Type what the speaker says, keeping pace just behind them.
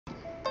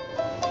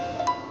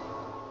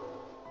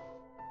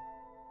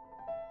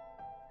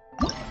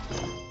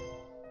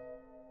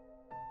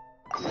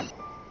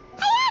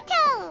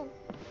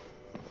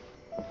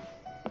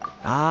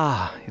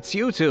Ah, it's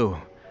you two.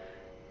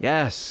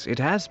 Yes, it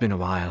has been a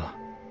while.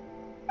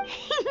 We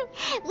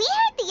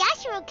heard the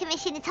Yashiro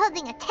Commission is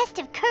holding a test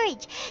of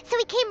courage, so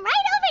we came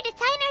right over to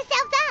sign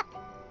ourselves up.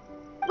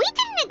 We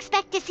didn't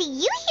expect to see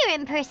you here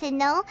in person,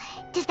 though.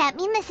 Does that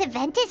mean this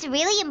event is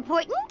really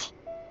important?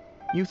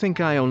 You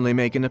think I only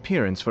make an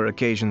appearance for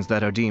occasions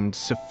that are deemed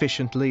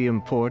sufficiently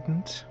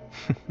important?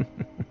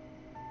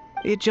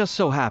 It just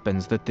so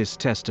happens that this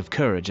test of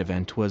courage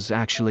event was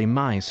actually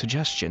my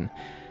suggestion.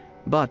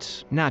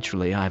 But,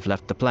 naturally, I've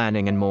left the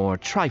planning and more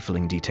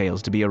trifling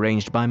details to be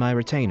arranged by my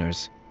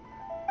retainers.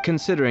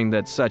 Considering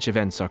that such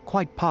events are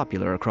quite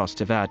popular across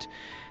Teyvat,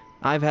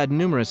 I've had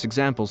numerous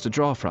examples to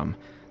draw from,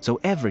 so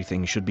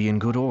everything should be in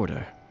good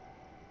order.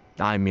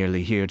 I'm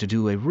merely here to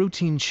do a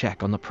routine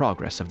check on the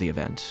progress of the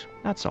event,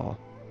 that's all.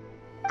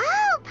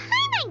 Oh,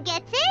 Paimon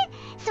gets it!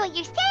 So what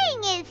you're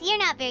saying is you're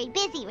not very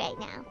busy right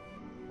now.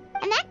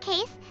 In that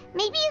case,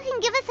 maybe you can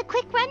give us a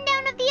quick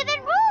rundown of the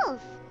event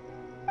rules.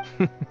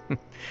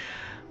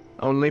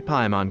 Only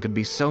Paimon could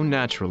be so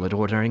natural at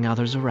ordering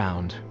others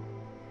around.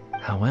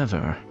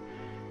 However,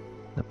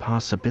 the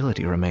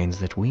possibility remains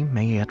that we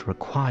may yet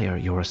require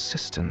your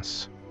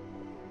assistance.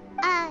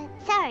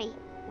 Sorry,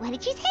 what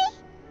did you say?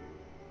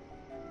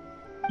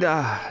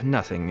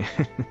 Nothing.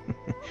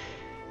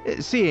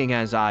 Seeing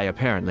as I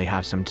apparently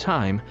have some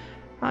time,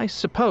 I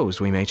suppose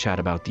we may chat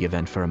about the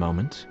event for a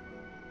moment.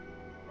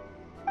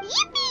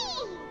 Yippee!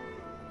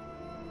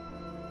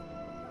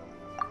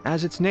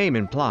 As its name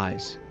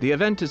implies, the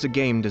event is a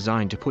game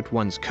designed to put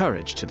one's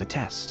courage to the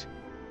test.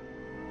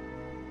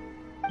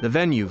 The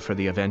venue for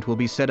the event will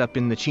be set up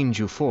in the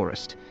Chinju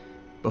Forest.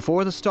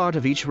 Before the start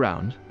of each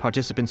round,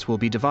 participants will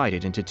be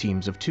divided into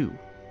teams of 2.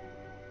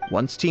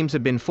 Once teams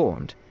have been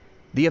formed,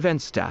 the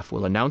event staff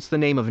will announce the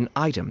name of an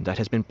item that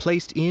has been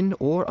placed in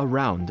or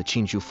around the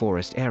Chinju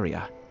Forest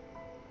area.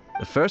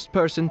 The first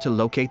person to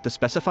locate the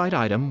specified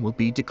item will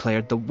be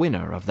declared the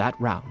winner of that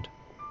round.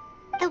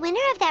 The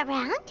winner of that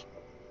round?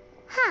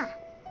 Huh.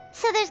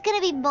 So there's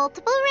gonna be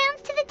multiple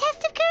rounds to the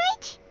test of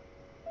courage?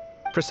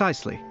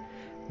 Precisely.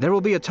 There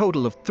will be a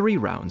total of 3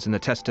 rounds in the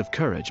test of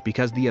courage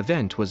because the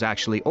event was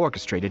actually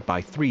orchestrated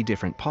by 3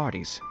 different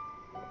parties.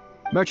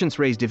 Merchants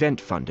raised event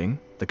funding,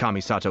 the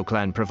Kamisato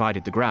clan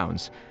provided the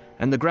grounds,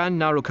 and the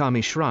Grand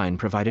Narukami Shrine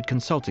provided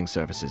consulting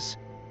services.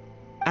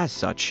 As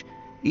such,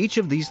 each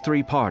of these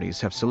 3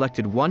 parties have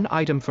selected one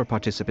item for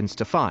participants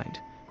to find,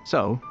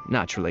 so,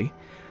 naturally,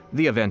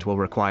 the event will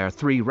require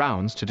 3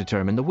 rounds to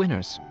determine the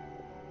winners.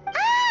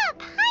 Ah,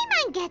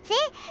 Paimon gets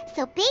it!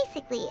 So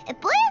basically,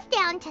 it boils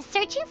down to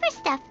searching for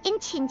stuff in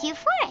Chinju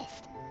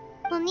Forest.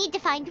 We'll need to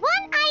find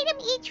one item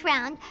each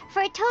round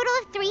for a total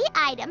of 3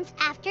 items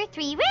after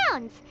 3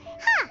 rounds.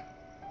 Huh.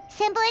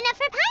 Simple enough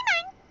for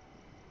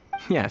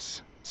Paimon.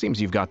 Yes, seems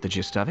you've got the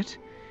gist of it.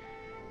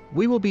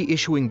 We will be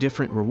issuing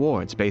different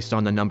rewards based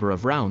on the number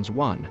of rounds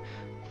won.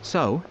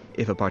 So,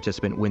 if a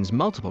participant wins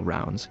multiple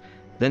rounds,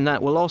 then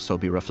that will also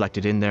be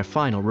reflected in their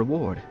final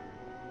reward.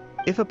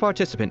 If a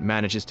participant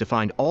manages to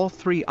find all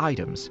 3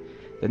 items,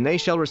 then they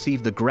shall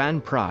receive the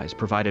grand prize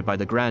provided by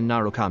the Grand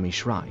Narukami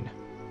Shrine.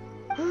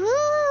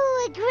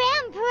 Ooh, a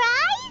grand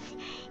prize?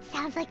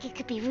 Sounds like it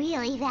could be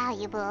really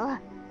valuable.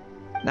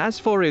 As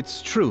for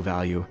its true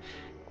value,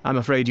 I'm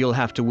afraid you'll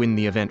have to win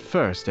the event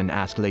first and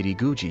ask Lady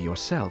Guji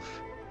yourself.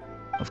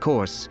 Of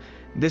course,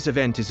 this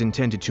event is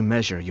intended to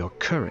measure your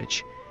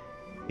courage.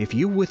 If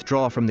you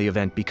withdraw from the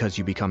event because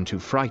you become too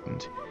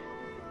frightened,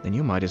 then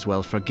you might as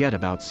well forget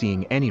about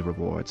seeing any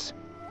rewards.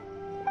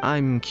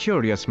 I'm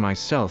curious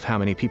myself how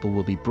many people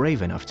will be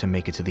brave enough to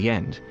make it to the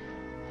end.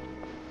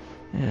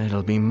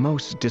 It'll be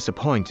most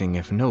disappointing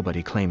if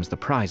nobody claims the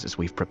prizes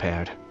we've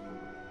prepared.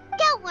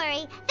 Don't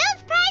worry,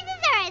 those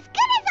prizes are as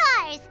good as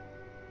ours!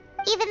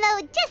 Even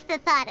though just the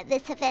thought of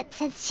this event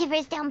sends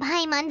shivers down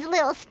Paimon's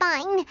little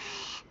spine,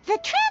 the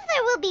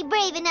Traveler will be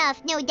brave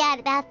enough, no doubt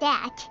about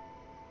that.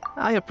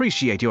 I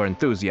appreciate your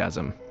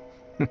enthusiasm.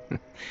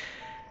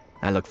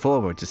 I look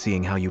forward to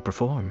seeing how you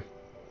perform.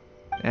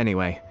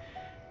 Anyway,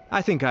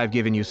 I think I've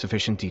given you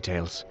sufficient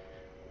details.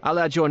 I'll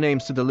add your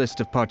names to the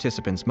list of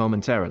participants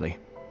momentarily.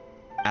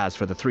 As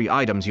for the 3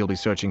 items you'll be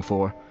searching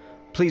for,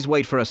 please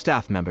wait for a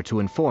staff member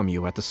to inform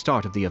you at the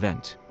start of the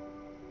event.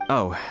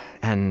 Oh,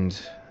 and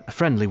a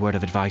friendly word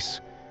of advice.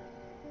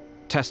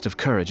 Test of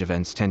courage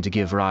events tend to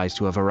give rise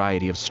to a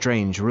variety of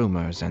strange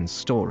rumors and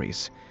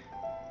stories.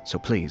 So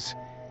please,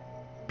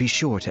 be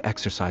sure to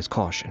exercise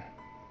caution.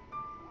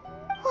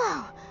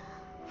 Whoa,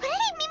 what did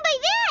he mean by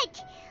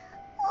that?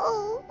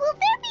 Oh, will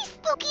there be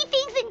spooky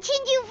things in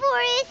Chinju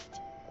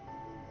Forest?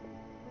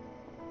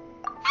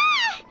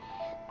 Ah!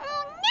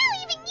 Oh, now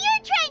even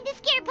you're trying to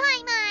scare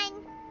Paimon!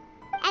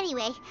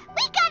 Anyway,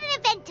 we got an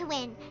event to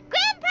win.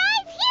 Grand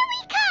prize, here we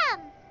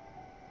come!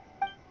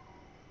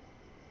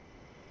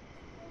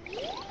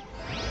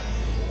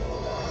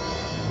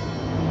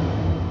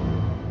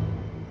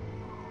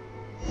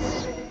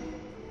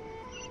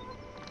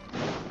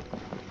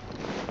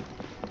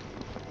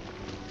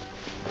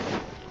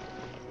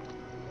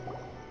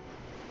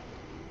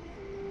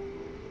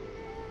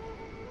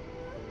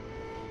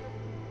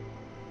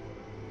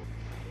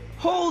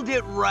 Hold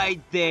it right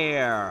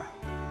there.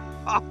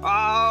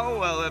 Oh,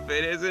 well, if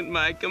it isn't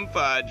my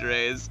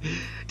compadres.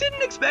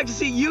 Didn't expect to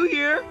see you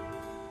here.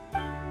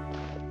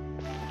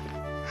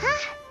 Huh?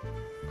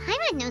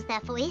 Paimon knows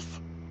that voice.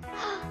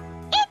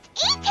 It's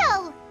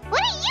Ito!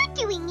 What are you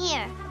doing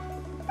here?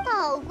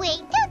 Oh,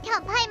 wait, don't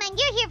tell Paimon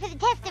you're here for the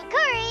test of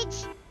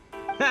courage.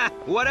 Ha!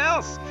 What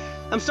else?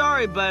 I'm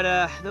sorry,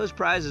 but those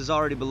prizes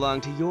already belong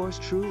to yours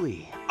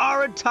truly.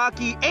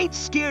 Arataki ain't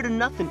scared of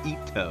nothing,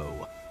 Ito.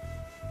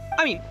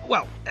 I mean,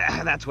 well,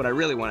 that's what I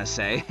really want to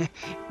say.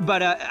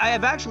 But I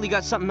have actually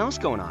got something else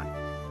going on.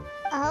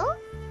 Oh?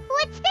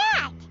 What's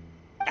that?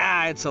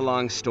 It's a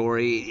long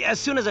story. As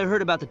soon as I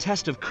heard about the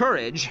test of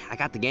courage, I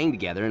got the gang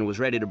together and was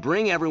ready to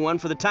bring everyone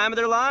for the time of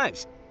their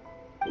lives.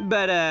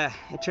 But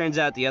it turns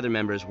out the other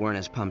members weren't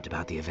as pumped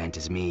about the event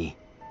as me.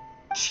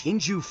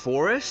 Chinju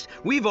Forest?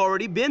 We've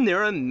already been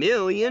there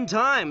 1,000,000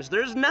 times.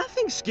 There's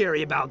nothing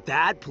scary about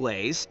that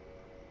place.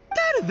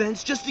 That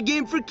event's just a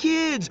game for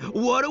kids.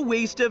 What a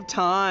waste of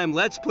time.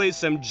 Let's play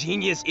some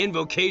Genius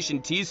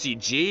Invocation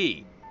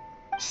TCG.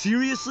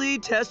 Seriously?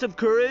 Test of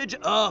courage?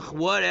 Ugh,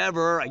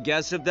 whatever. I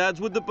guess if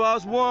that's what the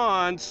boss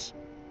wants.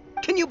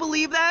 Can you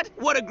believe that?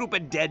 What a group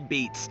of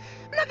deadbeats.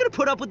 I'm not gonna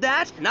put up with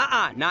that.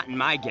 Nuh-uh, not in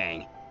my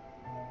gang.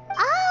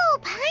 Oh,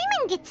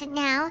 Paimon gets it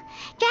now.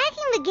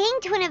 Dragging the gang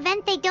to an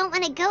event they don't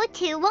want to go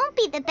to won't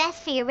be the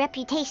best for your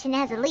reputation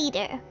as a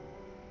leader.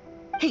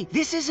 Hey,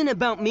 this isn't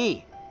about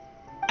me.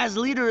 As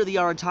leader of the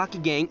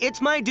Arataki gang, it's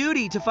my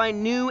duty to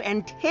find new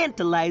and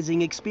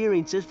tantalizing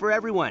experiences for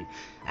everyone.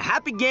 A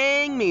happy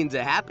gang means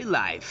a happy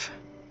life.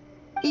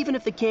 Even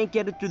if they can't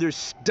get it through their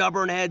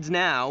stubborn heads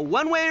now,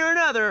 one way or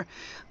another,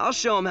 I'll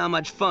show them how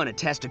much fun a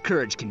test of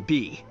courage can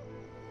be.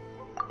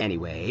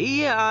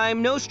 Anyway,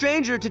 I'm no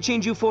stranger to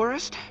Chinju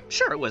Forest.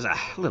 Sure, it was a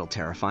little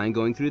terrifying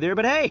going through there,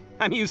 but hey,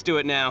 I'm used to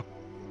it now.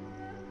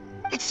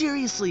 And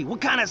seriously, what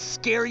kind of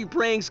scary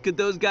pranks could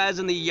those guys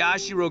in the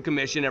Yashiro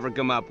Commission ever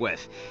come up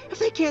with? If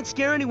they can't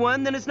scare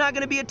anyone, then it's not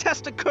going to be a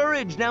test of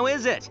courage, now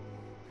is it?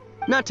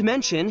 Not to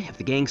mention, if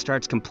the gang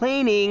starts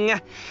complaining,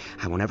 I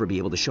won't ever be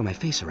able to show my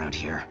face around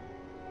here.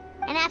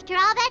 And after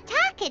all that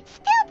talk, it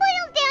still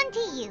boils down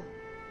to you.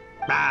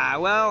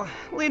 Well,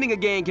 leading a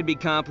gang can be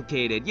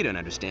complicated, you don't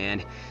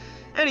understand.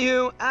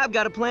 Anywho, I've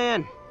got a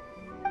plan.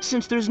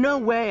 Since there's no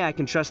way I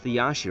can trust the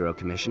Yashiro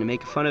Commission to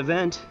make a fun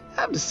event,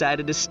 I've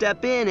decided to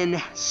step in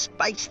and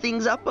spice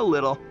things up a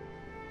little.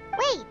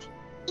 Wait,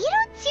 you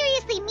don't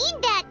seriously mean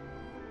that?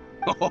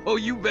 Oh,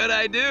 you bet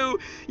I do.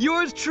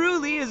 Yours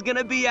truly is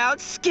gonna be out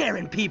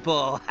scaring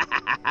people.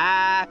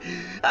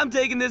 I'm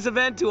taking this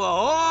event to a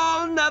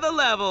whole nother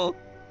level.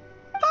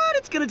 But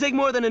it's gonna take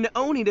more than an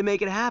Oni to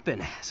make it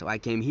happen, so I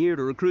came here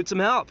to recruit some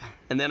help.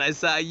 And then I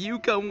saw you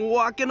come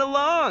walking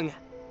along.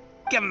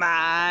 Come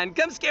on,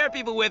 come scare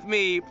people with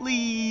me,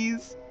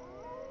 please.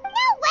 No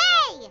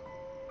way!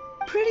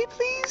 Pretty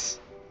please?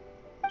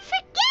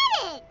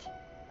 Forget it!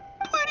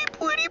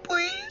 Pretty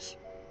please?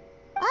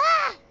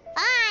 Ah,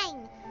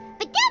 fine.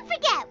 But don't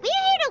forget, we're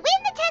here to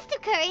win the test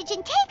of courage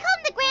and take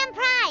home the grand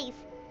prize.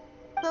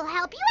 We'll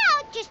help you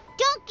out, just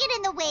don't get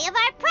in the way of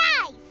our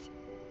prize.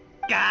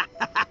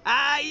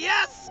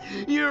 Yes!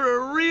 You're a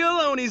real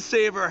Oni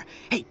saver.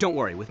 Hey, don't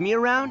worry, with me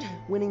around,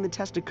 winning the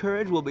test of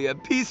courage will be a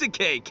piece of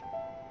cake.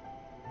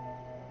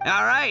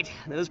 All right,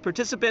 those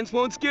participants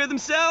won't scare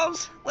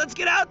themselves. Let's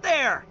get out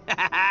there.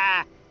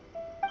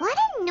 What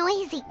a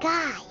noisy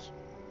guy.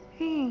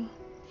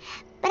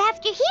 But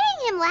after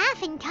hearing him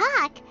laugh and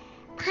talk,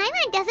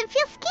 Paimon doesn't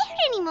feel scared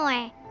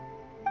anymore.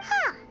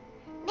 Huh.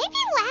 Maybe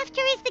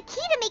laughter is the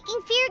key to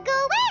making fear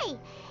go away.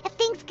 If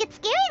things get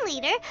scary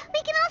later,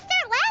 we can all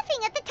start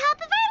laughing at the top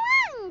of our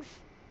lungs.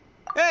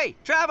 Hey,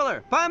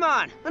 Traveler,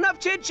 Paimon,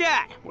 enough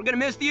chit-chat. We're gonna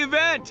miss the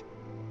event.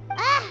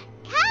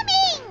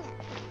 Coming!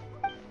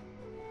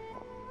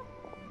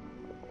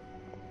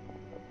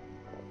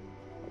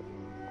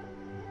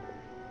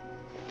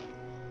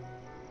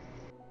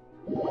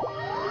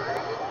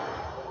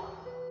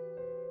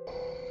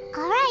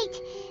 Alright,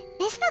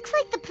 this looks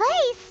like the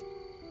place.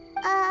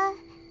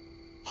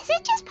 Is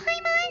it just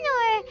Paimon,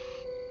 or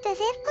does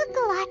it look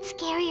a lot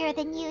scarier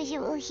than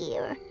usual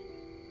here?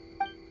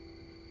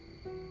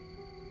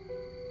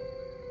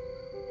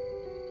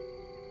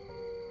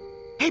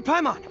 Hey,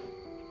 Paimon!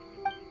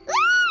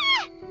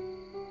 Ah!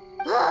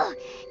 Oh,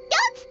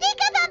 don't speak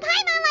up on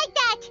Paimon like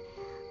that!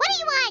 What do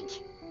you want?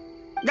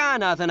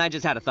 Nothing. I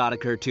just had a thought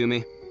occur to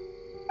me.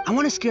 I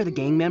want to scare the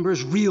gang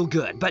members real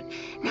good, but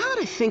now that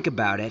I think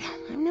about it,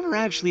 I've never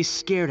actually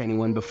scared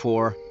anyone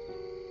before.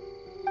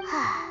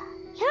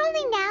 You're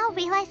only now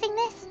realizing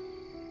this?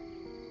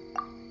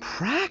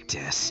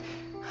 Practice?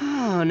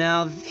 Oh,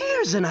 now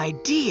there's an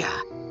idea.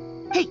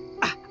 Hey,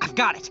 I've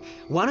got it.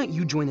 Why don't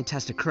you join the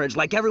test of courage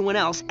like everyone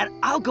else, and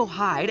I'll go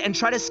hide and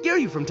try to scare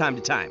you from time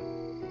to time.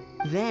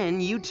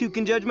 Then you two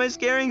can judge my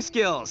scaring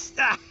skills.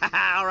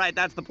 All right,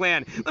 that's the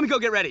plan. Let me go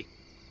get ready.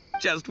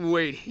 Just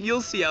wait.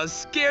 You'll see how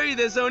scary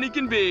this Oni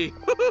can be.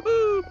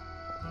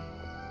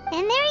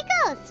 And there he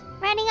goes,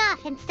 running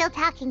off and still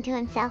talking to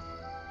himself.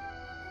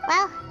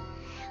 Well,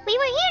 we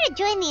were here to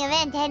join the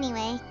event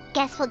anyway.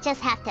 Guess we'll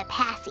just have to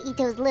pass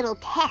Ito's little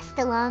test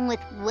along with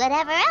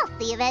whatever else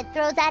the event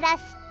throws at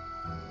us.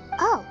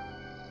 Oh,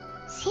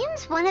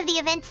 seems one of the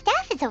event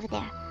staff is over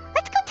there.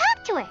 Let's go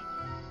talk to her.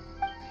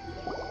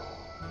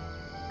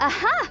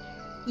 Aha!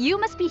 You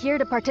must be here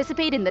to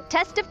participate in the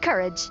test of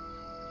courage.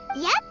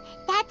 Yep,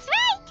 that's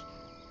right.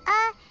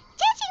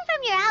 Judging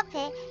from your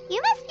outfit,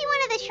 you must be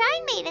one of the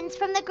Shrine Maidens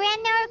from the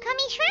Grand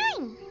Narukami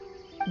Shrine.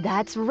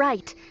 That's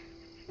right.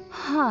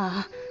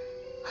 Huh.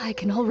 I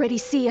can already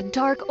see a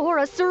dark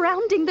aura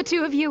surrounding the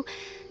two of you.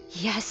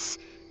 Yes,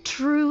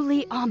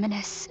 truly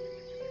ominous.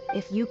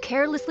 If you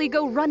carelessly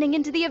go running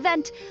into the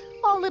event,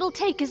 all it'll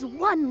take is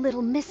one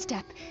little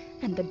misstep,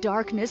 and the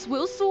darkness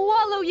will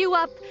swallow you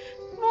up.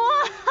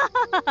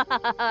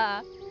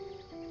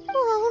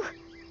 Whoa,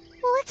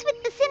 what's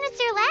with the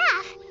sinister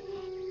laugh?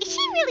 Is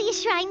she really a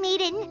Shrine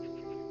Maiden?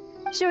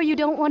 Sure you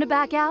don't want to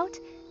back out?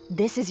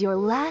 This is your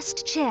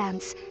last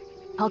chance.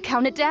 I'll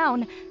count it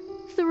down.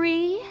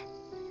 3,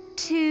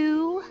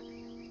 2,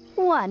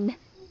 1.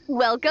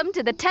 Welcome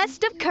to the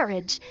test of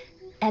courage.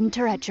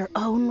 Enter at your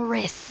own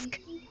risk.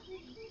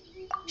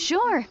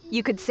 Sure,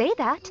 you could say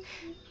that.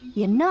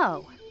 You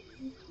know,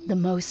 the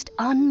most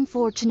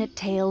unfortunate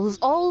tales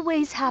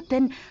always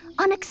happen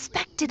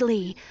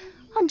unexpectedly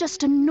on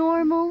just a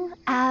normal,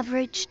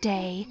 average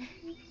day.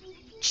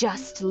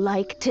 Just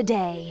like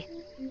today.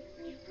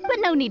 But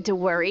no need to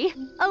worry.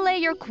 Allay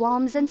your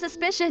qualms and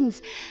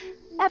suspicions.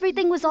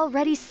 Everything was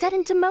already set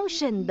into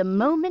motion the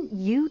moment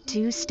you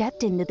two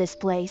stepped into this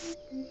place.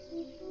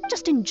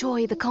 Just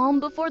enjoy the calm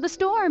before the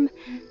storm.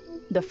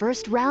 The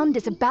first round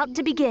is about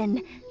to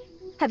begin.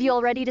 Have you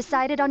already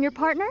decided on your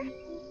partner?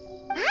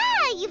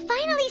 Ah, you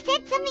finally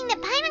said something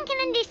that Paimon can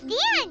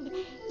understand.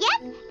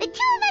 Yep, the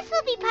two of us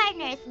will be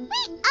partners.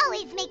 We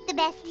always make the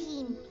best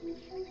team.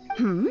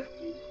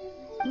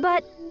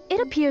 But it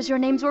appears your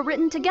names were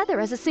written together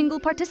as a single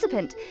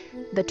participant,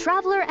 the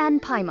Traveler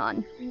and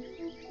Paimon.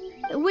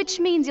 Which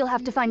means you'll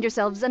have to find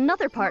yourselves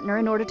another partner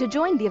in order to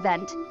join the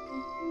event.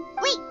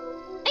 Wait,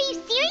 are you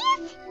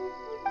serious?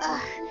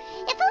 Ugh,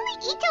 if only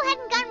Ito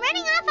hadn't gone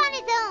running off on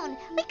his own,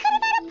 we could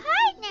have had a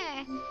partner.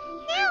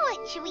 Now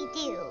what should we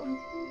do?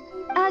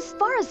 As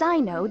far as I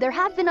know, there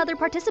have been other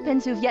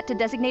participants who've yet to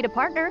designate a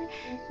partner.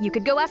 You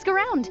could go ask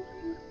around.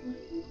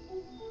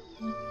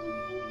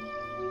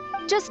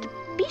 Just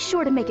be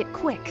sure to make it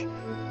quick.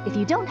 If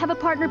you don't have a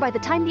partner by the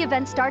time the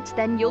event starts,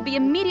 then you'll be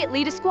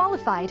immediately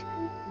disqualified.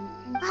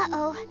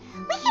 Uh-oh,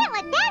 we can't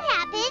let that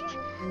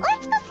happen.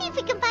 Let's go see if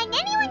we can find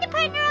anyone to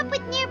partner up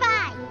with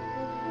nearby.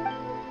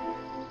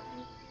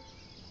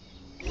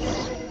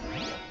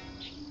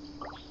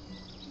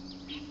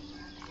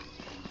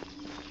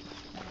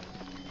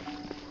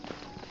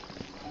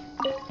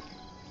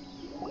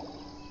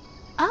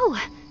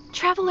 Oh,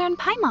 Traveler and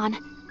Paimon.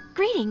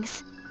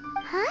 Greetings.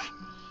 Huh?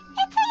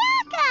 It's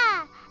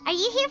Ayaka! Are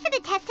you here for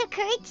the test of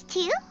courage,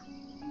 too?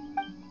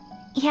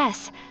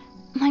 Yes,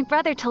 my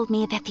brother told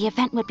me that the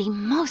event would be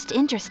most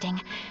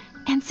interesting,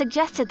 and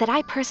suggested that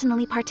I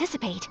personally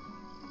participate.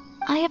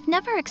 I have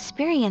never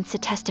experienced a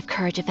test of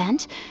courage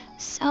event,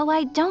 so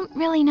I don't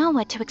really know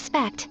what to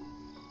expect.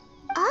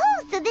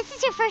 Oh, so this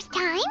is your first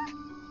time?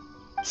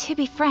 To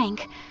be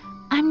frank,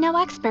 I'm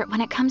no expert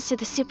when it comes to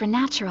the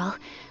supernatural.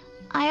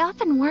 I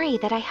often worry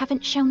that I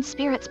haven't shown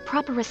spirits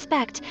proper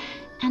respect,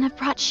 and have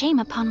brought shame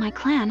upon my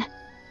clan.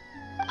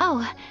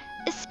 Oh,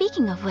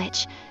 speaking of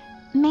which,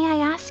 may I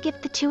ask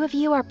if the two of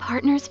you are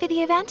partners for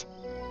the event?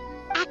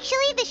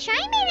 Actually, the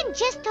Shrine Maiden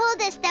just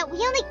told us that we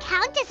only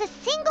count as a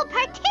single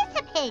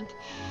participant.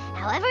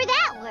 However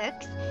that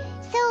works.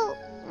 So,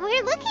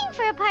 we're looking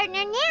for a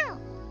partner now.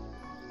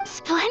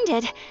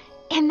 Splendid.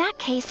 In that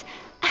case,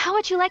 how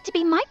would you like to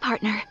be my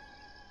partner?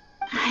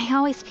 I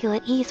always feel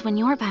at ease when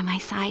you're by my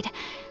side.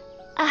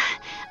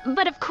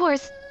 But of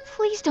course,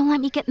 please don't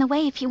let me get in the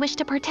way if you wish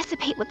to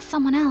participate with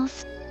someone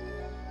else.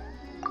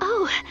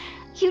 Oh,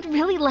 you'd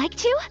really like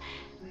to?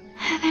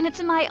 Then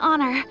it's my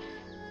honor.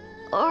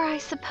 Or I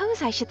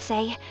suppose I should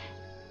say,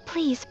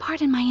 please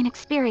pardon my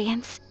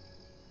inexperience.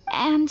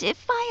 And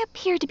if I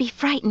appear to be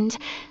frightened,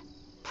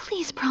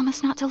 please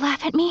promise not to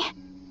laugh at me.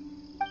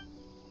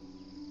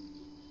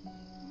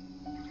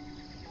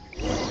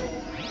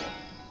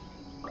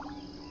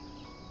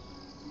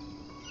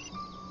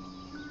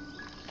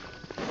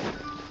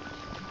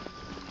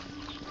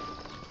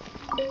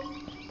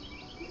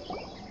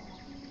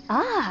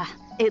 Ah,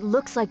 it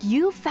looks like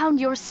you found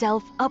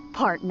yourself a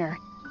partner.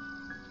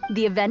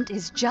 The event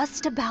is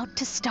just about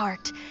to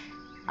start.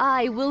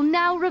 I will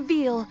now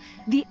reveal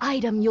the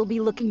item you'll be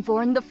looking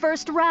for in the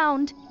first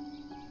round.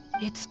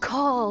 It's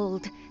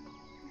called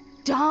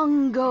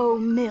Dango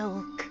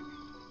Milk.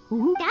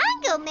 Ooh,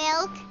 Dango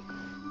milk?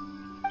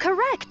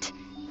 correct!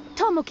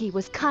 Tomoki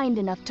was kind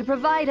enough to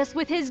provide us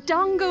with his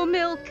Dango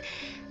Milk,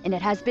 and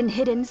it has been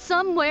hidden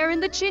somewhere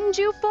in the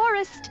Chinju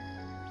forest.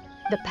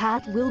 The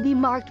path will be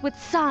marked with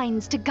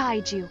signs to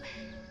guide you,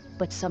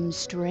 but some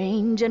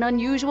strange and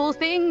unusual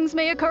things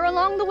may occur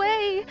along the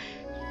way.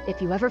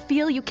 If you ever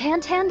feel you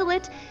can't handle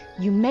it,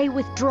 you may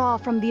withdraw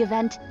from the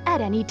event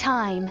at any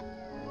time.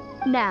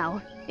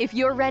 Now, if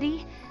you're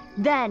ready,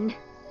 Then,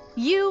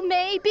 you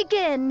may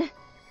begin.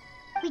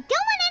 We don't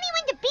want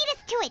anyone to beat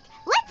us to it.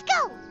 Let's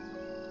go!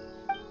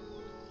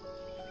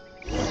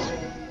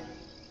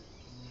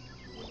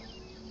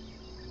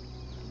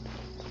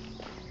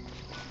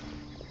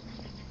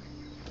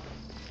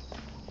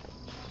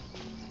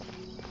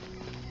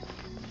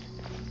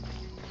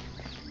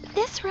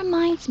 This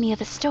reminds me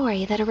of a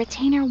story that a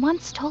retainer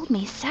once told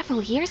me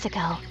several years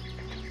ago.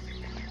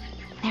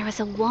 There was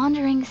a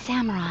wandering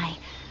samurai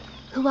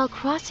who, while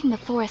crossing the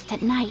forest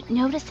at night,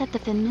 noticed that the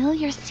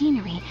familiar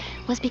scenery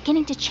was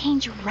beginning to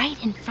change right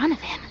in front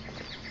of him.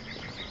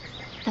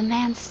 The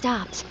man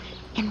stopped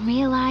and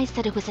realized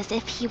that it was as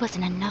if he was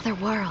in another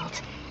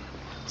world.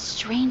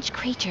 Strange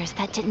creatures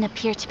that didn't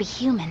appear to be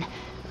human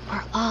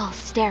were all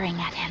staring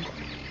at him.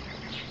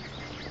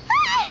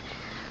 Ah!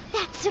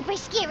 That's super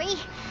scary.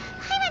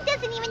 Paimon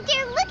doesn't even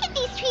dare look at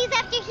these trees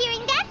after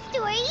hearing that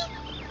story.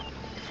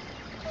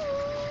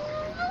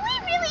 Will we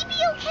really be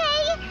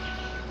okay?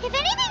 If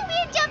anything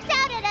weird jumps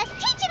out at us,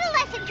 teach it a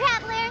lesson,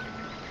 Traveler!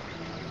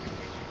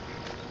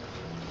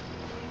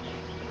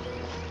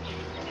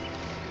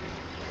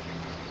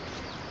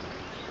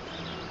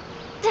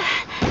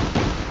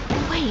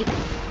 Wait,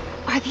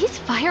 are these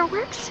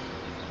fireworks?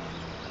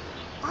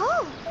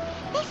 Oh,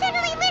 they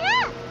suddenly lit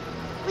up!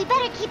 We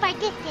better keep our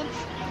distance.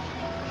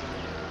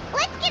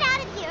 Let's get out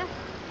of here.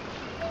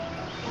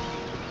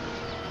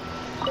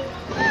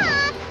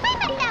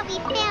 Paimon thought we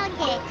found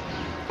it,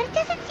 but it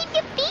doesn't seem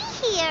to be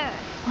here.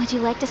 Would you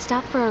like to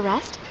stop for a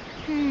rest?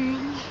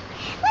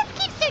 Let's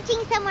keep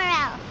searching somewhere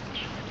else.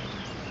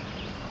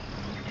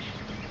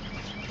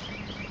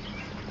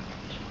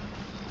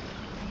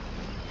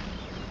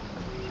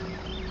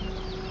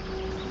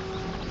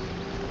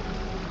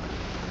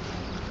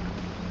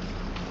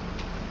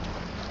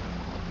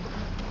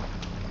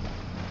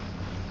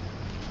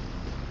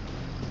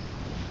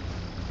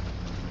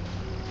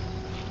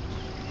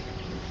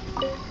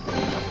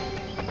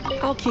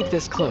 I'll keep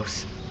this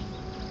close.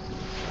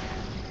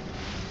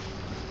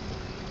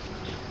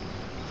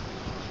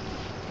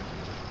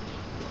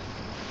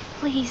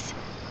 Please,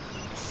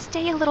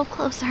 stay a little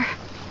closer.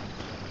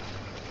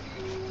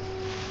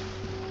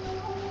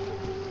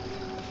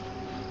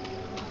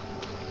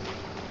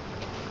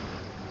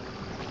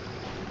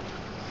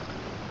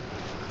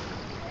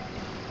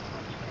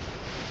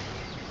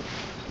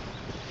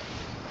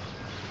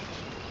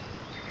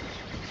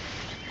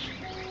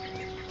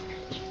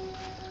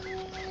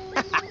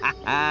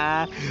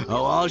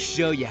 Oh, I'll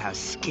show you how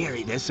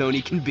scary this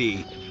Oni can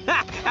be.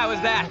 Ha! How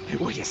was that?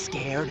 Were you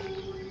scared?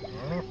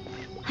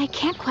 I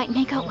can't quite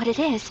make out what it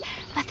is,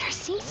 but there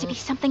seems to be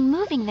something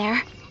moving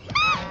there.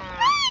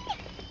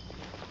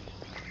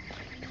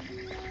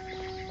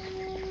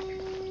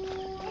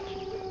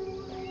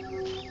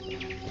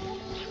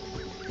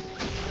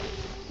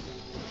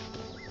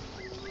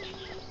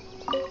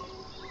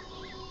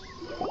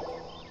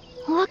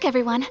 Look,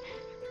 everyone.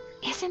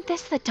 Isn't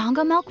this the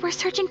dongo milk we're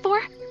searching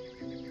for?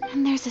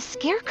 And there's a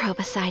scarecrow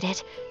beside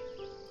it.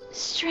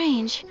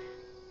 Strange.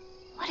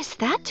 What is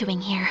that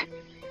doing here?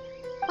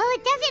 Well,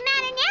 it doesn't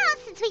matter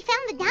now since we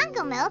found the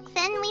dongo milk,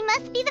 then we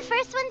must be the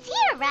first ones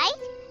here, right?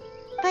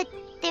 But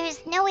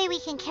there's no way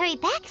we can carry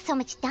back so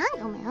much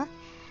dongo milk.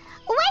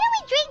 Why don't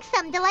we drink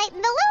some to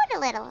lighten the load a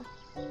little?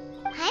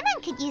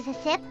 Paimon could use a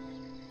sip.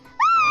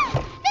 Ah!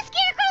 The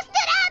scarecrow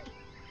stood up!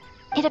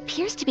 It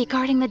appears to be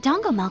guarding the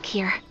dongo milk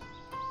here.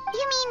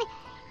 You mean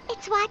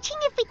it's watching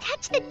if we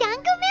touch the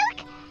dongo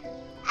milk?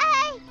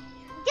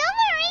 Don't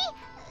worry.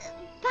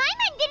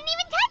 Paimon didn't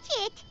even touch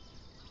it.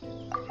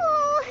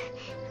 Oh,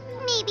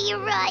 maybe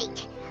you're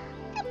right.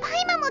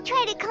 Paimon will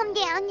try to calm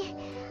down.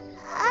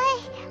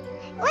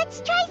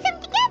 Let's try some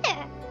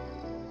together.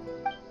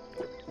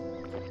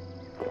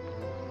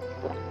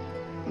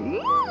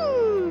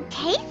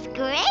 Tastes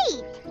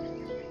great.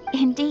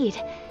 Indeed.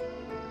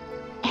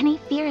 Any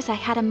fears I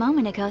had a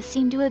moment ago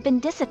seem to have been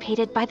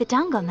dissipated by the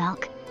dongo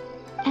milk.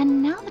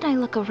 And now that I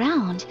look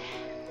around,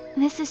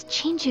 this is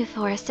Chinju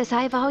Forest as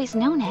I've always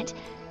known it.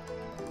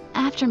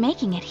 After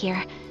making it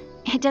here,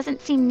 it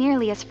doesn't seem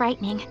nearly as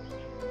frightening.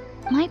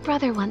 My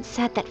brother once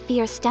said that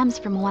fear stems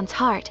from one's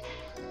heart,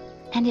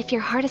 and if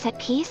your heart is at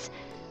peace,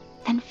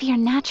 then fear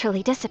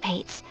naturally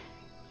dissipates.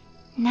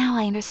 Now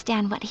I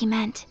understand what he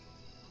meant.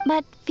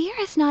 But fear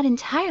is not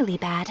entirely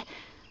bad.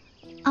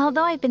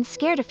 Although I've been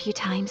scared a few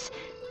times,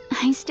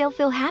 I still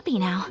feel happy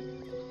now.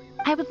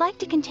 I would like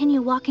to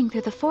continue walking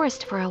through the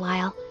forest for a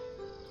while.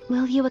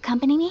 Will you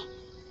accompany me?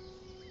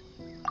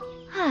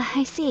 Ah,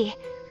 I see.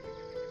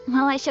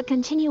 Well, I shall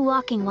continue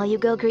walking while you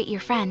go greet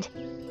your friend.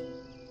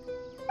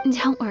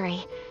 Don't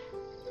worry.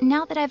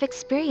 Now that I've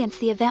experienced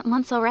the event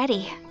once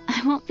already,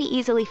 I won't be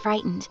easily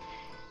frightened.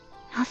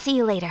 I'll see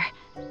you later.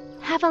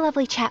 Have a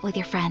lovely chat with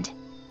your friend.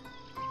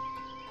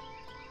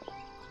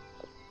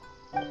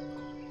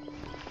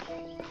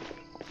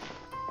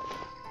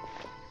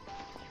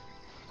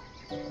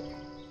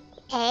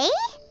 Eh?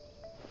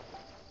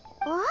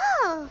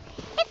 Whoa,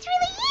 it's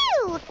really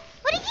you!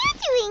 What are you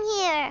doing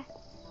here?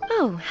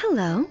 Oh,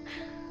 hello.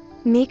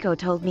 Miko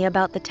told me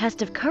about the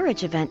Test of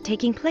Courage event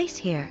taking place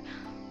here.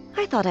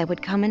 I thought I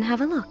would come and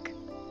have a look.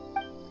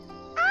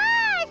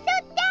 Ah,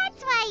 so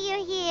that's why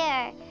you're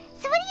here.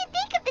 So what do you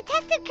think of the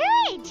test of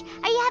courage?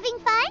 Are you having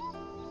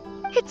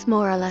fun? It's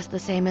more or less the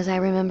same as I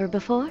remember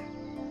before.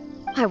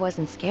 I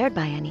wasn't scared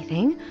by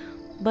anything,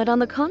 but on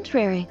the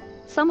contrary,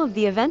 some of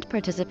the event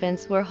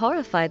participants were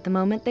horrified the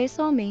moment they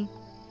saw me.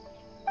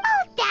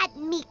 Oh, that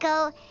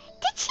Miko.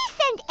 Did she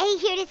send A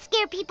here to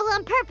scare people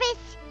on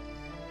purpose?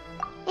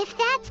 If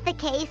that's the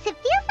case, it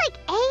feels like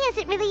A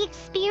isn't really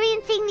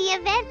experiencing the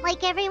event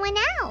like everyone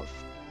else.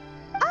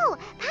 Oh,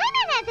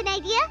 Paimon has an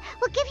idea.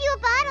 We'll give you a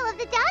bottle of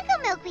the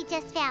doggo milk we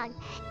just found.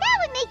 That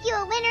would make you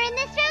a winner in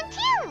this round,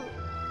 too.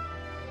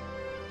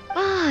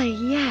 Ah,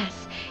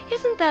 yes.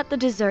 Isn't that the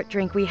dessert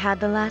drink we had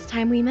the last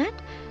time we met?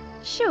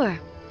 Sure,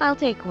 I'll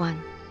take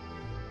one.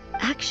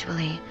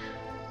 Actually,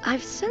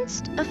 I've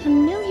sensed a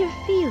familiar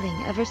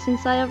feeling ever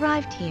since I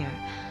arrived here.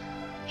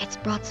 It's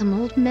brought some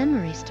old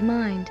memories to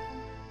mind.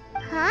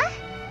 Huh?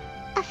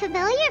 A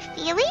familiar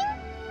feeling?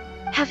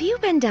 Have you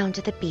been down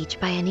to the beach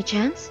by any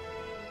chance?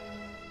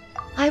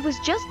 I was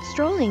just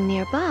strolling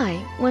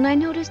nearby when I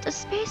noticed a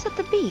space at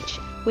the beach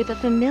with a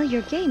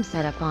familiar game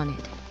set up on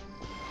it.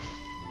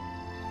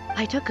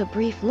 I took a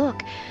brief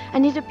look,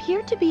 and it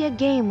appeared to be a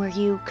game where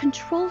you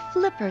control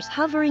flippers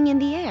hovering in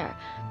the air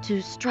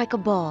to strike a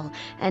ball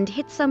and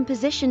hit some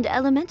positioned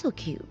elemental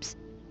cubes.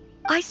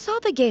 I saw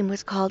the game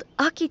was called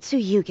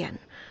Akitsu Yugen.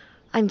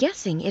 I'm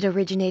guessing it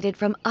originated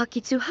from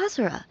Akitsu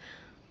Hazura.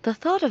 The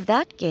thought of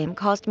that game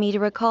caused me to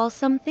recall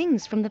some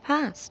things from the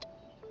past.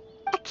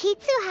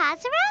 Akitsu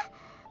Hazura?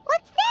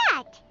 What's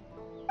that?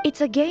 It's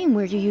a game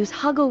where you use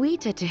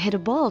Hagoita to hit a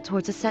ball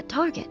towards a set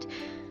target.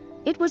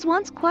 It was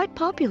once quite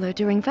popular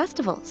during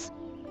festivals.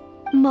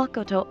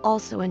 Makoto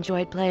also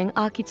enjoyed playing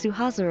Akitsu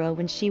Hazura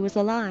when she was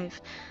alive.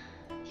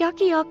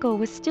 Yakiako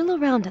was still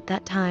around at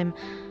that time,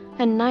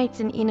 and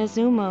nights in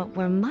Inazuma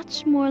were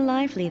much more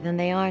lively than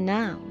they are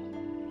now.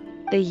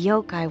 The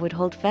yokai would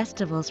hold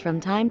festivals from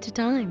time to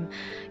time,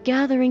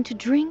 gathering to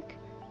drink,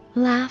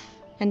 laugh,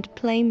 and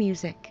play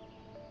music.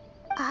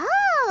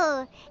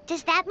 Oh,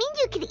 does that mean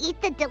you could eat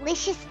the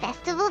delicious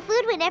festival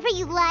food whenever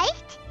you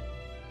liked?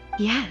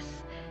 Yes.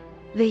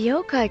 The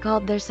yokai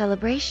called their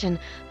celebration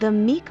the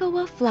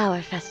Mikowa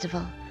Flower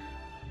Festival.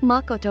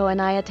 Makoto and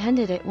I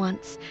attended it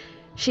once.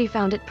 She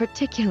found it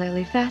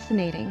particularly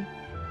fascinating.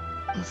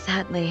 Well,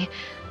 sadly,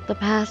 the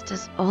past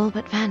has all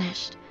but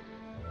vanished.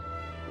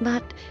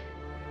 But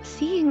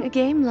seeing a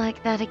game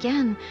like that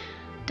again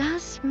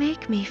does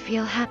make me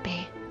feel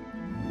happy.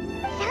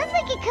 Sounds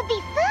like it could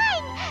be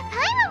fun.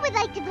 Paimon would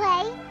like to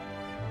play.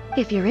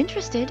 If you're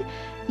interested,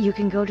 you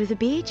can go to the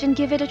beach and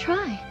give it a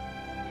try.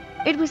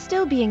 It was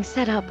still being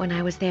set up when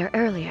I was there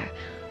earlier,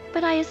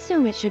 but I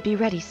assume it should be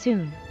ready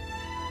soon.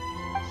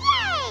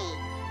 Yay!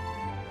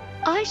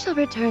 I shall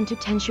return to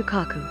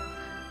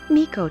Tenshukaku.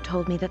 Miko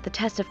told me that the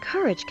test of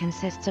courage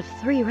consists of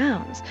 3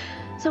 rounds,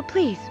 so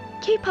please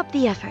keep up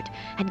the effort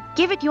and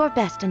give it your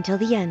best until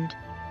the end.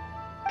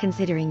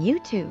 Considering you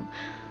two,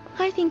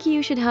 I think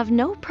you should have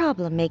no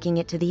problem making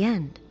it to the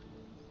end.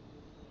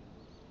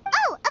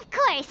 Oh, of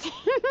course.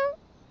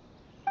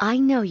 I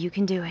know you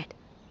can do it.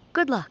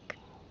 Good luck.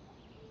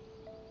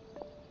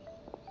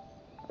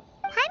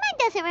 Paimon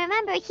doesn't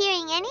remember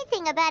hearing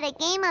anything about a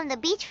game on the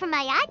beach from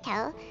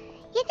Ayato.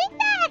 You think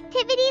that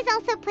activity is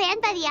also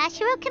planned by the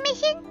Ashiro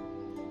Commission?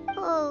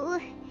 Oh,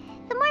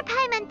 the more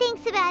Paimon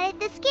thinks about it,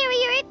 the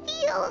scarier it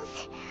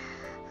feels.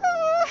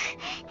 Oh,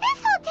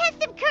 this whole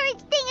test of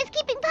courage thing is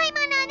keeping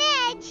Paimon on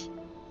edge.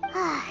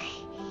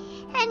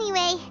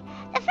 Anyway,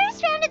 the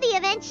first round of the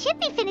event should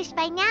be finished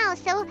by now,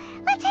 so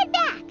let's head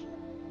back.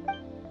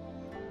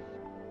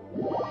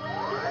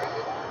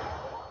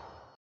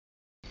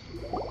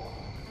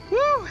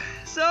 Woo!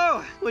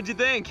 So, what'd you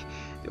think?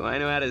 Do I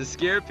know how to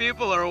scare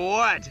people or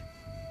what?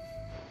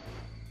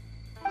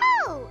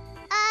 Oh,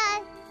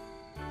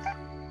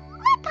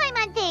 what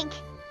Paimon think?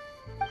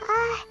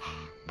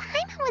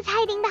 Paimon was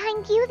hiding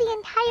behind you the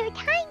entire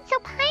time, so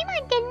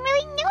Paimon didn't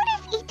really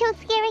notice Ito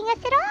scaring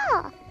us at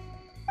all.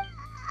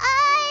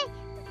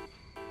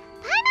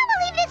 Paimon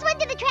will leave this one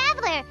to the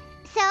Traveler.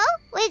 So,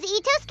 was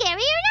Ito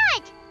scary or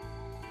not?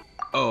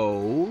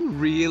 Oh,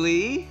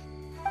 really?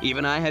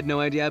 Even I had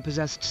no idea I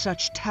possessed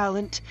such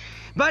talent.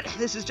 But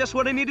this is just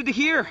what I needed to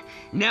hear.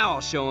 Now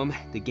I'll show them.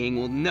 The gang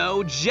will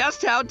know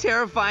just how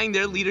terrifying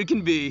their leader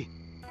can be.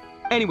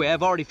 Anyway,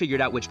 I've already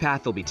figured out which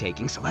path they'll be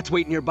taking, so let's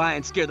wait nearby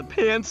and scare the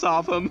pants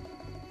off them.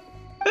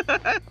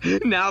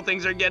 Now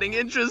things are getting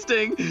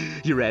interesting.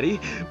 You ready?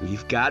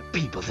 We've got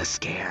people to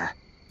scare.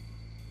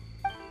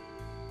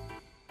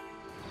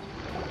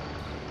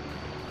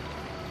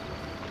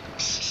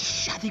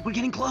 Shh, I think we're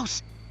getting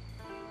close.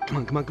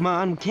 Come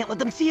on. We can't let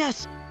them see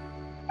us.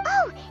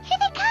 Oh, here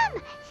they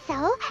come.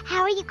 So,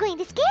 how are you going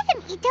to scare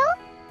them, Ito?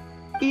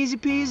 Easy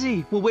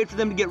peasy. We'll wait for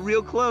them to get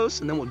real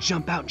close, and then we'll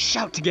jump out and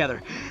shout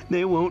together.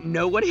 They won't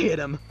know what hit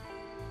them.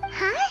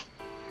 Huh?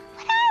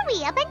 What are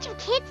we, a bunch of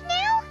kids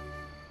now?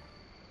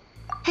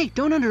 Hey,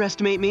 don't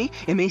underestimate me.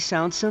 It may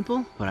sound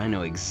simple, but I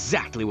know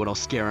exactly what'll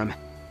scare them.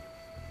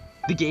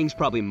 The gang's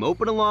probably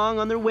moping along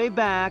on their way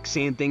back,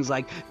 saying things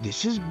like,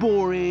 "This is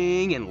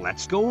boring," and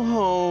 "Let's go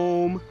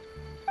home."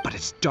 But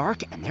it's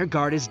dark and their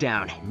guard is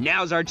down.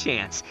 Now's our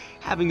chance.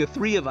 Having the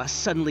three of us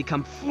suddenly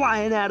come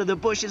flying out of the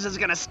bushes is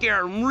gonna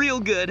scare them real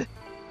good.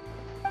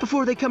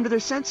 Before they come to their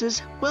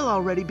senses, we'll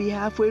already be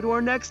halfway to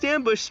our next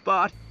ambush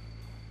spot.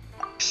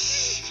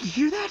 Shh, you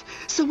hear that?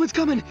 Someone's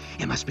coming.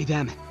 It must be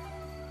them.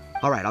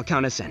 All right, I'll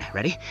count us in.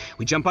 Ready?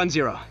 We jump on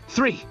 0.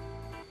 3,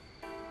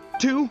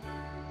 2,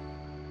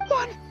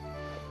 1.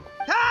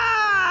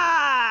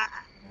 Ah!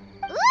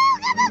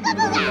 Ooga booga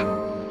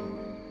booga!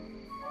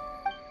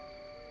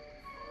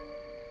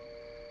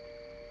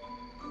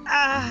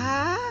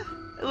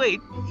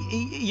 Wait,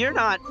 you're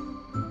not...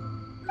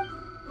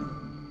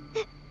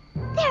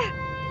 There!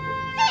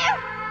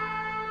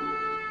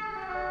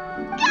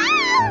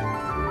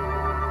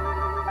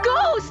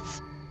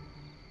 Ghosts!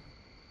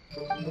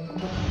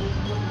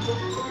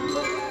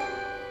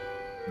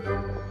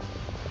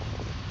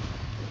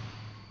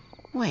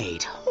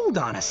 Wait, hold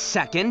on a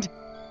second.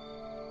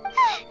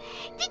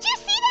 Did you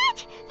see that?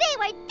 They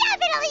were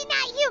definitely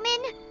not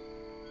human!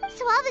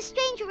 So all the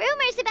strange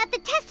rumors about the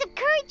test of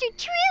courage are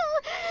true.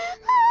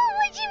 Oh,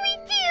 what should we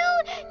do?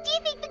 Do you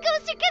think the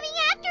ghosts are coming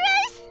after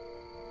us?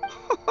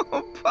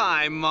 Oh,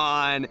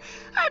 Paimon.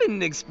 I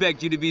didn't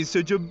expect you to be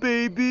such a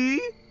baby.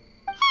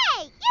 Hey,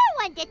 you're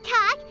one to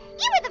talk.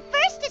 You were the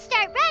first to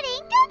start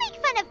running. Don't make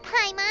fun of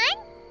Paimon.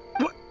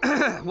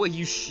 Well,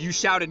 you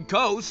shouted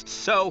ghosts,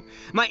 so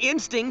my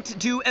instinct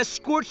to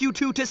escort you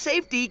two to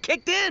safety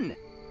kicked in.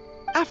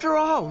 After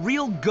all,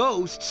 real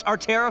ghosts are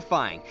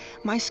terrifying.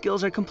 My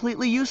skills are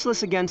completely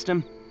useless against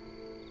them.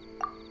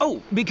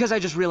 Oh, because I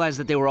just realized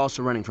that they were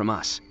also running from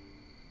us.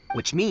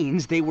 Which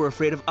means they were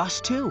afraid of us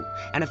too.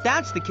 And if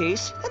that's the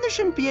case, then there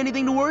shouldn't be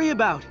anything to worry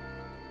about.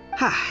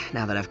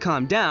 Now that I've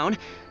calmed down,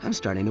 I'm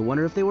starting to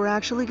wonder if they were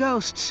actually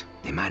ghosts.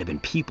 They might have been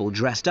people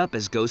dressed up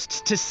as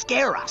ghosts to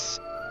scare us.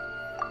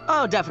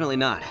 Oh, definitely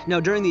not.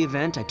 No, during the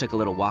event, I took a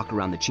little walk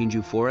around the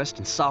Chinju forest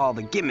and saw all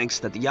the gimmicks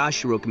that the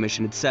Yashiro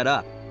Commission had set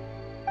up.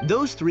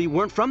 Those three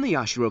weren't from the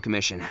Yashiro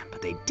Commission,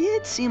 but they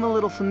did seem a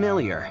little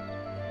familiar.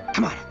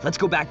 Come on, let's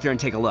go back there and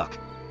take a look.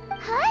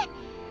 Huh?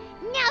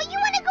 Now you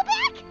want to go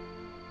back?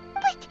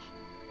 But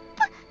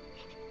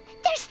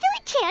there's still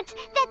a chance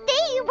that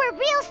they were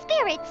real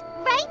spirits,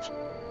 right?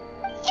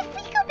 If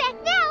we go back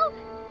now,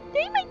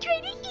 they might try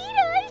to eat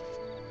us.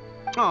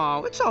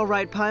 Oh, it's all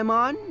right,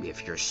 Paimon.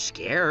 If you're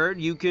scared,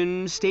 you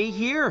can stay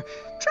here.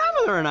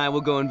 Traveler and I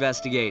will go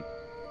investigate.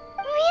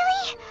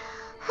 Really?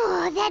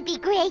 Oh, that'd be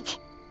great.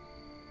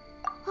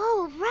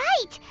 Oh,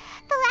 right!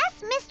 The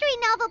last mystery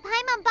novel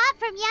Paimon bought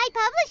from Yai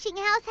Publishing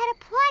House had a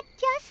plot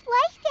just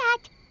like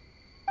that.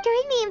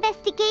 During the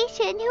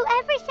investigation,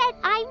 whoever said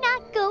I'm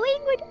not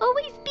going would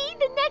always be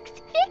the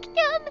next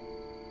victim.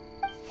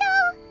 So,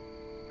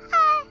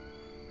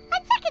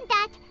 on second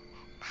thought,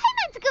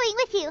 Paimon's going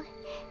with you.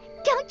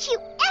 Don't you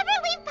ever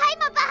leave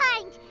Paimon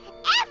behind!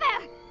 Ever!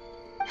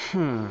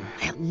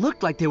 It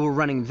looked like they were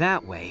running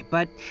that way,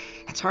 but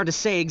it's hard to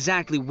say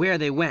exactly where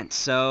they went,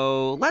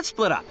 so let's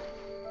split up.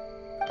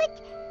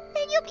 But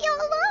then you'll be all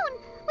alone,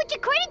 which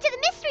according to the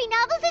mystery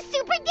novels is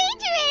super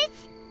dangerous.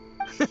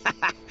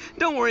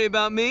 Don't worry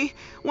about me.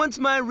 Once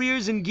my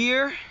rear's in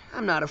gear,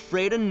 I'm not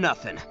afraid of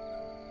nothing.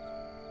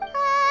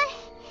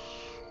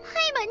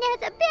 Paimon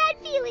has a bad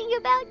feeling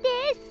about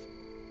this.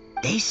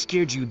 They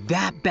scared you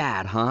that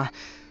bad, huh?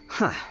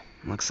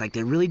 Looks like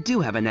they really do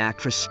have a knack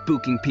for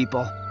spooking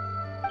people.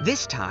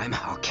 This time,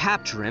 I'll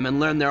capture him and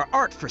learn their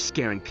art for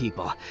scaring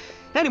people.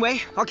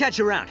 Anyway, I'll catch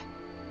you around.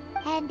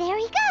 And there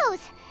he goes,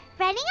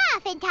 running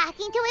off and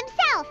talking to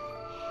himself.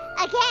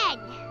 Again.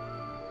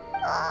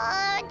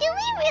 Do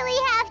we really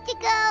have to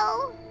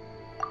go?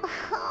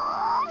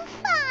 Oh,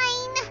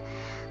 fine.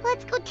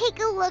 Let's go take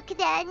a look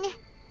then.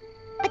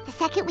 But the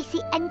second we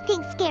see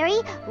anything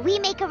scary, we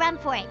make a run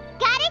for it.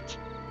 Got it?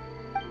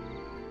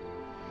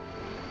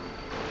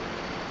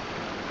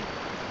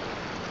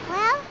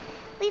 Well,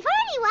 we've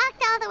already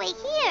walked all the way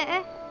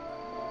here.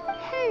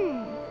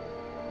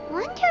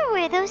 Wonder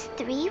where those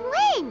three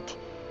went.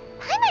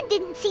 Paimon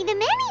didn't see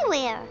them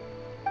anywhere.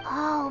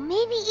 Oh,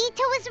 maybe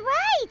Ito was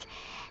right.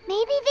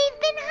 Maybe they've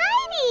been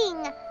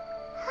hiding.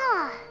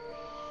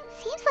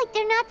 Seems like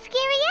they're not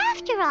scary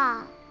after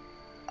all.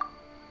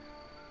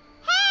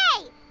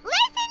 Hey!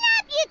 Listen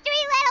up, you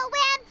three little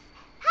wimps!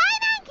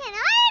 Paimon can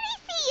already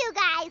see you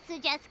guys, so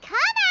just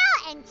come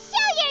out and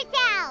show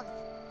yourselves!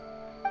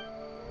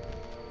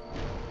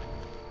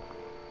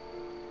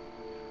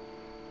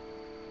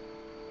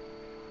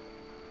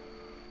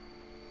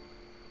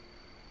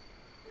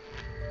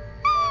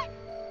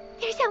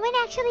 There's someone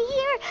actually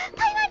here!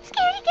 Paimon's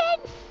scared again!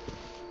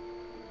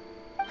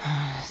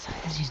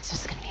 It's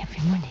just gonna be a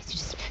few more days.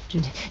 Just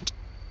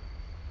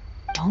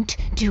don't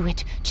do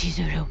it,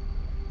 Chizuru.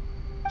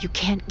 You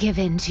can't give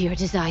in to your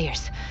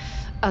desires.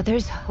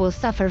 Others will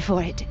suffer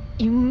for it.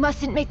 You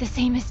mustn't make the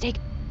same mistake.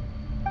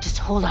 Just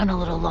hold on a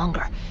little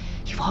longer.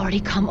 You've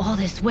already come all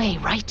this way,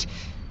 right?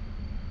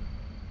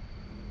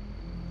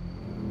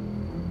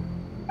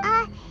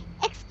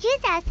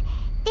 Excuse us.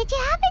 Did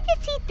you happen to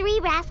see 3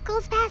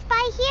 rascals pass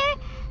by here?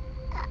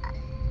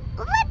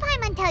 Let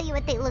Paimon tell you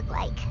what they look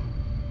like.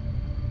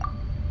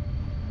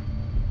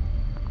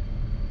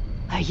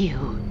 Are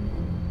you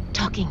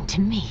talking to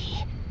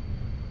me?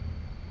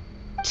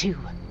 To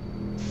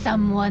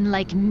someone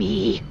like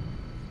me?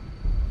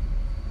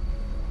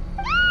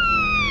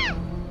 Ah!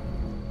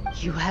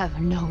 You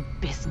have no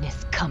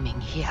business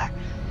coming here.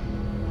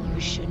 You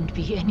shouldn't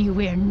be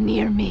anywhere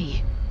near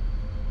me.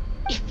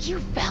 If you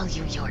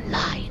value your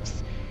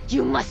lives,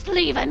 you must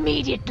leave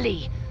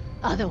immediately.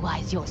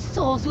 Otherwise, your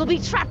souls will be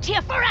trapped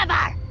here forever.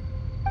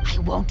 I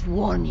won't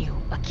warn you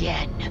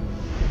again.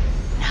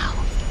 Now,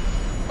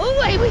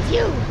 away with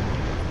you!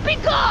 Be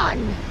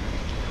gone!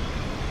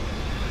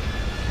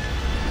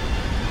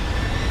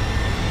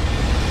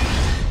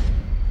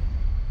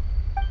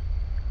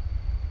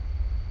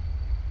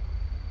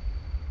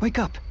 Wake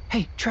up!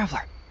 Hey,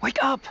 traveler,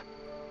 wake up!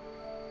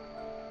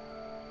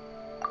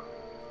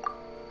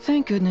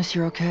 Thank goodness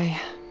you're okay.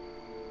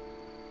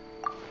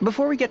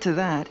 Before we get to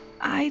that,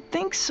 I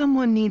think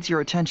someone needs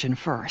your attention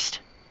first.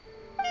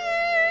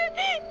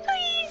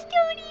 Please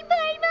don't eat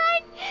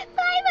Paimon.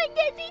 Paimon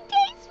doesn't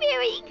taste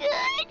very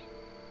good.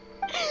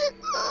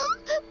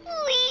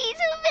 Please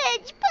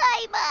avenge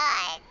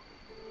Paimon.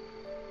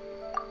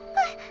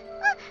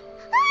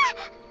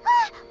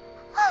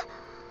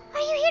 Are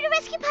you here to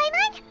rescue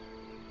Paimon?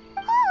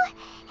 Oh,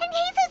 and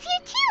Hazel's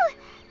here too.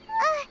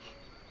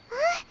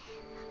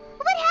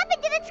 What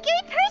happened to that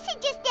scary person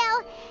just now?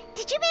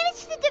 Did you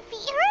manage to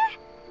defeat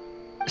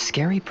her?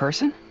 Scary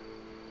person?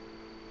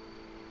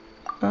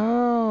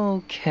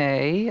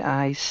 Okay,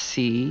 I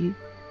see.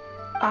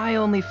 I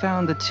only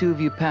found the 2 of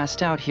you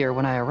passed out here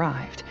when I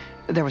arrived.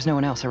 There was no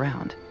one else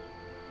around.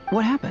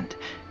 What happened?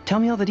 Tell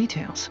me all the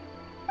details.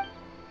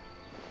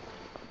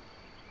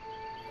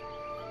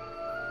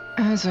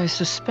 As I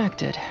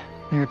suspected,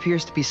 there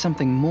appears to be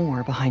something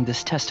more behind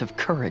this test of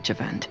courage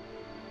event.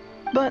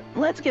 But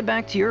let's get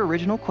back to your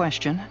original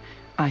question.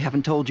 I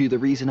haven't told you the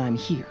reason I'm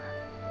here.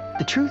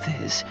 The truth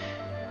is,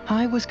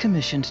 I was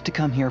commissioned to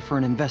come here for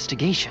an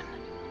investigation.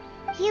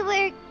 You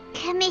were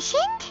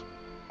commissioned?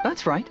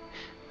 That's right.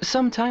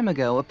 Some time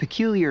ago, a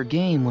peculiar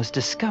game was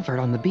discovered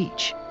on the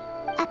beach.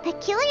 A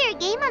peculiar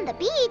game on the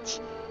beach?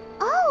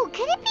 Oh,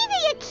 could it be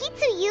the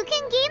Akitsu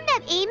game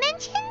that A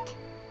mentioned?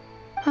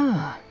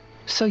 Ah,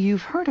 so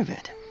you've heard of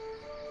it.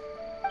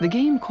 The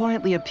game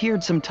quietly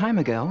appeared some time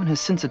ago and has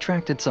since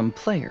attracted some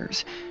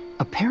players.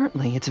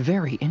 Apparently, it's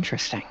very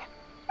interesting.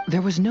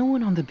 There was no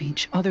one on the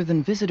beach other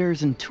than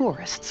visitors and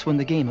tourists when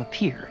the game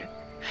appeared.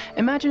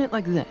 Imagine it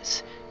like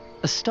this.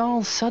 A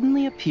stall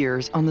suddenly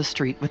appears on the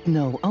street with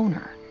no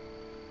owner.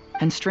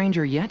 And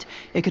stranger yet,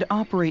 it could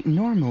operate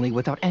normally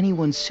without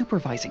anyone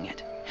supervising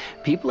it.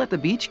 People at the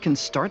beach can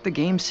start the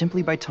game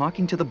simply by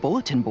talking to the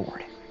bulletin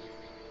board.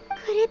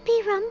 Could it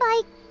be run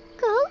by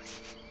ghosts?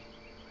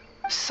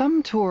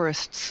 Some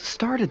tourists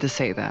started to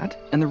say that,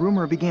 and the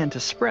rumor began to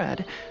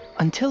spread,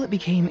 until it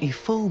became a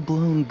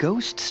full-blown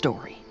ghost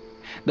story.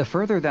 The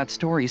further that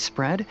story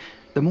spread,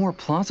 the more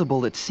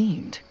plausible it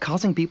seemed,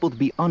 causing people to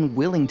be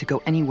unwilling to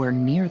go anywhere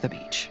near the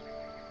beach.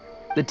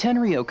 The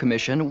Tenryou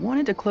Commission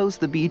wanted to close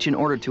the beach in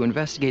order to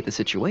investigate the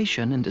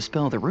situation and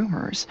dispel the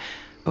rumors,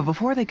 but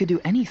before they could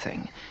do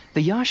anything,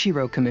 the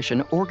Yashiro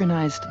Commission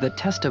organized the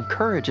Test of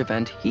Courage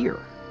event here.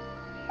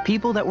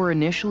 People that were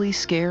initially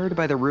scared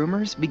by the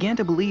rumors began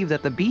to believe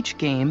that the beach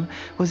game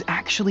was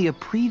actually a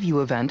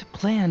preview event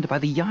planned by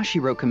the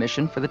Yashiro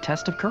Commission for the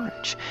Test of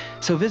Courage,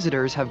 so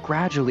visitors have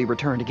gradually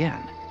returned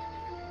again.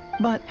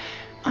 But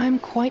I'm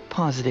quite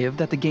positive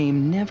that the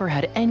game never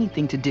had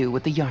anything to do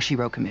with the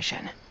Yashiro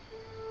Commission.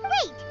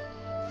 Wait,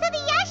 so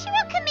the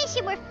Yashiro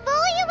Commission were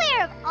fully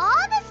aware of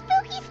all the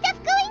spooky stuff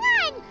going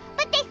on,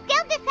 but they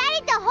still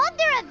decided to hold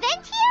their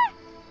event here?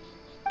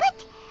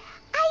 But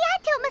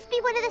Ayato must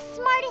be one of the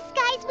smartest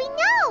guys we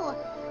know!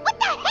 What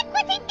the heck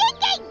was he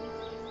thinking?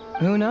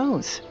 Who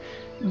knows?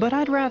 But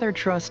I'd rather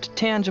trust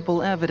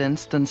tangible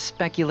evidence than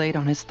speculate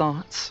on his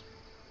thoughts.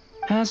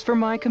 As for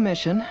my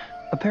commission,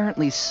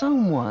 apparently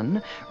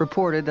someone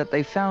reported that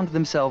they found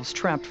themselves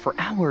trapped for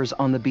hours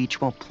on the beach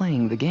while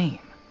playing the game.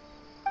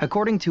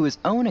 According to his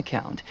own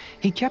account,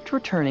 he kept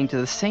returning to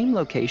the same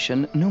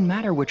location no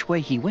matter which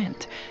way he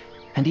went,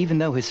 and even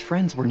though his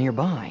friends were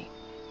nearby,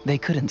 they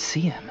couldn't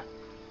see him.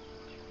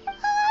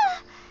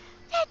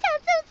 That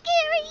sounds so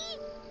scary!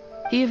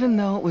 Even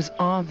though it was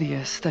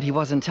obvious that he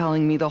wasn't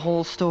telling me the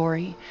whole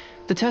story,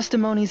 the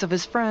testimonies of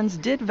his friends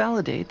did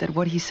validate that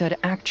what he said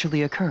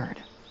actually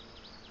occurred.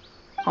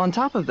 On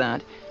top of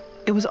that,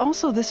 it was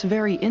also this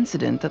very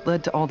incident that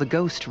led to all the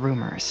ghost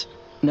rumors.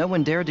 No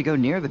one dared to go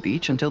near the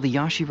beach until the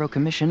Yashiro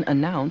Commission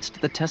announced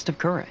the Test of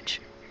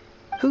Courage.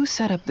 Who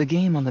set up the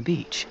game on the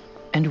beach?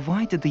 And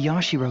why did the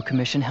Yashiro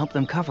Commission help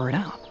them cover it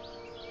up?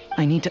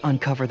 I need to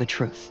uncover the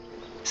truth,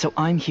 so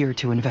I'm here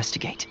to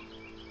investigate.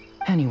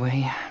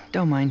 Anyway,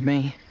 don't mind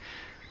me.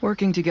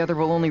 Working together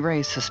will only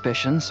raise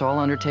suspicion, so I'll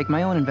undertake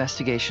my own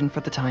investigation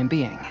for the time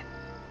being.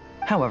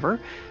 However,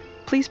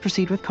 please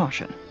proceed with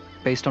caution.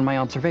 Based on my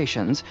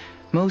observations,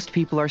 most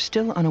people are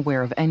still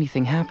unaware of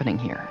anything happening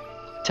here.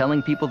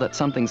 Telling people that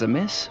something's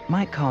amiss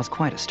might cause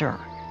quite a stir.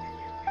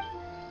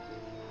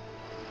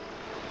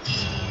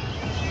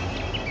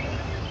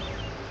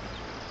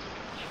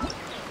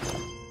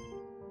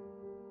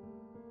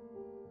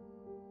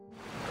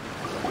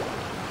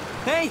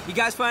 Hey, you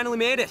guys finally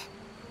made it.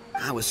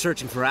 I was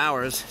searching for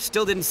hours,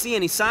 still didn't see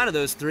any sign of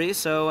those three,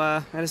 so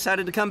I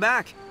decided to come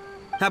back.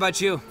 How about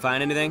you?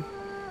 Find anything?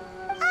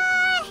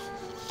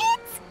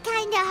 It's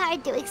kinda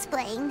hard to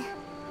explain.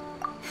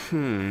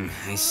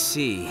 I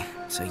see.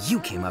 So you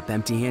came up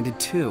empty-handed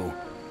too.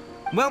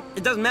 Well,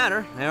 it doesn't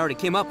matter. I already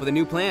came up with a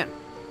new plan.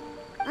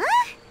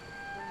 Huh?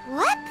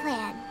 What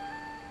plan?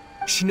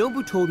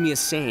 Shinobu told me a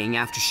saying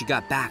after she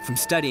got back from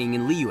studying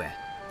in Liyue.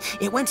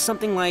 It went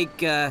something like,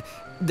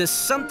 the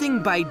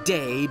something by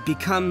day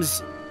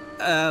becomes,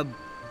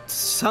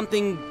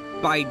 something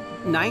by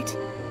night?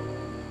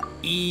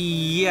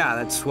 Yeah,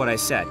 that's what I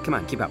said. Come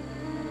on, keep up.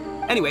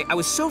 Anyway, I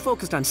was so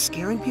focused on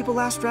scaring people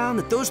last round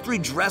that those three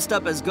dressed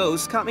up as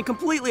ghosts caught me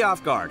completely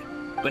off guard.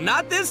 But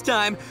not this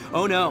time.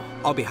 Oh no,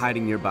 I'll be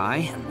hiding nearby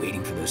and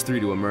waiting for those three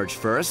to emerge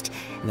first,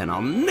 and then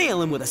I'll nail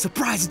them with a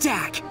surprise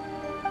attack.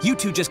 You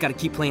two just gotta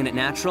keep playing it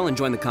natural and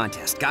join the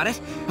contest, got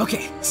it?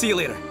 Okay, see you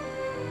later.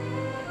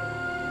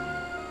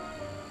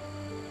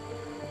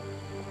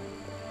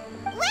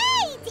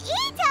 Wait,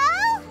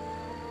 Ito!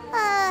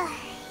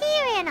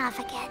 He ran off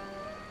again.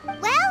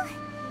 Well,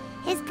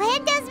 his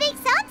plan does make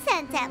some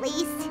sense, at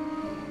least.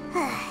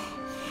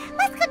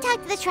 Let's go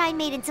talk to the Shrine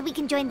Maiden so we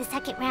can join the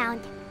second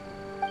round.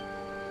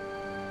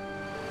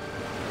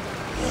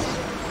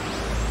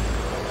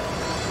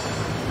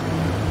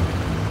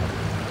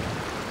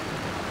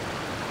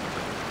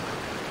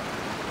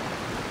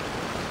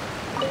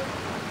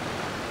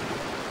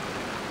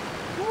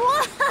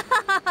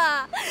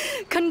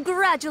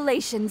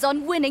 Congratulations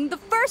on winning the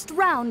first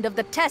round of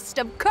the Test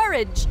of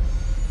Courage!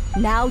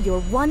 Now you're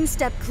one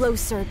step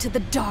closer to the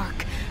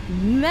dark,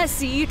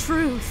 messy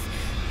truth.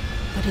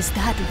 But is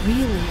that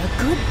really a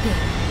good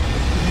thing?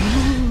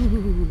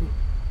 Ooh.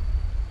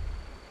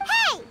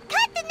 Hey!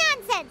 Cut the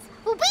nonsense!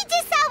 What we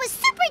just saw was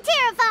super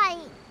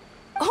terrifying!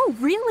 Oh,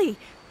 really?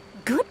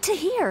 Good to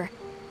hear.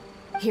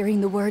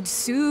 Hearing the word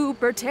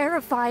super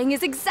terrifying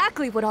is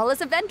exactly what all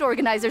us event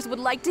organizers would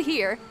like to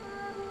hear.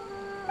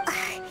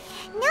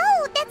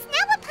 No, that's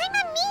not what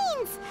Paimon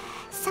means!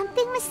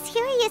 Something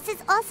mysterious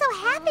is also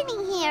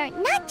happening here,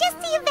 not just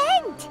the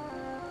event!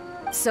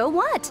 So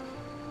what?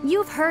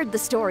 You've heard the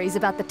stories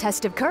about the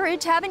Test of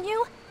Courage, haven't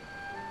you?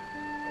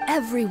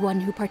 Everyone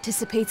who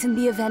participates in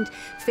the event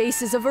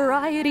faces a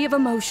variety of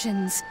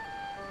emotions.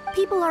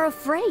 People are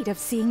afraid of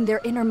seeing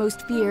their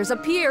innermost fears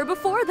appear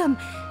before them,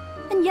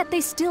 and yet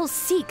they still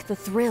seek the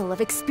thrill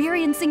of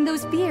experiencing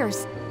those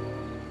fears.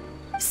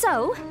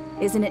 So,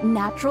 isn't it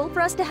natural for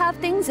us to have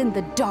things in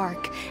the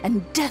dark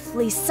and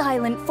deathly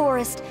silent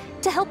forest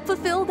to help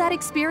fulfill that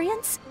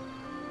experience?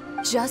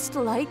 Just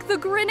like the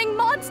grinning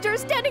monster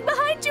standing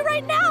behind you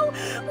right now,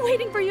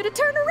 waiting for you to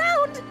turn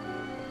around.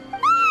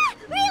 Ah!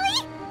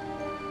 Really?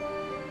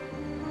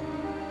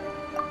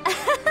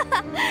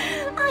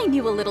 I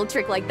knew a little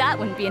trick like that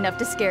wouldn't be enough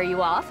to scare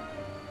you off.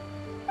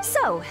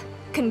 So,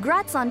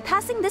 congrats on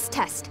passing this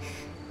test.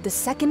 The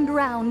second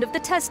round of the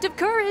Test of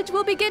Courage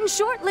will begin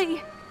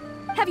shortly.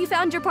 Have you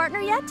found your partner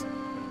yet?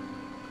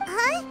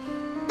 Huh?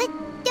 But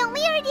don't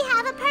we already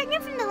have a partner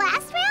from the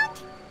last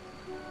round?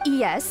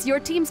 Yes, your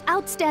team's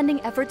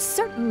outstanding efforts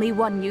certainly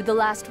won you the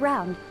last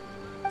round.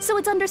 So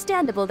it's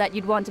understandable that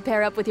you'd want to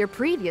pair up with your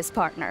previous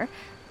partner.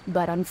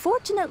 But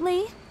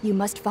unfortunately, you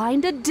must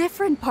find a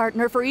different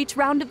partner for each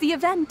round of the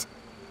event.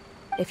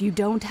 If you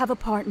don't have a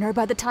partner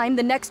by the time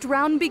the next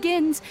round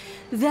begins,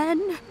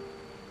 then...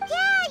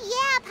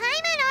 Yeah,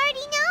 Paimon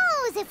already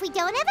knows. If we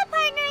don't have a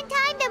partner in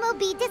time, then we'll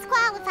be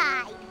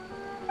disqualified.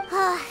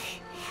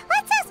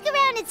 Let's ask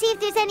around and see if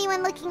there's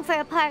anyone looking for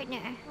a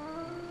partner.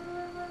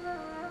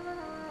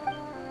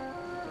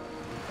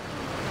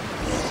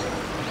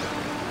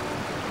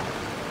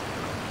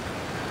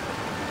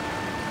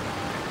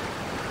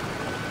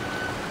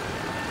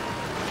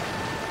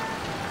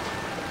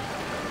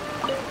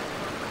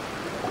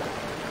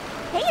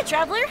 Hey,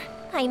 Traveler!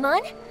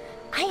 Paimon.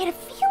 I had a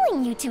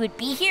feeling you two would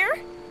be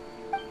here.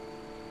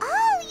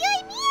 Oh,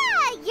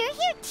 Yoimiya! You're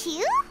here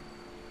too?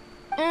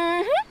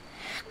 Mm-hmm.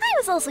 I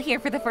was also here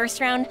for the first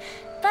round,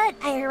 but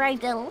I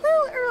arrived a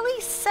little early,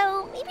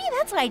 so maybe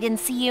that's why I didn't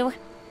see you.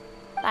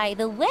 By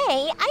the way,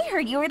 I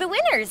heard you were the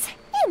winners.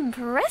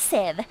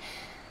 Impressive.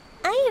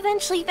 I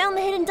eventually found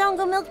the hidden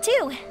Dongo milk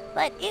too,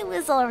 but it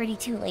was already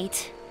too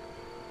late.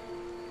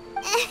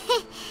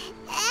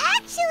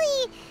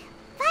 Actually,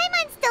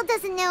 Paimon still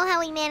doesn't know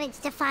how we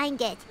managed to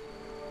find it.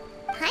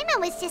 Paimon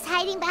was just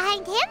hiding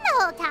behind him the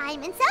whole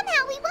time, and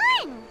somehow we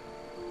won!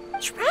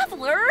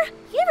 Traveler,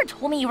 you never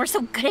told me you were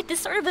so good at this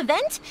sort of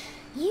event.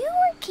 You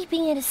weren't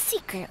keeping it a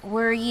secret,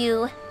 were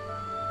you?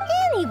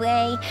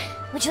 Anyway,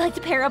 would you like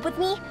to pair up with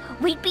me?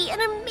 We'd be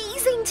an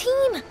amazing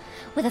team.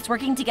 With us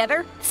working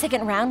together, the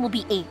second round will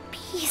be a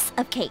piece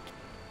of cake.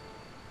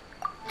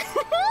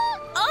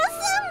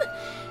 Awesome!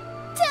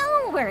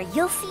 Don't worry,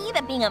 you'll see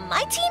that being on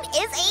my team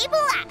is a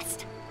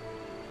blast.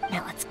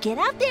 Now let's get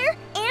out there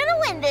and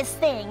win this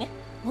thing.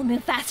 We'll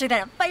move faster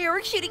than a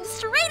firework shooting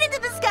straight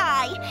into the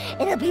sky.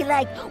 It'll be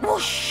like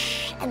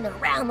whoosh, and the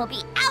round will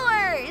be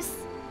ours.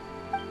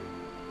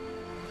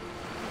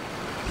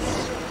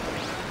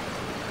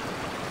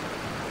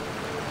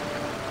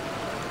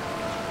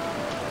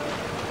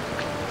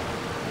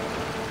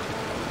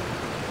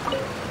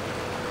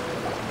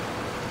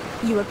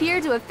 You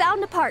appear to have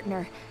found a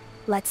partner.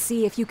 Let's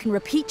see if you can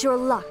repeat your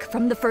luck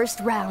from the first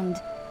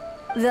round.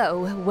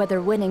 Though,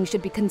 whether winning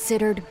should be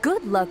considered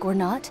good luck or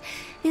not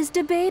is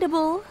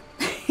debatable.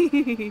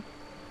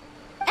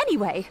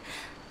 Anyway,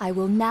 I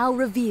will now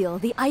reveal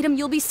the item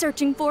you'll be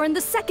searching for in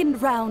the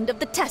second round of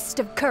the test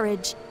of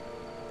courage.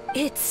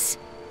 It's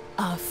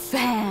a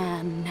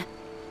fan.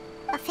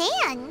 A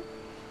fan?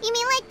 You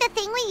mean like the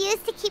thing we use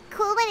to keep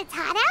cool when it's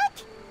hot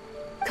out?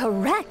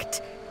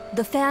 Correct.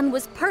 The fan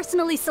was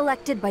personally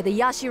selected by the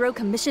Yashiro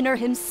Commissioner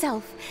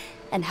himself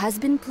and has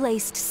been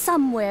placed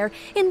somewhere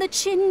in the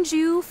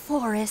Chinju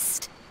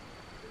Forest.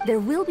 There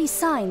will be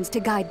signs to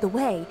guide the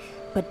way,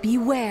 but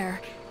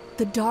beware.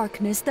 The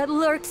darkness that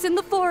lurks in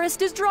the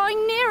forest is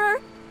drawing nearer.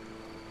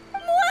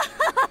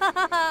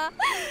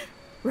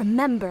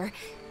 Remember,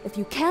 if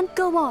you can't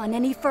go on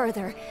any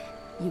further,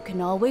 you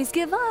can always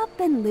give up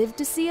and live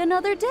to see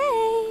another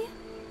day.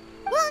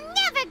 We'll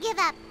never give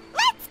up.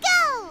 Let's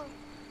go!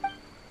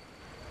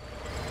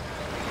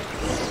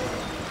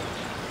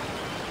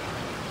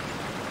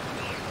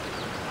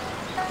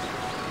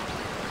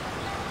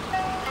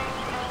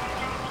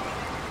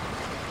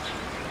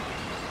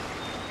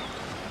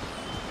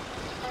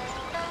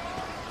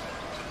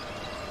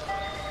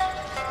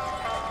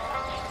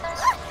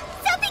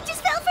 Something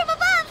just fell from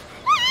above!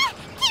 Ah!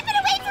 Keep it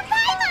away from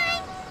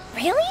Paimon!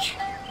 Really?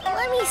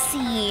 Let me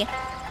see.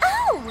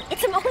 Oh,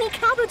 it's a Oni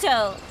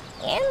Kabuto.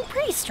 And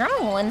pretty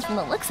strong ones from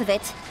the looks of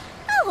it.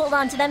 I'll hold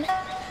on to them.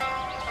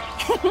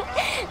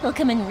 They'll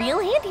come in real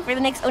handy for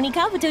the next Oni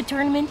Kabuto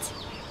tournament.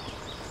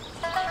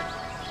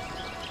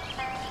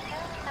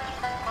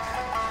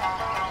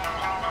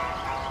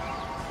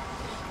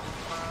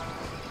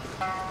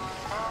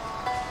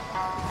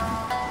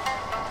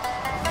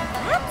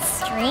 That's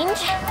strange.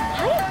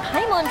 How did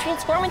Paimon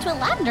transform into a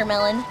lavender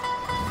melon?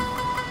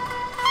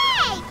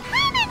 Hey!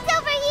 Paimon's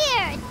over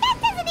here! That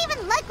doesn't even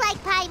look like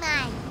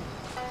Paimon!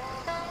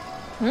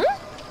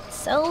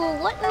 So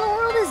what in the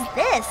world is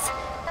this?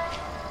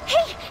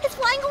 Hey, it's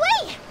flying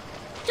away!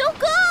 Don't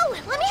go!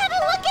 Let me have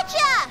a look at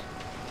ya!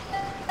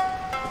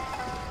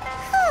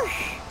 Whew.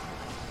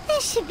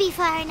 This should be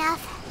far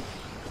enough.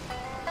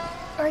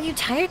 Are you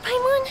tired,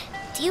 Paimon?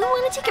 Do you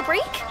want to take a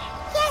break?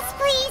 Yes,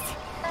 please.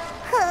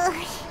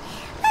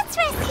 Let's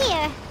rest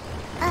here.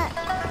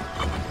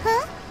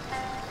 Huh?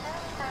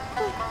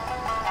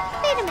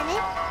 Wait a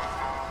minute.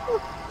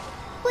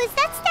 Was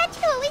that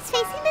statue always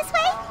facing this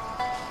way?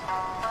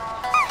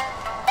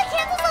 The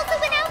candles also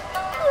went out.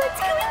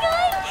 What's going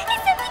on?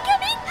 Is something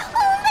coming?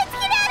 Oh, let's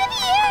get out of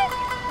here!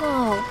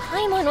 Oh,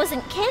 Paimon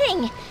wasn't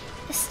kidding.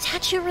 The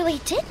statue really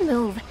did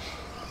move.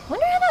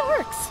 Wonder how that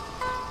works.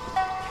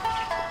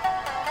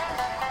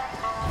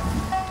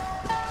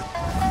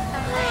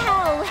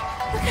 Wow,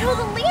 look at all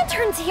the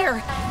lanterns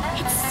here.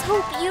 It's so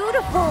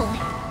beautiful.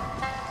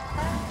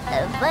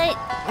 But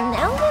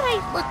now that I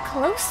look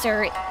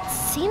closer, it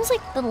seems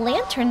like the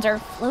lanterns are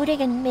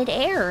floating in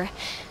midair.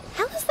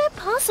 How is that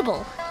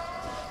possible?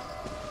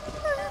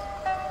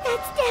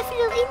 That's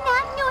definitely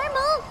not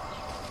normal.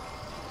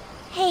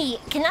 Hey,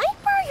 can I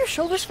borrow your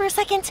shoulders for a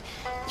second?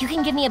 You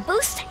can give me a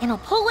boost, and I'll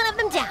pull one of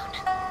them down.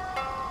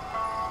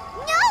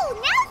 No,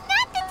 now's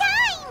not the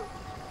time!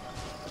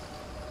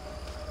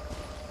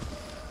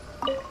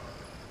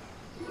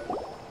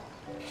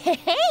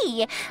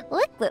 Hey,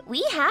 look what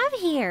we have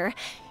here.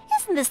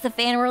 Isn't this the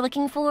fan we're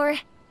looking for?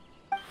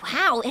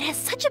 Wow, it has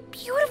such a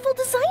beautiful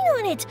design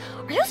on it.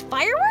 Are those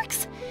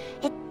fireworks?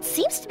 It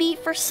seems to be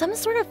for some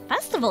sort of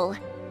festival.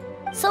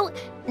 So,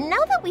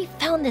 now that we've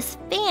found this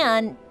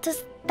fan,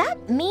 does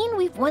that mean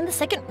we've won the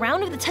second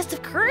round of the test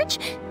of courage?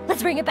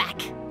 Let's bring it back.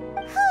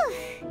 Whew.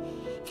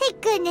 Thank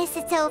goodness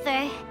it's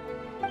over.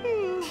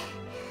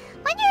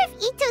 Wonder if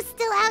Ito's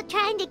still out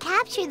trying to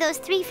capture those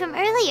three from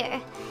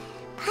earlier.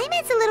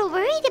 Paimon's a little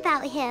worried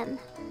about him.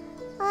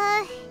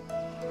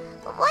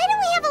 Why don't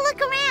we have a look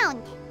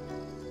around?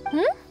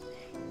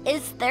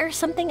 Is there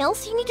something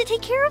else you need to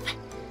take care of?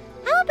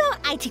 How about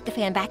I take the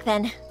fan back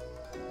then?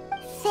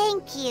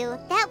 Thank you.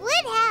 That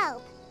would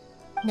help.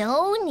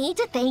 No need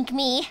to thank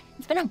me.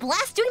 It's been a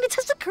blast doing the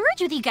test of courage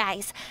with you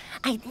guys.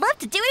 I'd love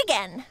to do it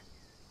again.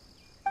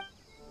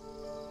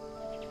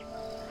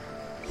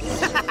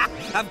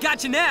 I've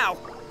got you now!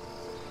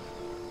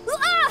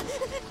 Ah!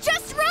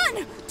 Just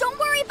run! Don't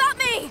worry about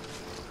me!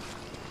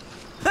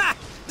 Ha!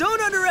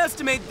 Don't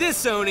underestimate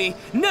this, Oni.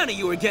 None of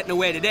you are getting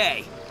away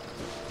today.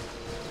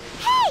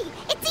 Hey!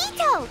 It's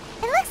Ito!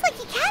 It looks like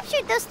he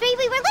captured those three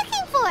we were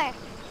looking for.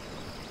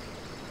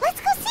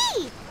 Let's go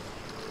see!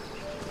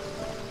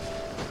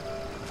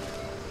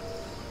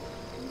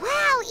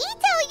 Wow,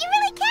 Ito, you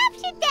really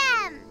captured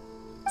them!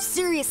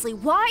 Seriously,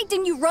 why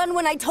didn't you run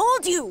when I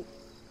told you?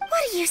 What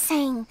are you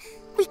saying?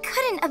 We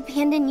couldn't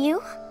abandon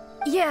you.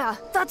 Yeah,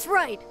 that's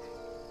right.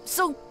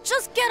 So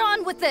just get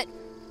on with it.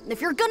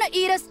 If you're gonna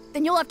eat us,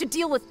 then you'll have to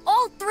deal with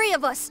all three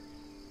of us.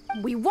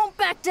 We won't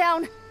back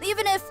down,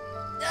 even if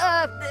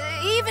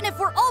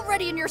we're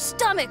already in your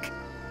stomach.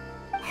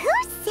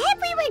 Who said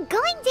we were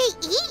going to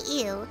eat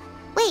you?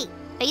 Wait,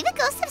 are you the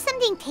ghost of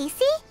something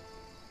tasty?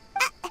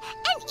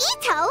 And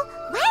Ito,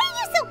 why are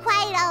you so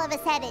quiet all of a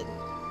sudden?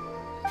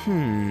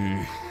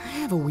 I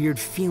have a weird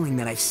feeling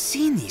that I've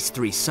seen these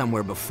three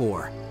somewhere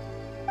before.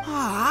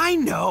 Ah, I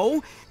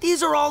know!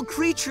 These are all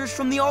creatures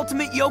from the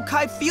Ultimate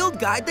Yokai Field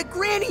Guide that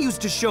Granny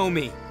used to show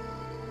me.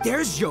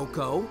 There's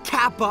Yoko,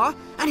 Kappa,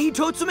 and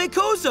Hitotsume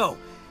Kozo.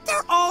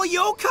 They're all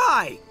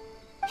yokai!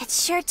 It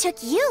sure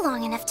took you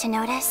long enough to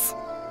notice.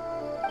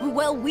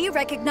 Well, we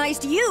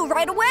recognized you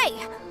right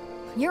away.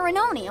 You're an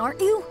Oni,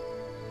 aren't you?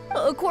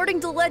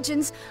 According to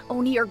legends,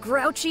 Oni are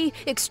grouchy,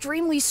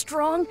 extremely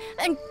strong,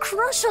 and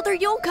crush other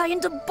yokai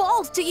into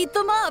balls to eat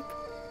them up.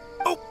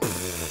 Oh,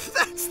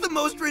 that's the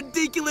most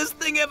ridiculous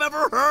thing I've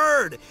ever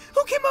heard!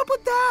 Who came up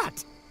with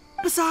that?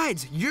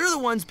 Besides, you're the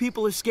ones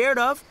people are scared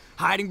of,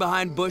 hiding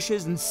behind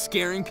bushes and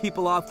scaring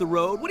people off the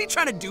road. What are you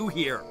trying to do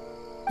here?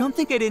 Don't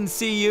think I didn't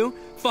see you,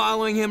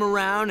 following him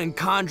around and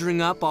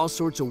conjuring up all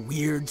sorts of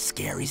weird,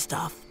 scary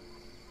stuff.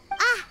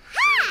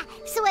 Aha!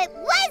 So it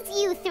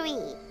was you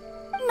three!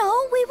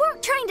 No, we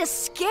weren't trying to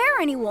scare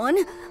anyone.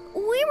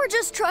 We were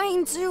just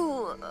trying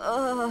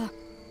to,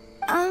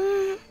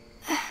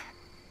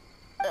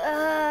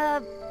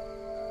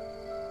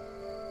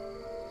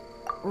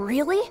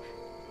 Really?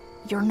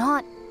 You're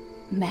not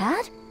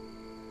mad?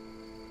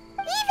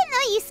 Even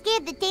though you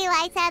scared the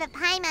daylights out of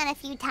Paimon a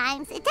few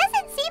times, it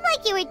doesn't seem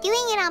like you were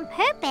doing it on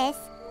purpose.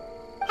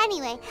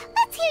 Anyway,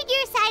 let's hear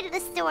your side of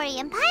the story,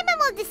 and Paimon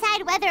will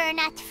decide whether or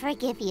not to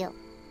forgive you.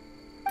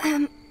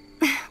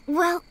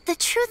 Well, the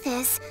truth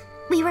is,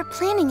 we were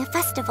planning a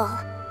festival.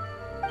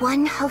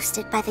 One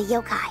hosted by the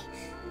yokai,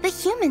 but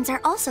humans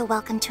are also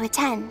welcome to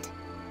attend.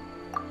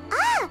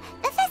 Ah,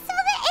 the festival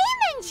that A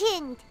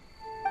mentioned!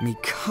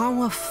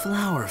 Mikawa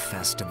Flower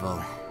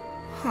Festival.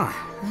 Huh,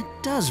 that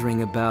does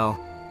ring a bell.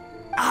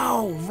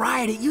 Oh,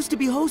 right, it used to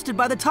be hosted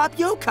by the top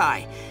yokai.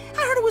 I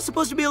heard it was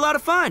supposed to be a lot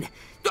of fun.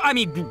 I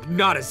mean,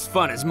 not as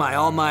fun as my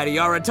almighty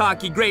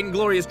Arataki Great and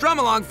Glorious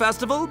Drum-Along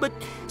Festival, but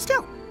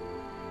still.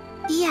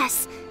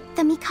 Yes,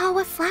 the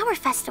Mikawa Flower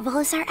Festival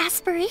is our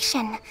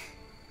aspiration.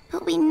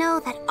 But we know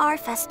that our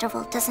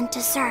festival doesn't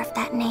deserve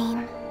that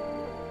name.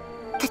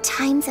 The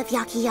times of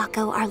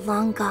Yakiyako are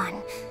long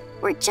gone.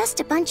 We're just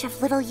a bunch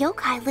of little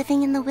yokai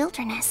living in the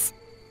wilderness.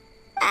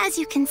 As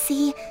you can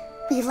see,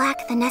 we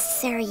lack the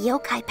necessary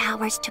yokai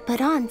powers to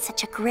put on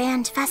such a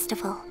grand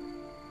festival.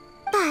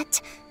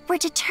 But we're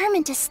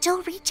determined to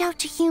still reach out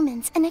to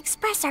humans and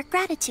express our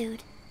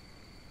gratitude.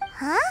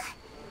 Huh?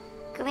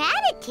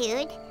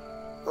 Gratitude?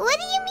 What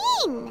do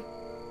you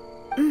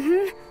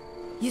mean?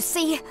 You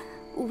see,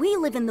 we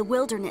live in the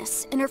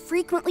wilderness and are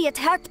frequently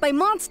attacked by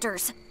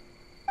monsters.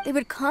 They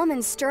would come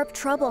and stir up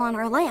trouble on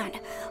our land,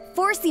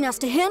 forcing us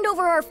to hand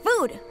over our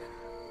food.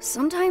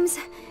 Sometimes,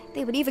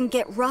 they would even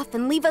get rough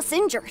and leave us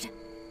injured.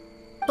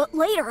 But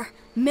later,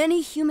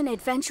 many human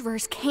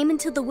adventurers came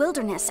into the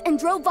wilderness and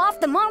drove off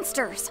the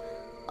monsters,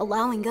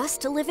 allowing us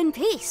to live in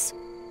peace.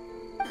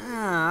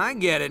 Ah, I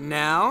get it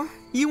now.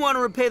 You want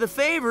to repay the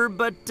favor,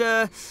 but,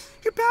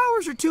 your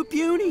powers are too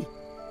puny.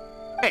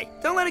 Hey,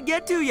 don't let it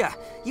get to ya.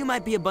 You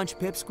might be a bunch of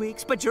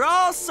pipsqueaks, but you're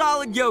all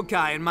solid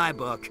yokai in my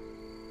book.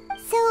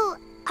 So,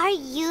 are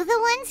you the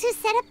ones who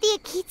set up the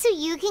Akitsu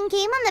Yugen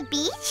game on the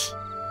beach?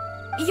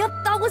 Yup,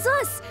 that was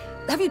us.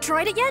 Have you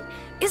tried it yet?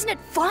 Isn't it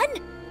fun?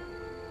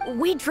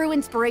 We drew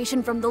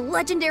inspiration from the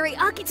legendary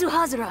Akitsu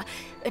Hazura.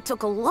 It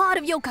took a lot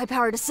of yokai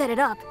power to set it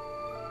up.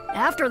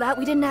 After that,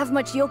 we didn't have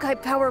much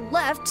yokai power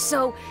left,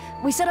 so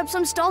we set up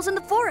some stalls in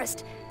the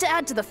forest to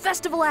add to the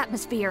festival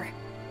atmosphere.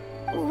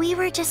 We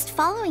were just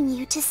following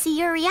you to see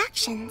your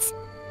reactions.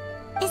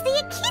 Is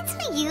the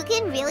Akitsu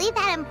Yugen really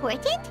that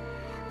important?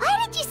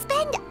 Why did you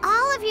spend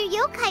all of your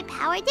yokai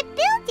power to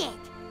build it?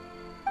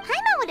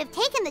 Paimon would have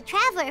taken the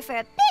Traveler for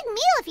a big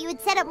meal if you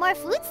had set up more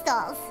food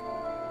stalls.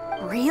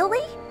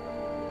 Really?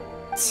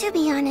 To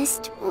be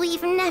honest,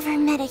 we've never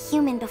met a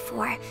human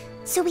before,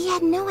 so we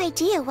had no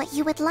idea what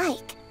you would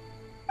like.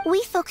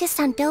 We focused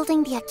on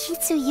building the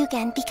Akitsu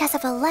Yugen because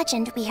of a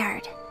legend we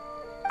heard.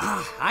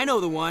 Ah, I know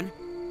the one.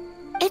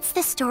 It's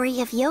the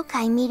story of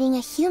yokai meeting a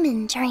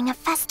human during a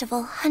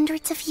festival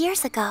hundreds of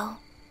years ago.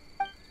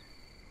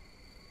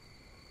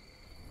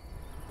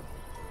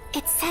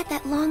 It's said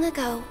that long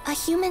ago, a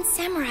human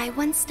samurai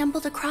once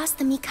stumbled across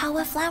the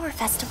Mikawa Flower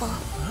Festival.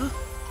 Huh?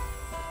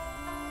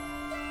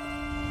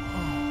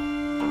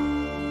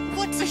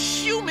 What's a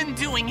human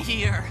doing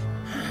here?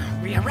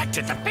 We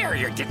erected the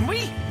barrier, didn't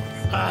we?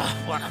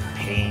 What a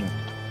pain.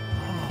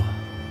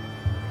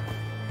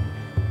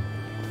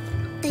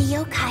 The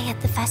yokai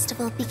at the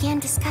festival began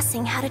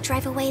discussing how to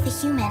drive away the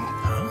human.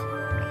 Huh?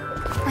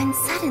 When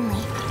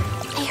suddenly,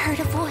 I heard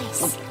a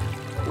voice.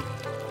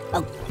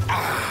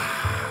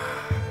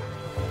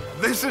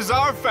 This is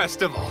our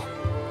festival,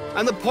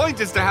 and the point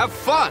is to have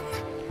fun.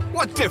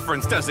 What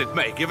difference does it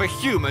make if a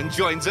human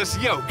joins us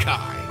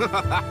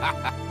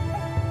yokai?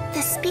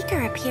 The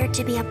speaker appeared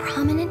to be a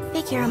prominent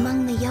figure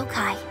among the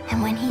yokai,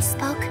 and when he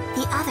spoke,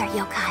 the other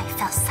yokai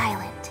fell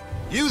silent.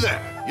 You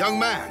there, young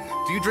man.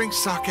 Do you drink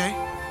sake?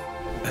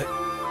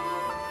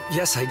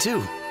 Yes, I do.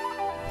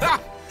 Ha!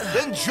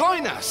 Then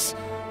join us!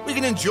 We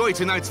can enjoy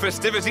tonight's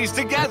festivities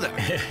together!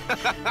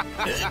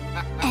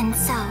 And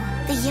so,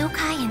 the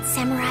yokai and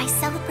samurai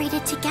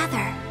celebrated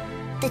together.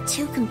 The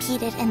two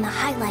competed in the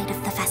highlight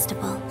of the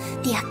festival,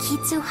 the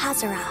Akitsu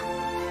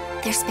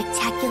Hazara. Their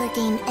spectacular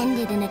game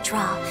ended in a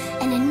draw,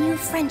 and a new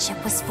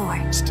friendship was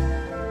forged.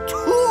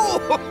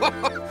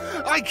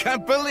 I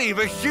can't believe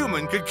a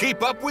human could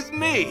keep up with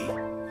me!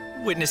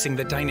 Witnessing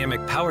the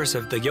dynamic powers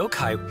of the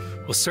yokai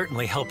will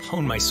certainly help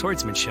hone my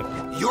swordsmanship.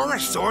 You're a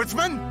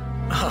swordsman?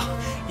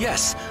 Oh,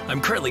 yes.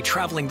 I'm currently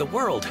traveling the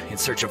world in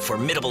search of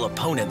formidable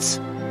opponents.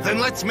 Then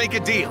let's make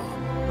a deal.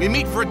 We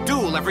meet for a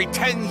duel every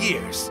 10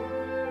 years.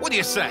 What do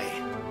you say?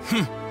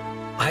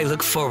 I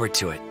look forward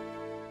to it.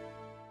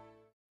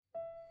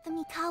 The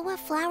Mikawa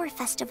Flower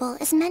Festival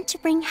is meant to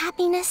bring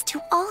happiness to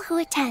all who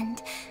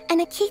attend, and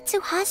Akitsu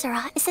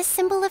Hazara is a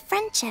symbol of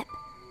friendship.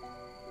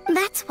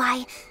 That's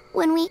why,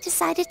 when we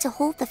decided to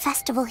hold the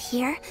festival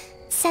here,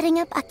 setting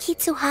up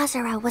Akitsu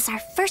Hazara was our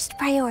first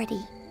priority.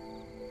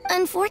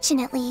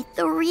 Unfortunately,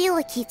 the real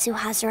Akitsu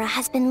Hazara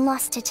has been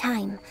lost to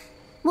time.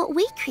 What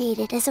we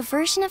created is a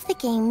version of the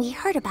game we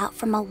heard about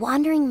from a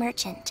wandering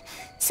merchant,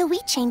 so we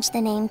changed the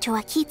name to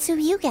Akitsu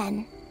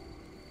Yugen.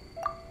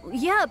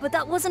 Yeah, but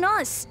that wasn't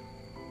us.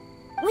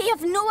 We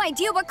have no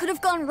idea what could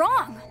have gone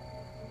wrong.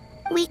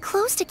 We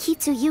closed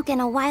Akitsu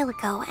Yugen a while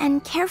ago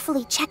and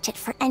carefully checked it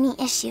for any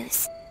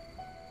issues.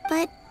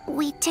 But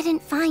we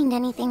didn't find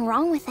anything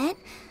wrong with it.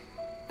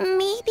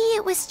 Maybe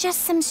it was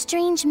just some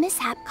strange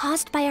mishap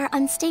caused by our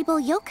unstable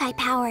yokai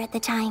power at the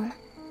time.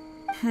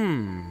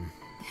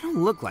 They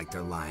don't look like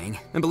they're lying.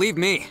 And believe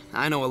me,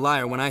 I know a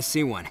liar when I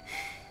see one.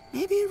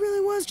 Maybe it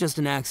really was just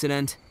an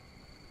accident.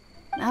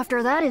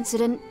 After that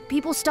incident,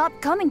 people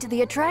stopped coming to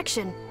the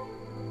attraction.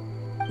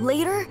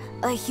 Later,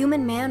 a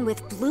human man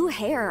with blue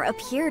hair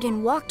appeared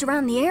and walked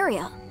around the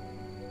area.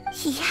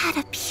 He had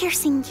a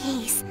piercing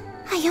gaze.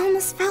 I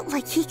almost felt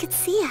like he could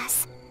see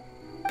us.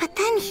 But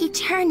then he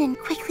turned and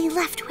quickly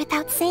left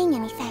without saying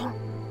anything.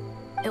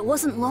 It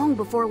wasn't long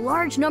before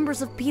large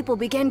numbers of people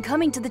began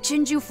coming to the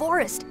Chinju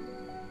forest.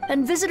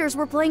 And visitors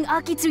were playing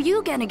Akitsu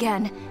Yugen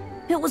again.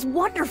 It was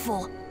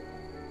wonderful.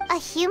 A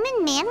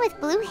human man with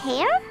blue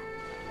hair?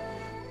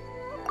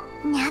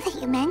 Now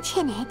that you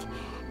mention it,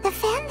 the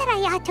fan that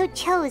Ayato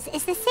chose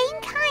is the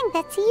same kind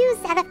that's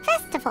used at a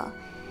festival.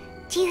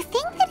 Do you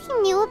think that he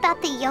knew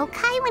about the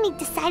yokai when he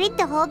decided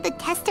to hold the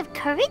test of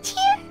courage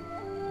here?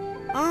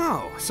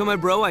 Oh, so my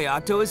bro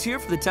Ayato is here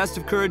for the test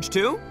of courage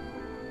too?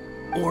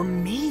 Or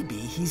maybe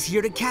he's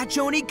here to catch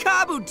Oni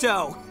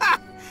Kabuto! Ha!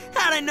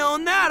 Had I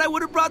known that, I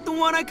would have brought the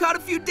one I caught a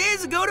few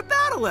days ago to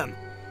battle him!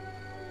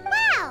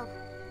 Wow!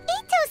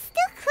 Ito's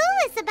still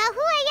clueless about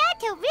who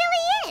Ayato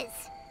really is!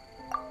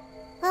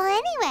 Well,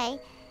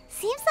 anyway,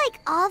 seems like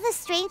all the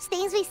strange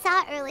things we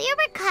saw earlier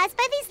were caused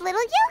by these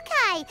little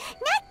yokai,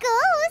 not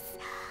ghosts!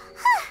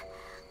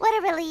 What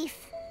a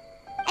relief.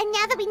 And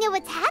now that we know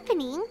what's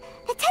happening,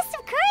 the test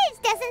of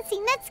courage doesn't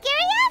seem that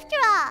scary after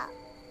all!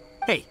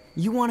 Hey,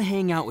 you want to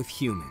hang out with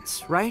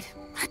humans, right?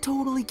 I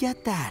totally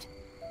get that.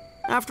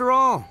 After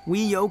all,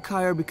 we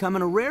yokai are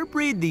becoming a rare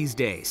breed these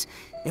days.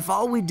 If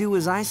all we do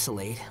is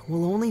isolate,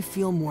 we'll only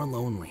feel more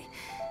lonely.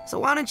 So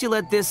why don't you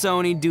let this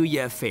Oni do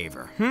you a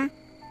favor,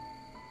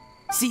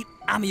 See,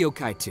 I'm a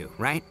yokai too,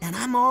 right? And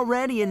I'm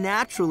already a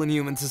natural in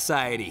human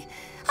society.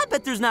 I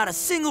bet there's not a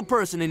single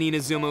person in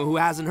Inazuma who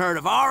hasn't heard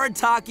of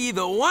Arataki,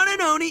 the one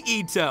and only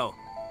Ito.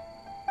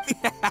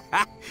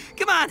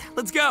 Come on,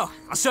 let's go.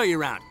 I'll show you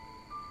around.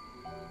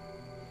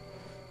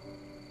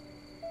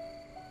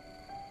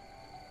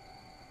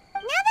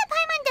 Now that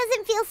Paimon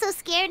doesn't feel so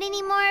scared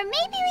anymore,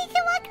 maybe we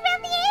can walk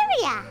around the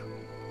area.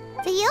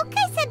 The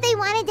yokai said they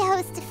wanted to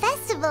host a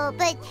festival,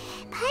 but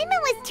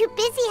Paimon was too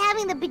busy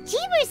having the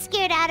bejeebers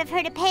scared out of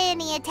her to pay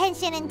any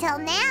attention until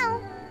now.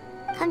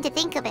 Come to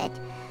think of it,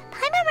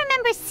 Paimon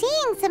remembers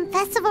seeing some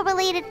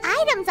festival-related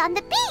items on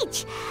the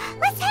beach.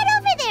 Let's head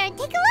over there and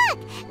take a look.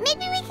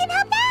 Maybe we can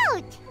help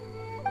out.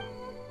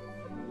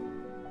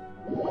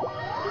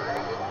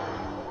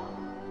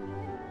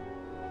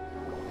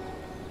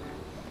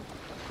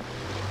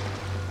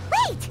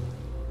 Wait!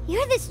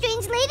 You're the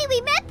strange lady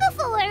we met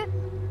before.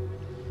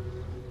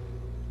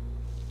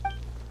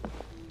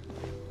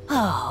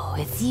 Oh,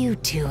 it's you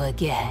two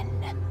again.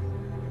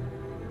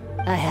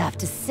 I have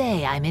to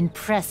say, I'm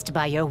impressed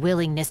by your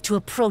willingness to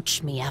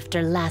approach me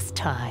after last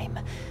time.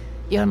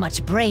 You're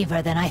much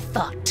braver than I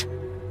thought.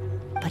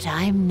 But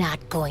I'm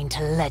not going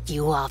to let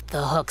you off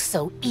the hook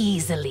so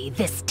easily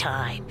this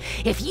time.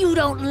 If you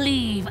don't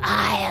leave,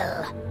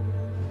 I'll...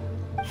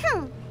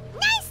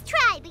 Nice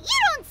try, but you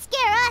don't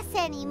scare us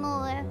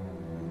anymore.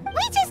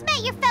 We just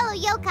met your fellow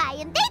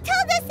yokai and they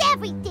told us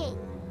everything.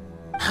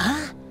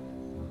 Huh?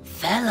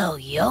 Fellow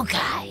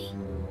yokai?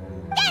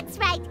 That's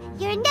right.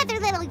 You're another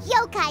little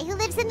original yokai who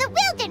lives in the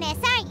wilderness,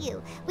 aren't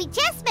you? We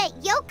just met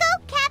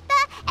Yoko,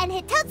 Kappa, and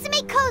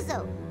Hitotsume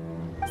Kozo.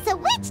 So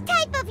which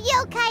type of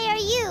yokai are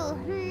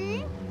you,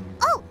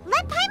 Oh,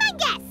 let Paimon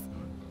guess!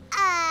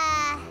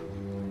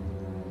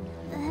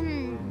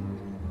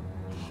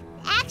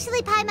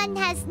 Actually, Paimon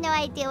has no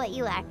idea what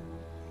you are.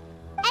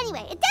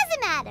 Anyway, it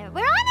doesn't matter.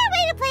 We're on our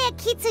way to play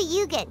Akitsu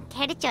Yugen.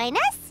 Care to join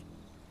us?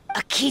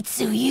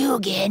 Akitsu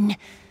Yugen?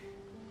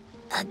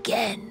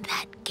 Again,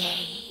 that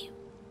game.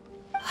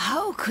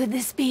 How could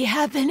this be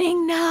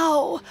happening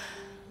now?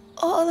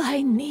 All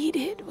I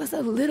needed was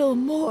a little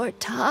more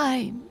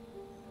time,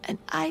 and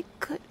I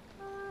could...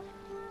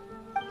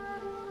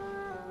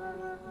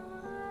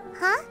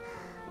 Huh?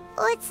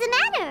 What's the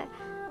matter?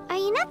 Are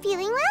you not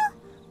feeling well?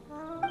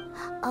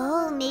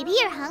 Oh, maybe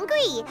you're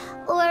hungry.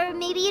 Or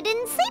maybe you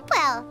didn't sleep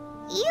well.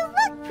 You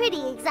look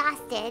pretty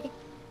exhausted.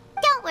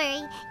 Don't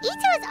worry,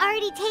 Ito has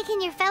already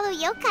taken your fellow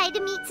yokai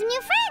to meet some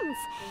new friends.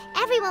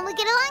 Everyone will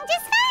get along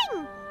just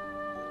fine.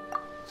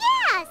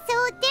 Yeah, so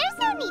there's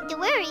no need to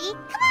worry.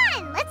 Come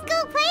on, let's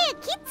go play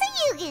Akitsu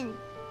Yugen.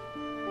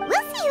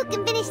 We'll see who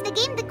can finish the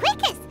game the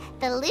quickest.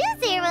 The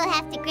loser will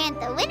have to grant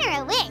the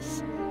winner a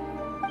wish.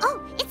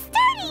 Oh, it's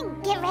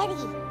starting! Get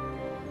ready.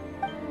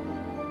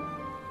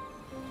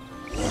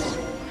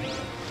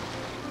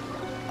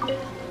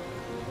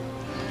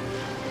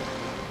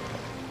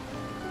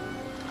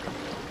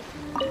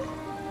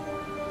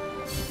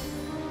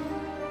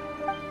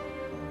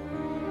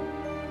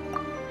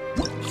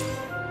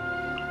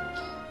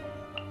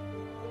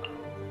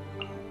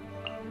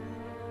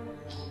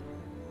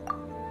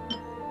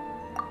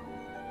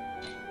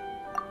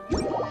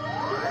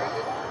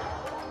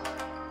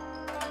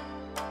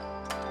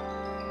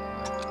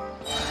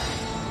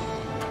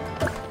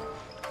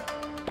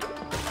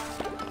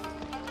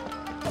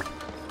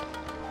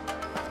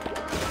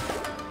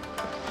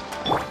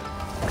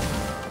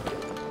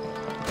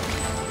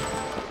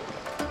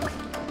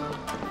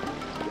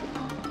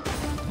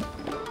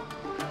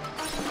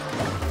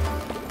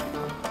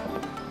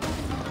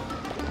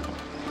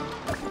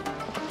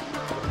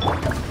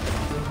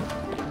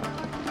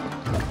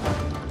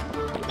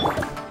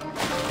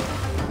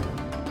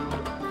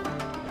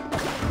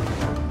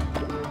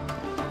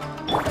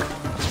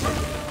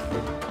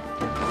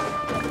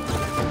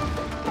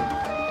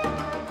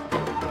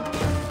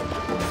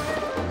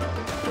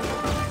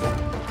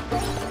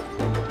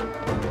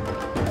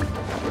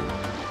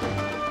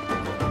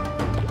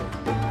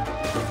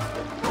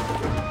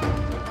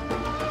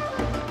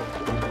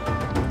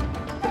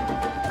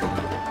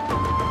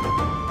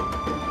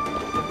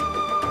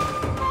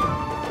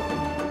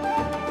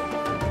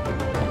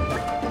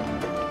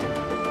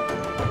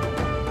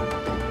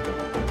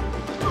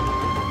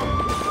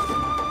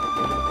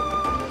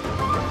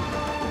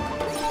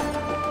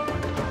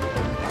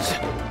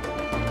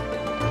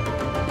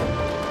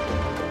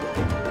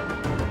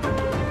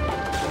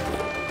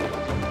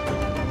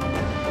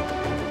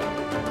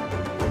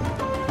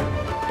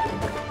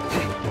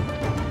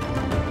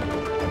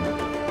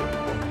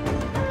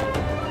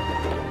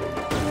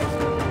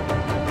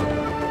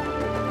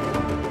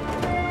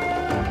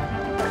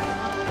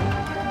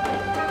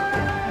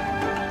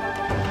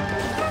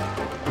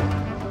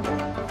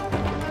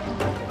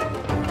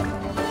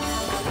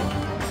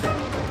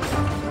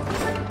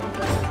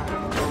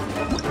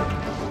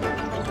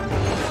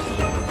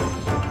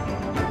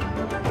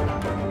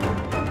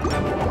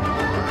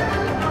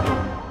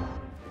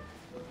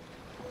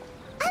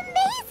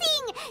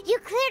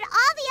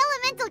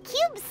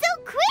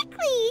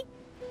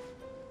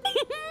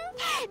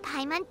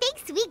 Paimon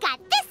thinks we got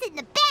this in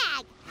the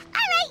bag.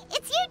 All right,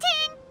 it's your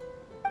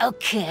turn.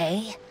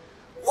 Okay.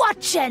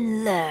 Watch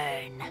and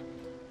learn.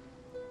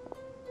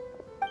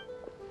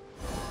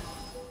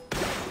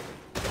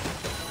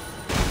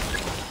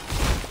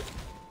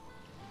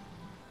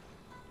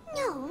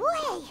 No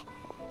way!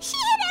 She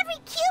hit every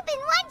cube in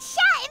one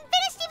shot and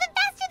finished even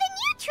faster than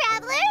you,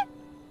 Traveler!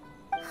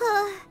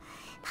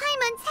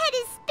 Paimon's head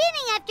is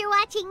spinning after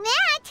watching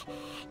that.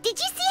 Did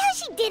you see how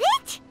she did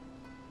it?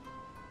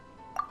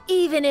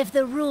 Even if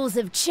the rules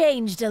have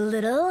changed a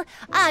little,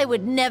 I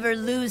would never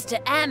lose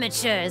to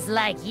amateurs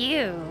like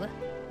you.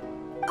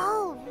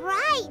 Oh,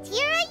 right!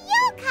 You're a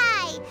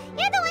yokai!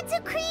 You're the ones who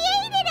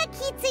created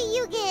Akitsu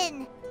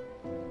Yugen!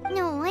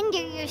 No wonder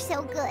you're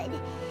so good.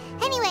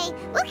 Anyway,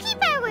 we'll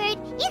keep our word.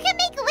 You can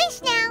make a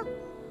wish now.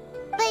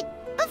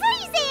 But before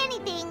you say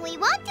anything, we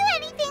won't do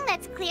anything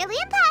that's clearly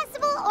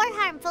impossible or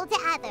harmful to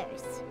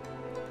others.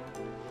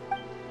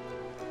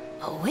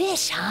 A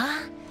wish,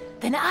 huh?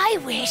 Then I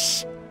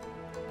wish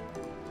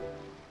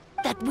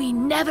that we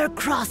never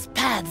cross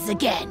paths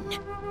again.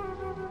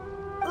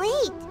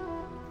 Wait,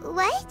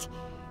 what?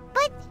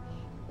 But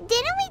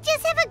didn't we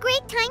just have a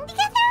great time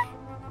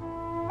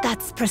together?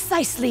 That's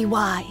precisely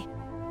why.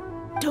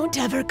 Don't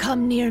ever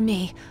come near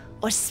me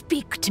or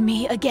speak to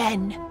me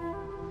again.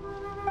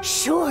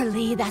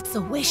 Surely that's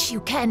a wish you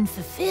can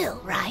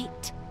fulfill,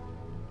 right?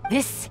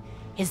 This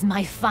is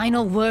my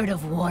final word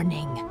of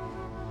warning.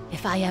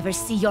 If I ever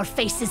see your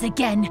faces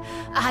again,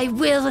 I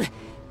will...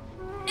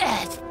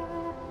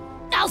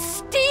 I'll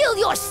steal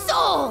your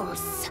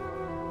souls!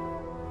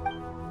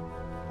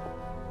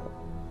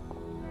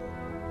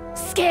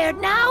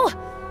 Scared now?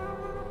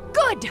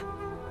 Good!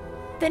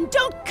 Then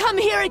don't come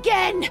here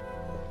again!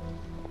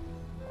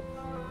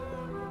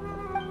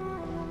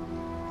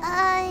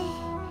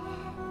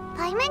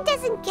 Paimon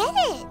doesn't get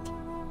it.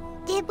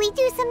 Did we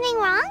do something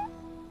wrong?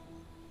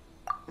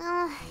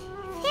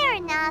 Fair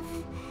enough.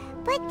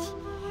 But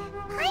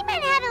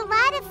Paimon had a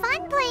lot of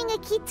fun playing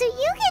Akitsu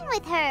Yugen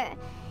with her.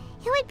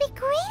 It would be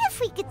great if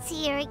we could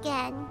see her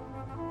again.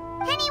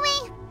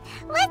 Anyway,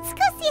 let's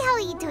go see how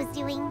Ito's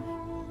doing.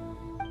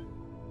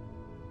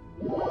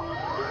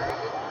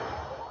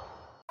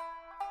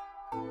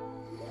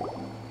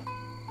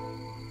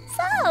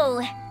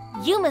 So,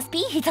 you must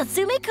be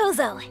Hitatsume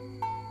Kozo.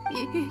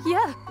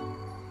 Yeah.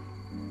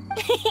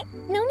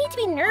 No need to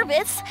be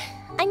nervous.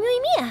 I'm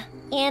Yuimiya,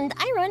 and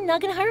I run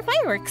Naganohara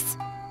Fireworks.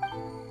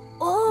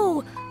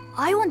 Oh,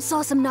 I once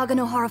saw some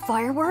Naganohara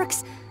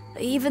fireworks.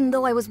 Even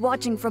though I was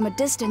watching from a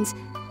distance,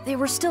 they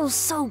were still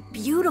so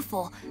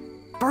beautiful,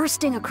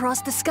 bursting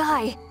across the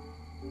sky.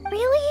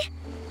 Really?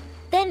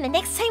 Then the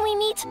next time we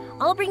meet,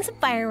 I'll bring some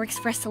fireworks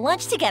for us to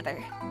launch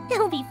together.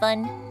 It'll be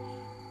fun.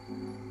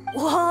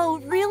 Whoa,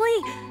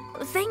 really?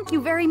 Thank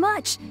you very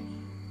much.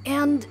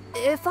 And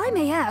if I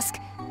may ask,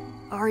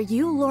 are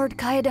you Lord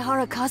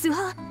Kaedehara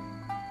Kazuha?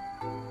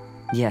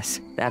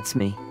 Yes, that's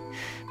me.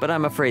 But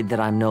I'm afraid that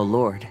I'm no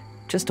lord,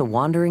 just a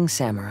wandering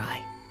samurai.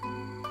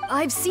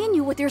 I've seen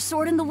you with your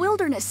sword in the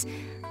wilderness.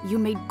 You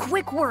made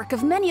quick work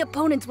of many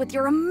opponents with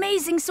your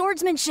amazing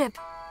swordsmanship.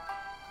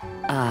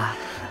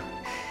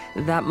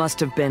 That must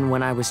have been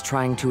when I was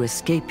trying to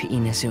escape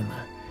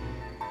Inazuma.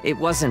 It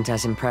wasn't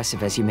as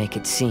impressive as you make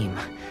it seem.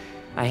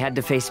 I had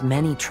to face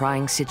many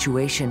trying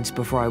situations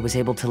before I was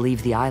able to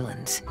leave the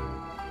islands.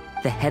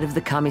 The head of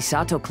the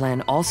Kamisato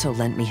clan also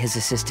lent me his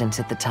assistance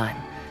at the time.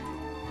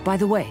 By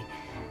the way,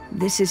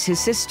 this is his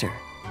sister.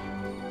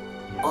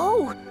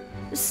 Oh,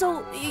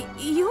 so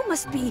you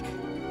must be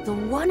the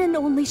one and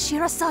only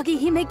Shirasagi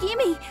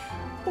Himegimi.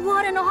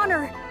 What an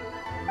honor.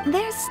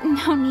 There's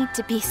no need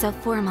to be so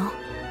formal.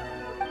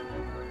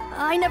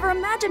 I never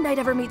imagined I'd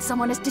ever meet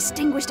someone as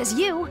distinguished as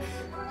you.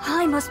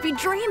 I must be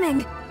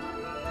dreaming.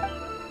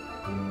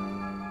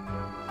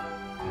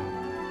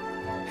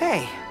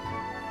 Hey,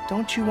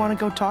 don't you want to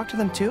go talk to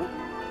them too?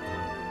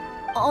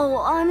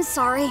 Oh, I'm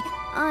sorry.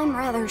 I'm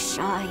rather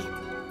shy.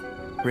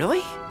 Really?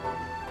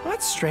 Well,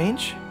 that's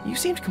strange. You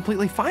seemed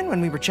completely fine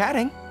when we were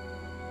chatting.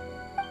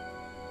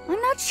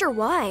 I'm not sure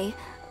why,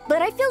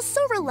 but I feel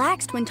so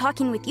relaxed when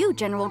talking with you,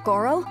 General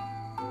Goro.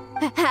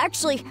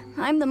 Actually,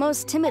 I'm the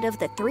most timid of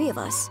the three of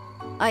us.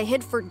 I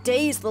hid for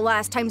days the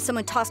last time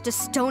someone tossed a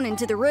stone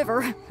into the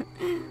river.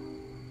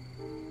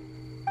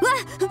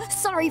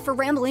 Sorry for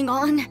rambling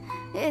on.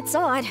 It's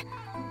odd.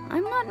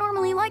 I'm not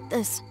normally like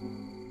this.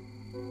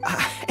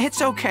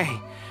 It's okay.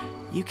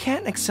 You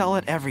can't excel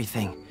at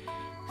everything.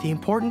 The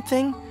important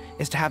thing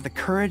is to have the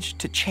courage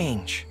to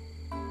change.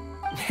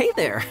 Hey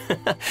there.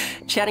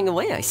 Chatting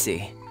away, I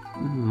see.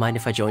 Mind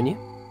if I join you?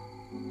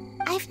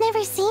 I've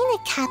never seen a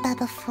Kappa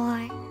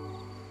before.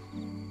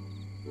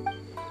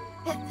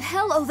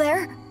 Hello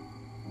there.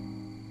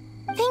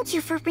 Thank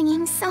you for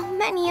bringing so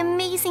many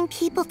amazing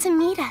people to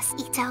meet us,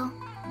 Ito.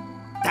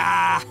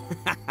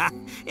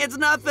 It's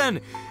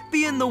nothing.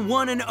 Being the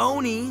one and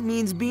only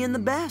means being the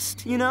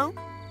best, you know?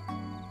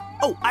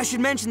 Oh, I should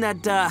mention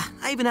that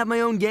I even have my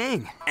own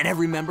gang, and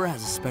every member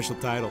has a special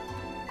title.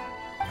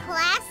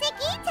 Classic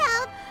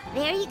Ito!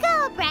 There you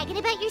go, bragging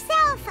about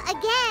yourself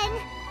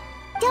again.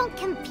 Don't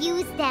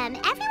confuse them.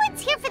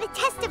 Everyone's here for the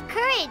test of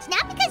courage,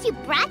 not because you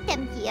brought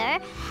them here.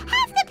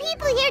 Half the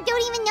people here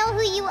don't even know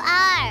who you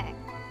are.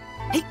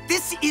 Hey,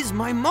 this is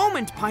my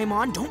moment,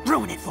 Paimon. Don't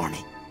ruin it for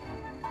me.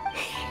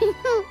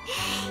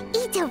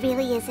 Ito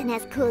really isn't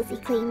as cool as he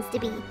claims to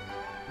be.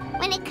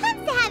 When it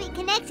comes to having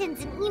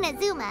connections in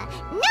Inazuma,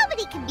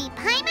 nobody can beat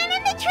Paimon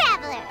and the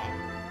Traveler.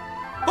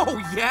 Oh,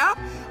 yeah?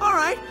 All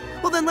right.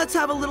 Well, then let's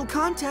have a little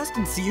contest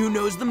and see who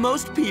knows the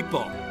most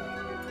people.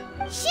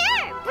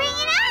 Sure, bring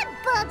it on,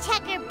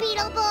 Bullchecker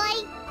Beetle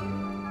Boy.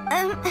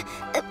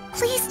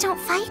 Please don't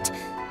fight.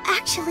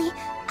 Actually,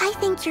 I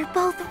think you're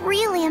both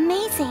really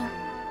amazing.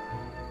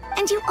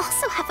 And you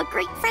also have a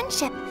great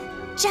friendship,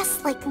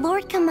 just like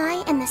Lord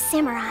Kamai and the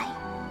Samurai.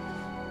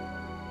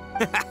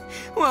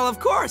 Well, of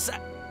course.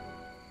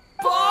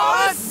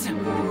 Boss!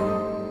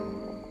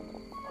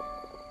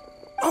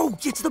 Oh,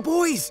 it's the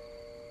boys!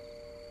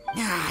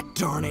 Ah,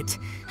 darn it.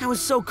 I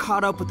was so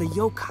caught up with the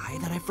yokai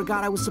that I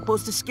forgot I was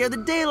supposed to scare the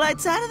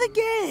daylights out of the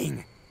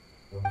gang.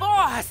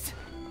 Boss!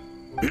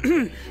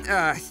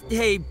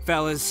 Hey,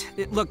 fellas.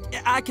 Look,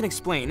 I can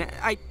explain.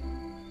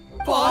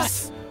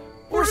 Boss,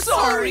 we're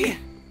sorry!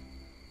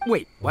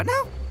 Wait, what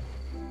now?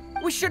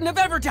 We shouldn't have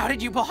ever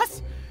doubted you,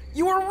 boss!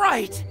 You were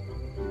right!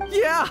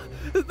 Yeah,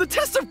 the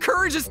test of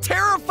courage is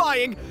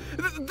terrifying!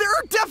 There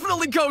are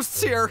definitely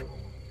ghosts here!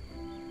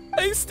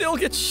 I still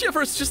get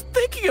shivers just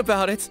thinking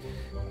about it,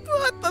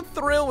 but the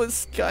thrill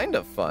was kind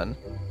of fun.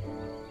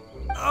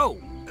 Oh,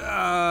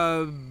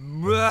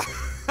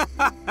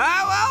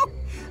 well,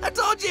 I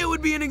told you it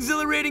would be an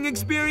exhilarating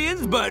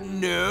experience, but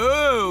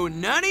no,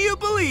 none of you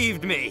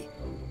believed me.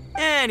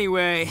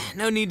 Anyway,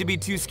 no need to be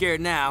too scared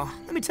now.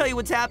 Let me tell you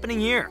what's happening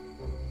here.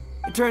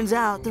 It turns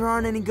out there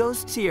aren't any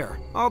ghosts here.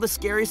 All the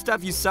scary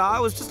stuff you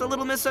saw was just a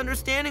little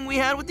misunderstanding we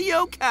had with the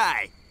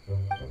yokai.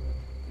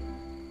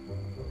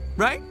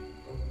 Right?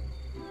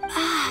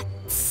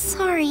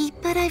 Sorry,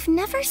 but I've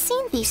never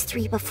seen these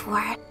three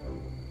before.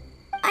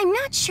 I'm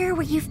not sure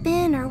where you've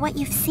been or what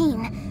you've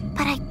seen,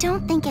 but I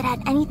don't think it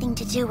had anything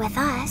to do with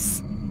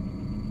us.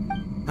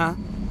 Huh?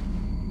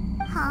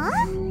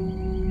 Huh?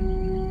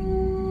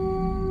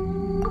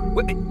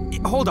 Wait,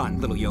 hold on,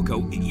 little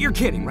Yoko. You're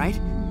kidding, right?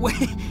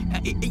 Wait,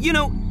 you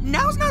know,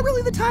 now's not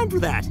really the time for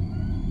that.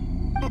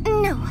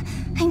 No,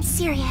 I'm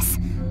serious.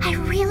 I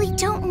really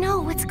don't know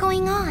what's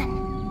going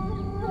on.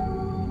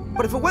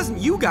 But if it wasn't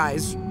you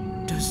guys,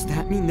 does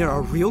that mean there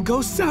are real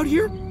ghosts out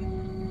here?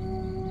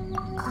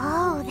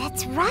 Oh,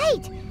 that's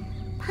right.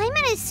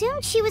 Paimon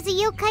assumed she was a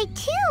yokai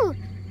too.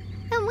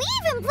 And we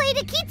even played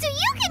Akitsu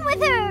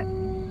with her.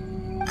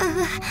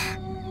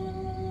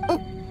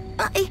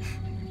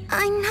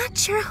 I'm not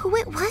sure who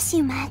it was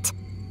you met.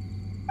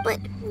 But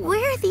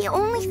we're the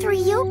only three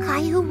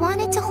yokai who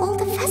wanted to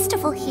hold a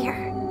festival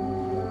here.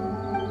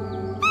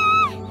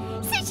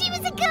 So she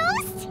was a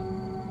ghost?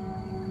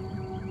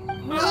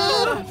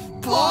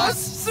 Boss,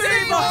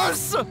 save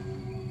us!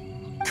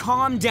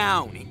 Calm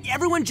down.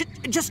 Everyone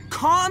just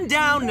calm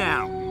down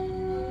now.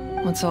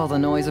 What's all the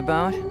noise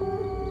about?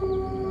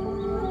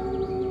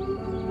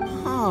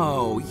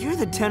 Oh, you're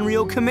the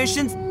Tenryou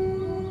Commission's...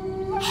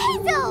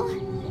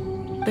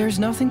 Hazel! There's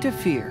nothing to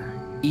fear.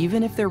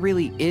 Even if there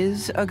really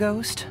is a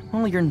ghost,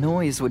 only your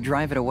noise would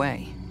drive it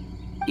away.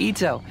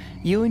 Ito,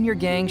 you and your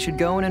gang should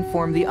go and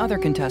inform the other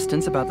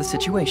contestants about the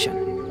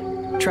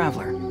situation.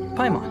 Traveler,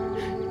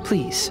 Paimon,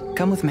 please,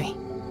 come with me.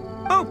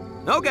 Oh,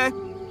 okay.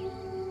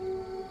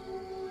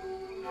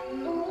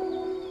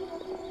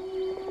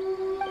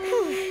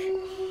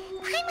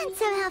 Paimon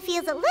somehow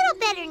feels a little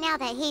better now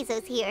that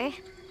Hazo's here.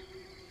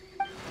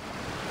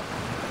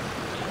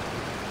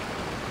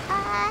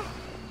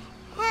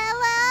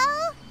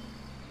 Hello?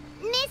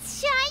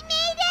 Miss Shy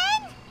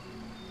Maiden?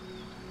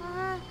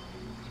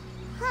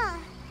 Huh.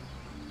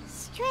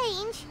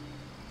 Strange.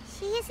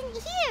 She isn't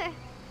here.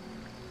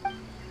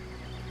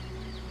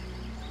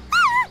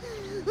 Ah!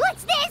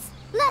 What's this?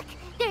 Look,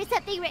 there's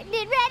something written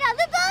in red on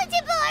the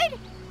bulletin board!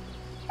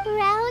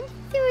 Round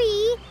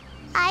 3,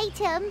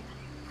 item,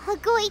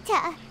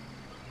 Hagoita.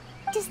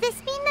 Does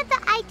this mean that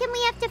the item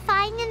we have to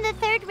find in the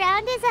 3rd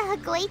round is a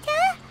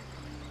Hagoita?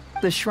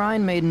 The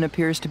Shrine Maiden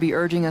appears to be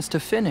urging us to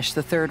finish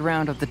the 3rd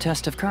round of the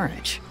Test of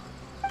Courage.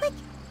 But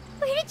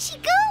where did she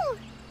go?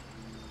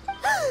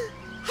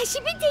 Has she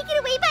been taken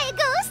away by a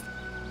ghost?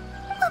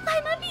 Will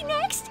Paimon be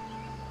next?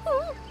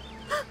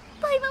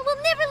 Paimon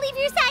will never leave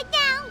your side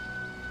now!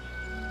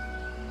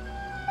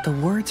 The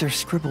words are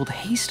scribbled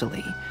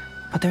hastily,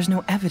 but there's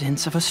no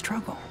evidence of a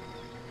struggle.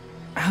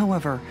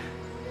 However,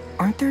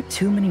 aren't there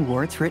too many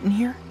words written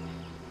here?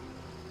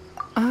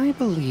 I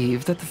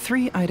believe that the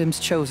 3 items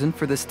chosen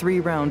for this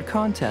 3-round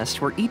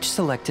contest were each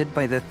selected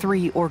by the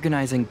 3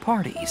 organizing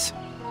parties.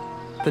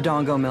 The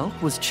Dongo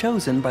Milk was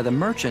chosen by the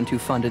merchant who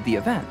funded the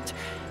event,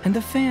 and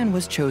the fan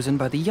was chosen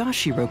by the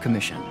Yashiro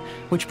Commission,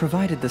 which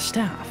provided the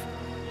staff.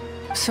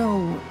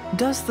 So,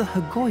 does the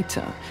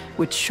Hagoita,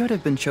 which should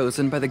have been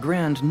chosen by the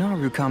Grand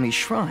Narukami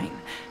Shrine,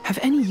 have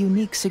any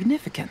unique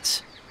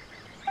significance?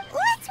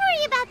 Let's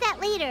worry about that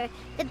later.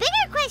 The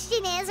bigger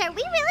question is, are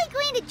we really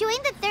going to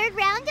join the 3rd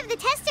round of the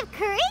Test of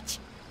Courage?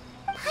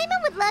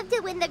 Paimon would love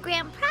to win the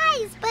grand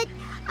prize, but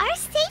our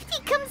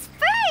safety comes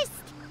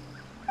first.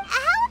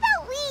 How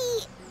about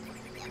we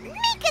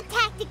make a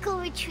tactical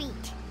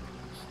retreat?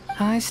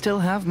 I still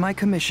have my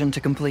commission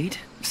to complete,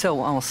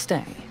 so I'll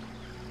stay.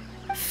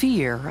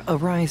 Fear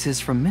arises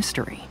from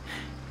mystery,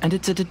 and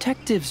it's a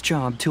detective's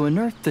job to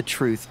unearth the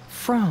truth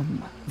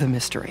from the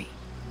mystery.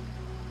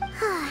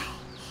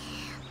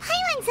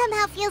 Paimon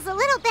somehow feels a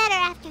little better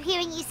after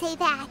hearing you say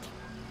that.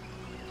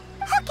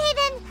 Okay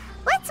then,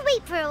 let's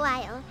wait for a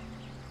while.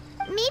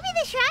 Maybe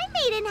the Shrine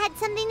Maiden had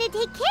something to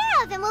take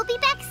care of and we'll be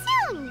back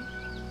soon.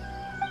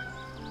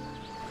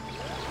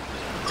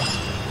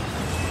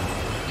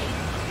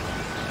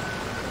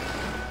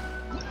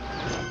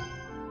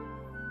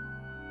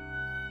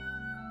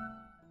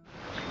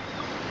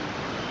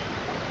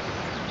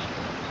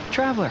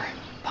 Traveler,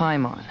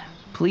 Paimon,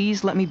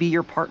 please let me be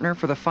your partner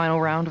for the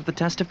final round of the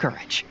Test of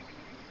Courage.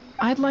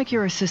 I'd like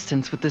your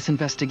assistance with this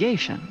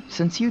investigation,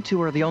 since you two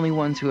are the only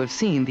ones who have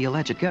seen the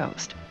alleged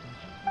ghost.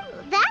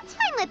 That's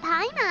fine with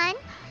Paimon.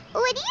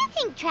 What do you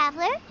think,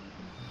 Traveler?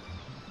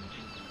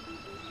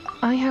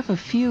 I have a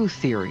few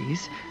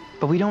theories,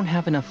 but we don't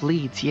have enough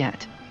leads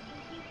yet.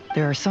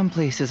 There are some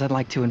places I'd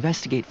like to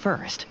investigate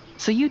first,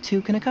 so you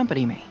two can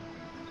accompany me.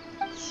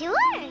 Sure.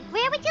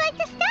 Where would you like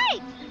to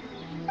start?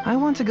 I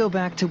want to go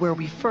back to where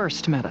we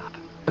first met up.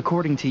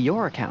 According to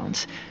your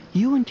accounts,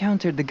 you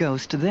encountered the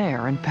ghost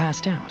there and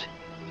passed out.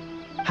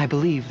 I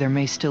believe there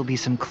may still be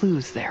some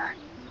clues there.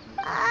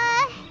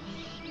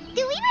 Do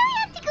we really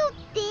have to go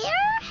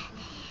there?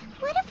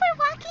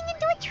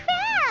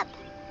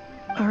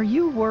 Are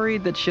you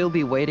worried that she'll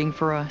be waiting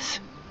for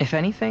us? If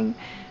anything,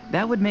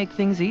 that would make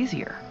things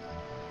easier.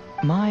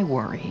 My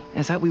worry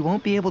is that we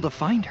won't be able to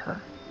find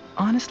her.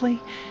 Honestly,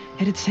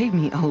 it'd save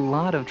me a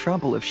lot of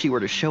trouble if she were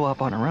to show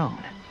up on her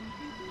own.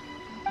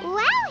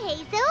 Wow,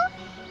 Hazel!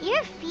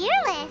 You're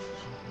fearless.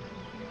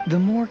 The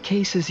more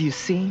cases you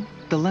see,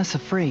 the less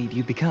afraid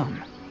you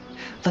become.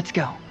 Let's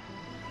go.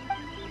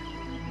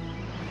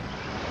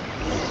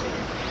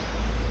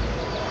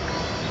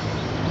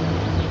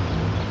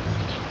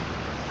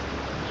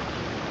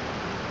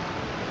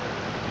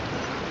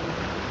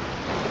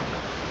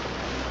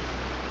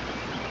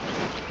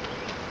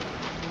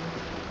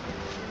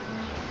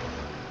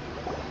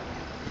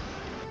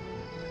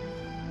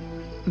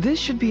 This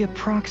should be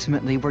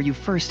approximately where you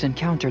first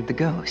encountered the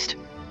ghost.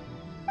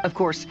 Of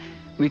course,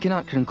 we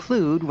cannot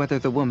conclude whether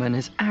the woman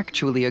is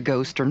actually a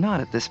ghost or not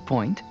at this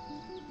point,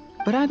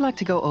 but I'd like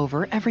to go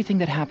over everything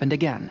that happened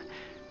again.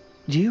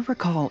 Do you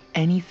recall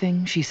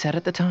anything she said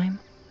at the time?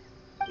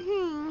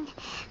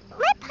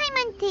 Let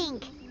Paimon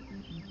think.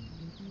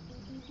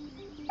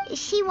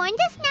 She warned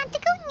us not to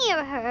go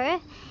near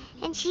her,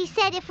 and she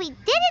said if we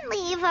didn't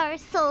leave, our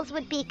souls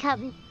would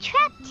become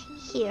trapped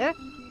here.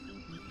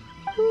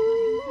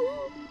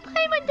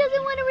 Paimon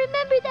doesn't want to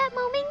remember that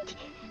moment.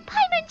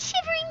 Paimon's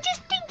shivering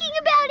just thinking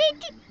about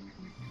it.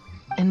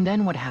 And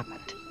then what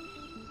happened?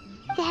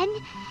 Then,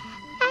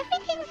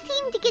 everything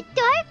seemed to get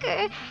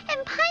darker,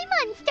 and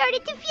Paimon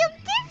started to feel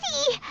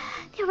dizzy.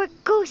 There were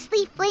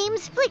ghostly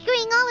flames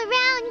flickering all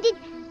around, and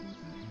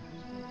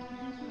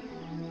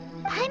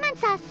Paimon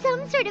saw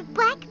some sort of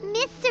black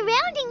mist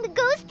surrounding the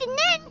ghost, and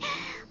then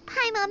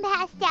Paimon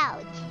passed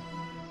out.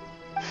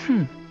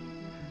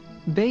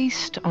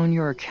 Based on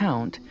your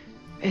account,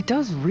 it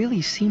does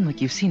really seem like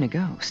you've seen a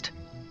ghost.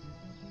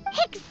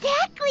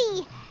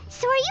 Exactly!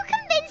 So are you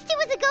convinced it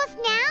was a ghost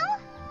now?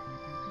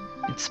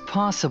 It's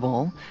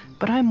possible,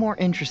 but I'm more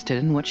interested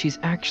in what she's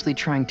actually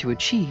trying to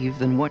achieve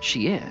than what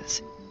she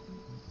is.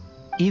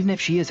 Even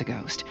if she is a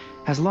ghost,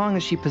 as long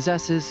as she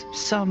possesses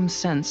some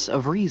sense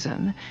of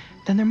reason,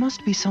 then there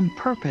must be some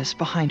purpose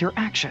behind her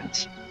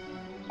actions.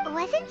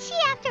 Wasn't she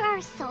after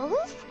our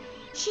souls?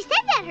 She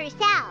said that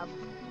herself.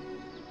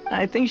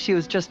 I think she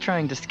was just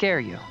trying to scare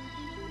you.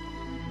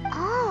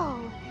 Oh,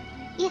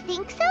 you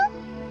think so?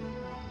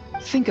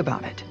 Think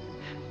about it.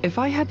 If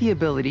I had the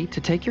ability to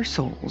take your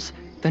souls,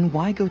 then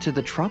why go to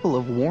the trouble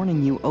of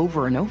warning you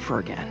over and over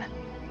again?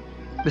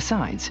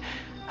 Besides,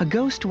 a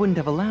ghost wouldn't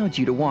have allowed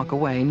you to walk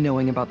away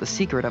knowing about the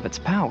secret of its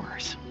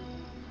powers.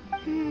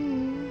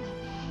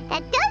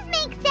 That does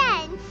make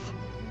sense.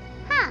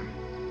 Huh,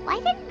 why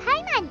didn't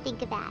Paimon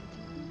think of that?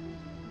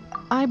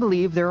 I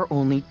believe there are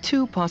only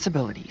two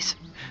possibilities.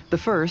 The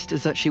first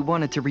is that she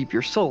wanted to reap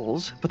your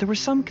souls, but there was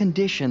some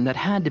condition that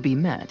had to be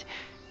met.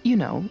 You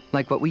know,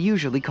 like what we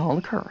usually call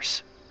a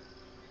curse.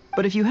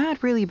 But if you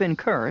had really been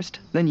cursed,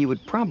 then you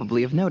would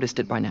probably have noticed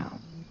it by now.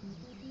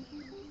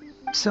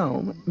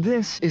 So,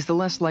 this is the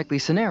less likely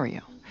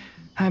scenario.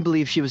 I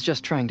believe she was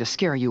just trying to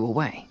scare you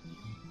away.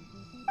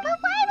 But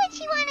why would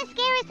she want to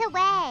scare us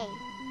away?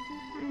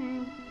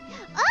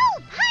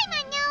 Oh,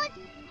 Paimon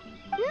knows!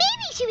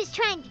 Maybe she was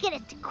trying to get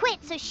us to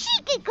quit so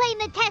she could claim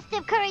the Test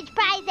of Courage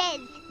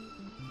prizes!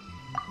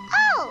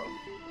 Oh!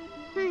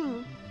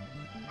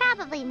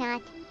 Probably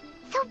not.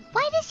 So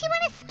why does she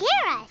want to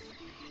scare us?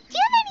 Do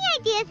you have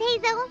any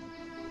ideas, Hazel?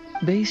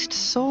 Based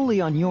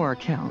solely on your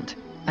account,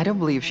 I don't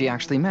believe she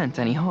actually meant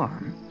any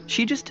harm.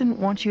 She just didn't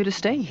want you to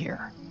stay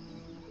here.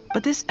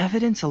 But this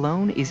evidence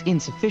alone is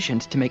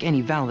insufficient to make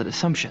any valid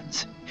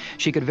assumptions.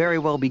 She could very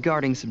well be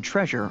guarding some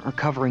treasure or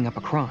covering up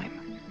a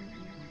crime.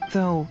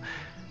 Though,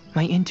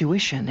 my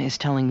intuition is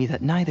telling me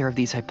that neither of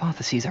these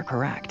hypotheses are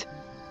correct.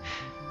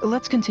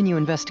 Let's continue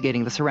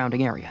investigating the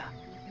surrounding area.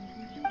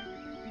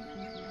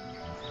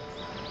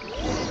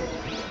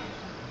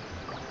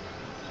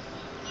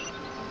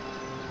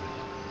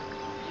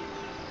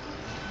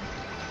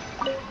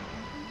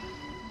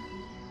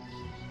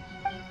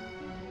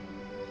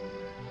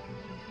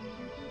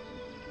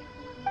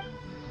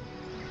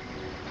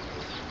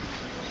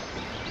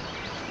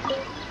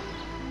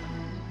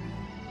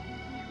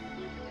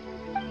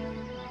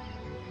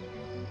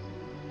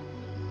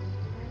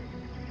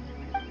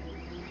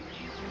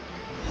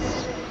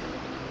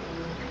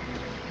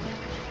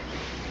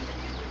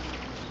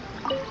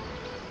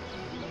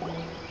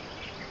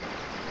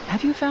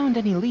 Have you found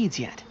any leads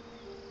yet?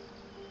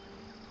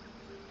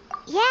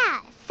 Yeah,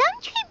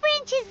 some tree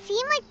branches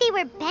seem like they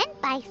were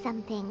bent by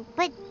something,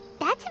 but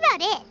that's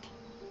about it.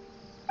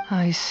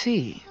 I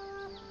see.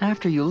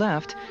 After you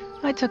left,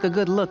 I took a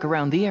good look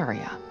around the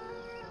area.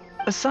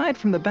 Aside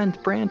from the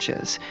bent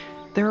branches,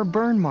 there are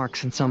burn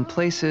marks in some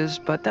places,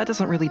 but that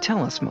doesn't really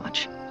tell us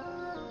much.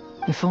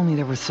 If only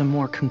there was some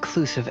more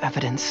conclusive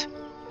evidence.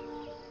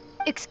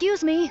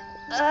 Excuse me.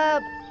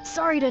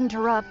 Sorry to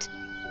interrupt.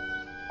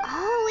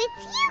 Oh,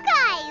 it's you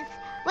guys!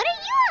 What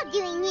are you all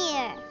doing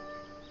here?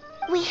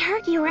 We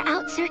heard you were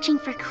out searching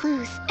for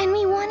clues, and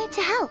we wanted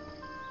to help.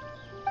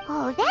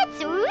 Oh,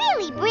 that's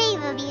really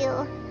brave of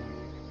you.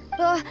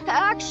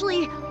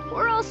 Actually,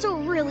 we're also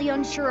really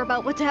unsure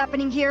about what's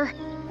happening here.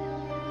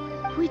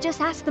 We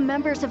just asked the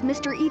members of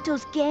Mr.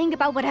 Ito's gang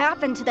about what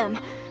happened to them,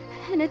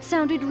 and it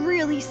sounded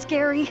really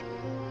scary.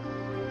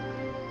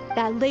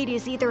 That lady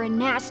is either a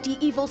nasty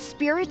evil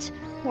spirit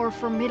or a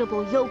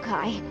formidable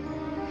yokai.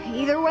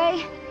 Either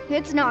way,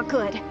 it's not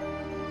good.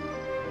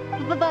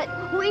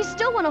 But we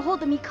still want to hold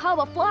the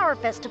Mikawa Flower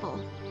Festival.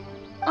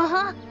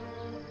 Uh-huh.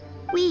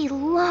 We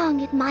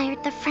long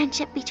admired the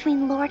friendship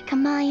between Lord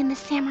Kamai and the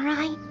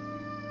samurai.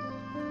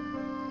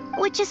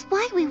 Which is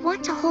why we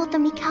want to hold the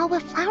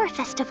Mikawa Flower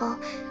Festival,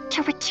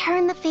 to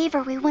return the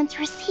favor we once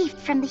received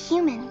from the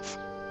humans.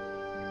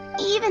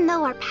 Even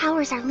though our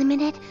powers are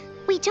limited,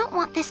 we don't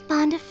want this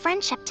bond of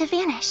friendship to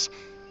vanish.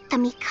 The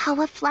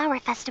Mikawa Flower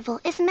Festival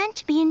is meant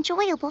to be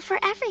enjoyable for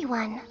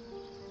everyone.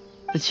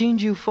 The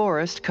Chinju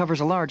Forest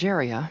covers a large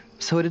area,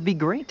 so it'd be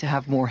great to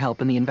have more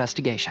help in the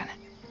investigation.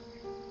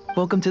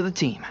 Welcome to the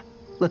team.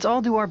 Let's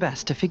all do our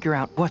best to figure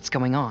out what's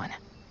going on.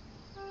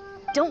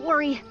 Don't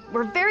worry,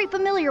 we're very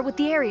familiar with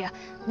the area.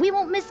 We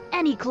won't miss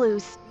any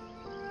clues.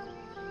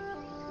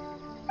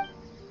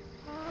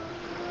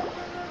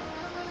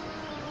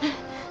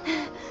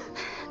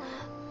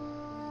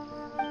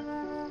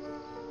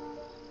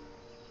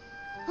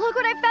 Look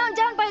what I found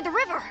down by the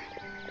river!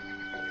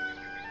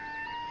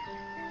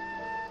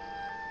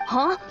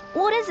 Huh?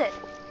 What is it?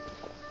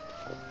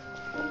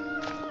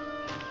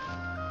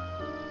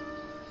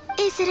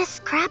 Is it a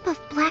scrap of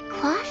black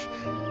cloth?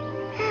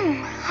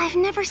 I've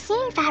never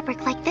seen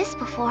fabric like this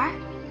before.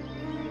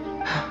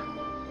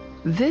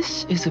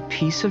 This is a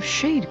piece of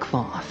shade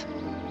cloth.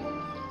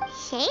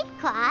 Shade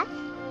cloth?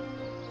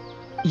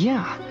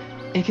 Yeah,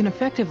 it can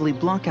effectively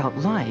block out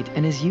light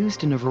and is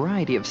used in a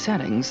variety of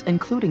settings,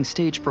 including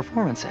stage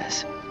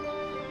performances.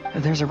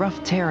 There's a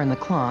rough tear in the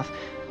cloth,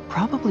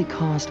 probably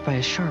caused by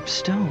a sharp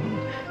stone,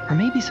 or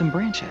maybe some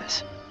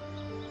branches.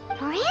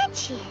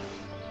 Branches?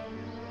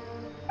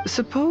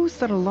 Suppose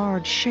that a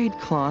large shade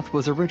cloth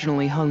was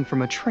originally hung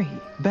from a tree,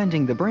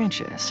 bending the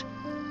branches.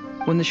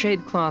 When the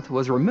shade cloth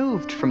was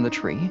removed from the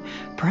tree,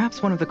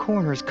 perhaps one of the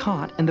corners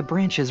caught and the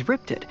branches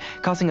ripped it,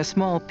 causing a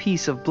small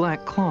piece of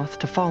black cloth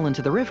to fall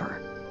into the river.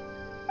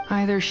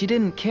 Either she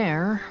didn't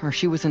care, or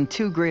she was in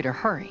too great a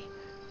hurry.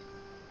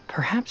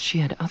 Perhaps she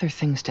had other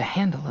things to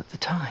handle at the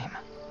time.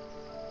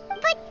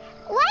 But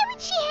why would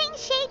she hang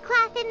shade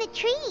cloth in the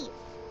trees?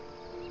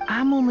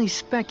 I'm only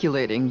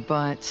speculating,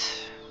 but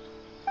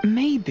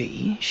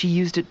maybe she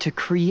used it to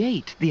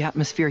create the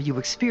atmosphere you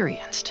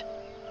experienced.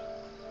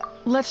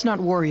 Let's not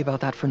worry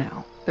about that for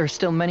now. There's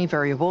still many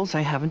variables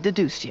I haven't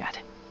deduced yet.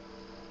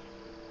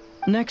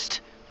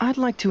 Next, I'd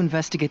like to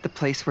investigate the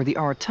place where the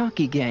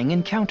Arataki gang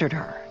encountered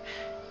her.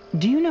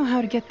 Do you know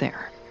how to get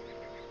there?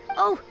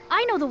 Oh,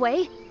 I know the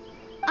way.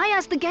 I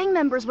asked the gang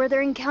members where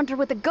their encounter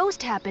with the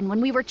ghost happened when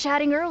we were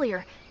chatting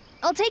earlier.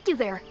 I'll take you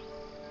there.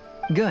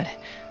 Good.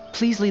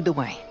 Please lead the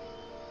way.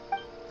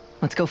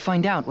 Let's go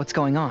find out what's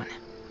going on.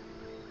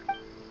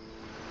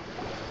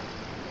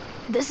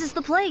 This is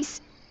the place.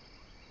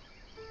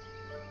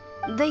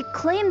 They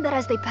claimed that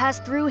as they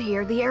passed through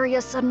here, the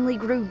area suddenly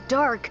grew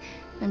dark,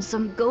 and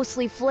some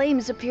ghostly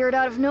flames appeared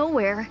out of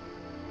nowhere.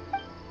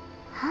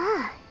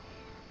 Huh.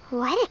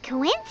 What a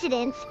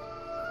coincidence.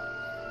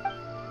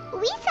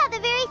 We saw the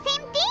very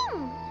same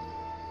thing.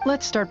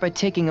 Let's start by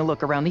taking a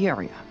look around the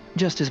area,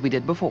 just as we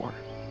did before.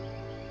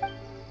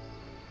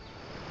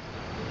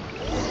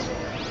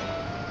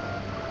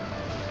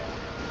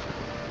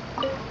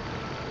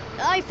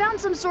 I found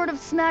some sort of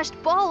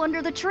smashed ball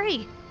under the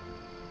tree.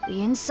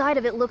 The inside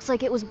of it looks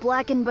like it was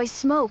blackened by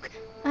smoke,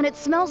 and it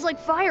smells like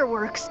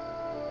fireworks.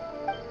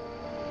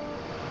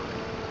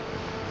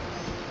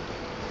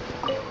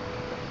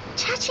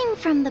 Judging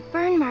from the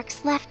burn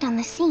marks left on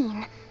the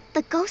scene,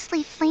 the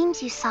ghostly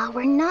flames you saw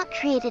were not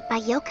created by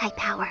yokai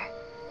power.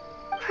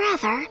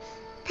 Rather,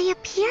 they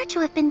appear to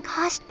have been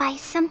caused by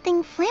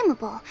something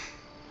flammable.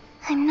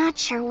 I'm not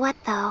sure what,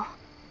 though.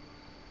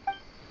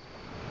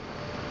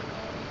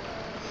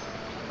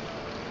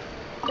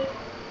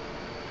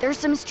 There's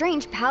some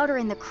strange powder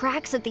in the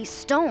cracks of these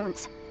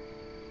stones.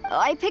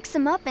 I picked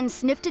some up and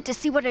sniffed it to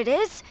see what it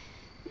is,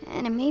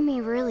 and it made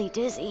me really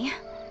dizzy.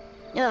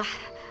 Ugh,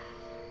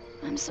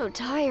 I'm so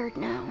tired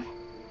now.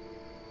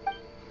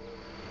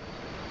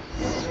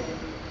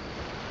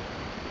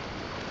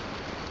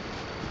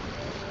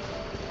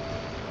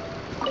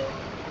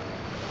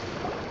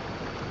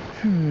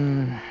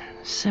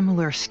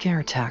 Similar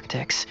scare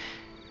tactics.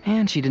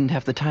 And she didn't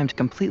have the time to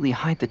completely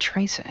hide the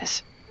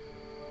traces.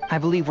 I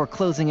believe we're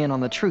closing in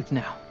on the truth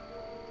now.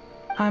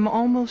 I'm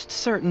almost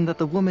certain that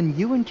the woman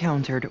you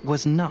encountered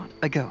was not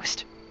a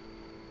ghost.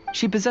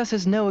 She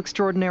possesses no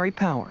extraordinary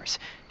powers.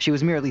 She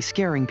was merely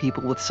scaring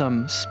people with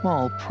some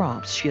small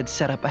props she had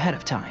set up ahead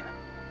of time.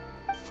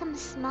 Some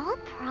small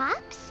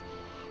props?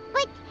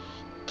 But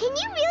can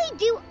you really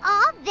do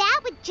all that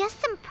with just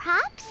some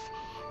props?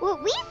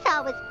 What we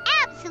saw was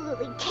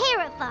absolutely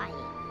terrifying.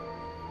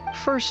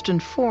 First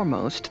and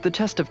foremost, the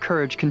test of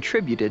courage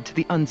contributed to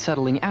the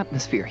unsettling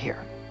atmosphere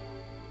here.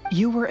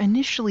 You were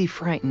initially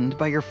frightened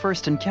by your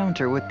first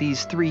encounter with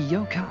these three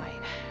yokai,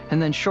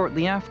 and then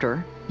shortly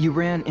after, you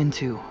ran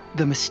into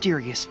the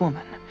mysterious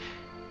woman.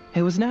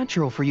 It was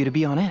natural for you to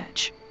be on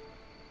edge.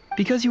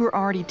 Because you were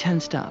already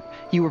tensed up,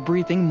 you were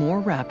breathing more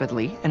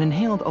rapidly and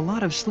inhaled a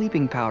lot of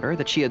sleeping powder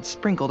that she had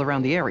sprinkled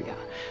around the area.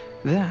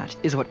 That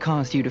is what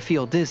caused you to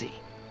feel dizzy.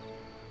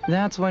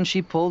 That's when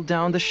she pulled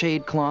down the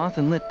shade cloth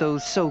and lit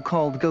those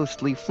so-called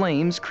ghostly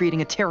flames,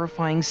 creating a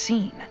terrifying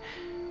scene.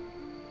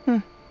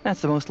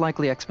 That's the most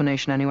likely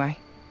explanation anyway.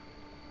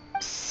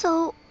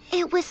 So,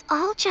 it was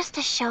all just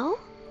a show?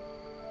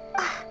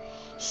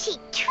 She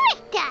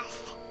tricked us!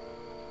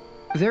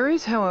 There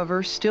is,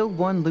 however, still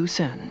one loose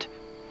end.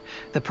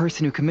 The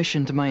person who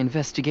commissioned my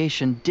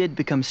investigation did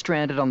become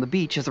stranded on the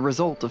beach as a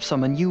result of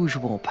some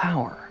unusual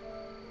power.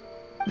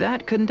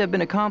 That couldn't have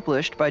been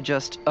accomplished by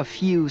just a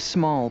few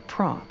small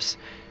props.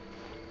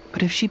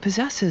 But if she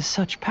possesses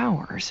such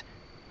powers,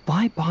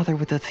 why bother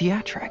with the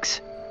theatrics?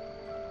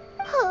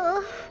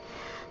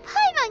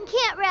 Paimon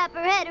can't wrap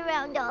her head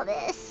around all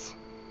this.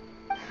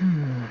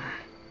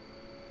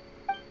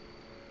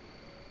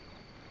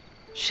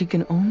 She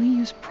can only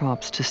use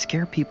props to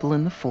scare people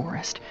in the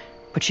forest,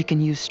 but she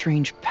can use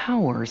strange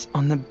powers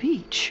on the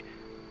beach.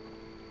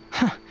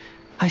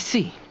 I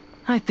see.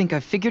 I think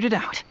I've figured it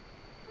out.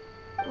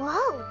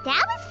 Whoa,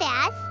 that was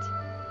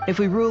fast. If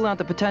we rule out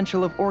the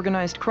potential of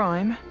organized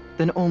crime,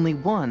 then only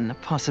one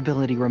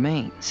possibility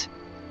remains.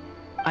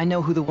 I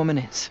know who the woman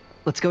is.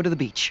 Let's go to the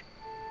beach.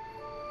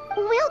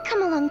 We'll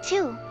come along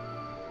too.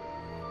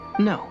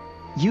 No.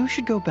 You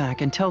should go back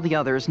and tell the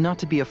others not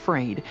to be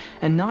afraid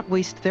and not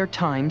waste their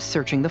time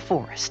searching the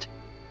forest.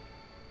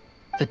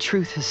 The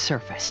truth has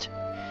surfaced.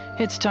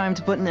 It's time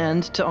to put an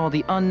end to all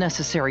the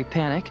unnecessary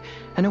panic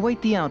and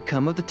await the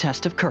outcome of the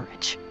test of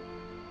courage.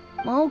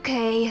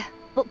 Okay,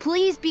 but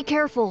please be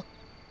careful.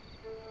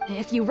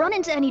 If you run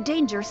into any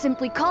danger,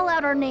 simply call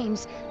out our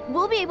names.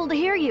 We'll be able to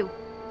hear you.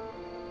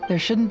 There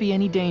shouldn't be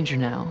any danger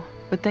now,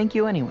 but thank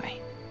you anyway.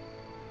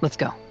 Let's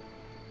go.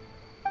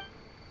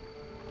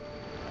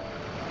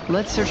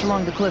 Let's search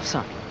along the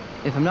cliffside.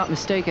 If I'm not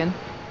mistaken,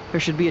 there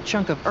should be a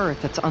chunk of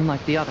earth that's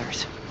unlike the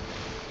others.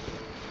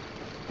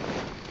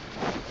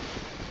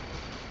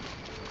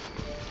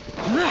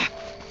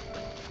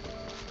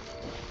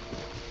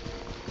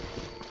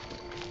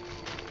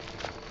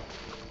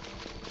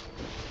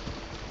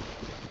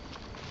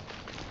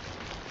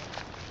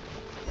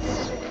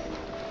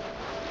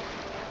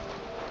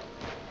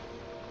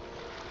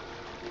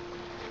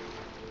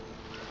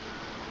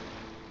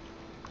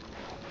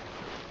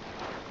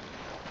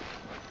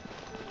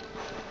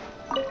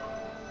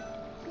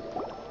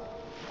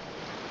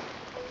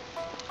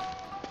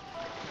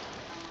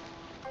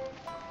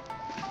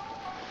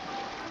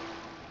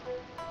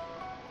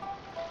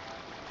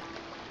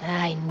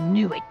 I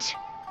knew it.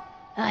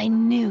 I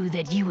knew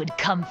that you would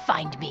come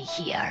find me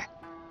here.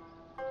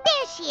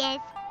 There she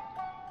is.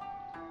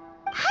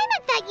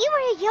 Paimon thought you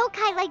were a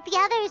yokai like the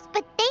others,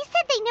 but they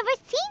said they never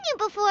seen you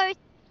before.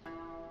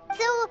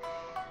 So,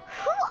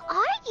 who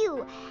are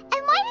you?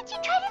 And why did you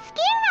try to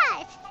scare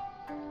us?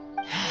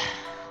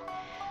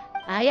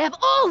 I have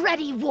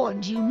already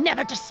warned you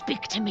never to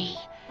speak to me.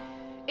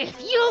 If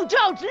you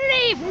don't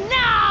leave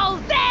now,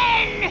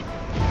 then...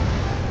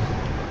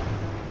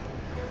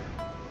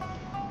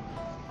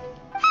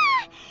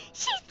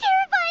 She's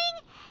terrifying!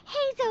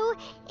 Hazo,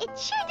 it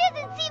sure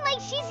doesn't seem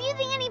like she's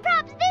using any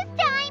props this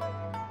time!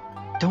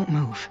 Don't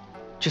move.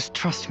 Just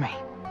trust me.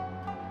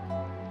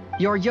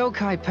 Your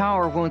yokai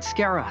power won't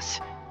scare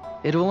us.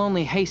 It will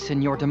only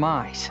hasten your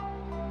demise.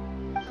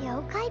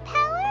 Yokai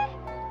power?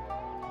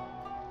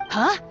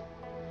 Huh?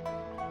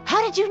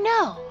 How did you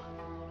know?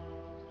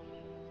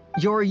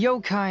 You're a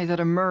yokai that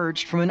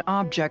emerged from an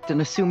object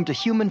and assumed a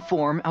human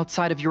form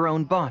outside of your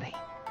own body.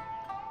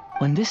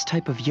 When this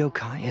type of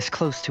yokai is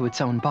close to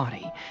its own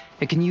body,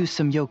 it can use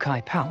some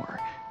yokai power,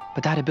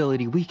 but that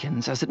ability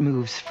weakens as it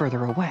moves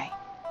further away.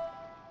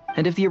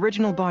 And if the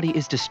original body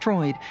is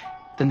destroyed,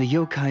 then the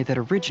yokai that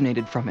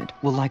originated from it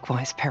will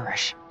likewise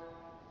perish.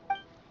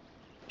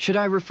 Should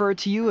I refer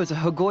to you as a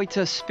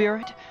Hagoita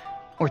spirit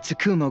or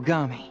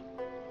Tsukumogami?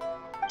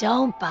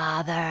 Don't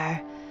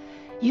bother.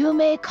 You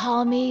may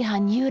call me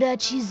Hanyuda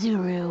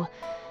Chizuru.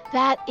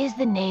 That is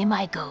the name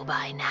I go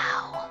by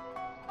now.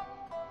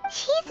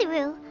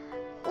 Chizuru,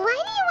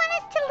 why do you want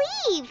us to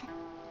leave?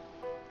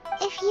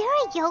 If you're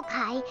a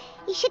yokai,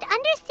 you should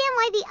understand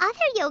why the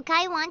other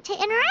yokai want to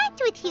interact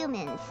with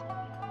humans.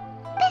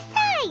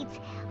 Besides,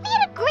 we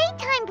had a great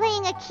time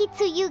playing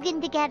Akitsu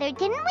Yugen together,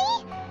 didn't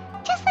we?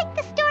 Just like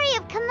the story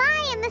of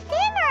Kamai and the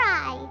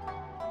samurai.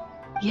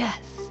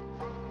 Yes,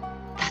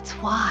 that's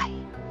why.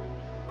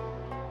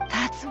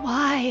 That's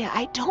why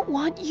I don't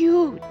want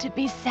you to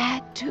be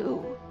sad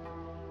too.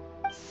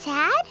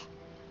 Sad?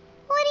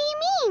 What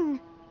do you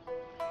mean?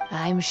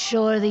 I'm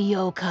sure the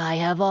yokai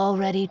have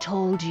already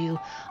told you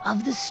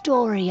of the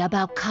story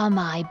about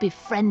Kamai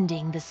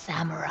befriending the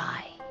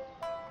samurai.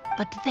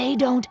 But they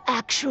don't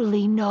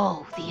actually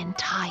know the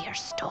entire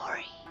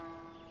story.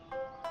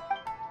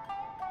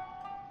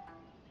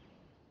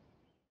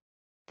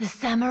 The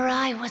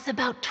samurai was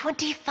about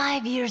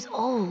 25 years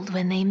old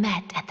when they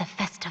met at the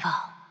festival.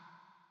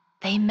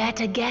 They met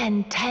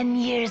again 10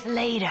 years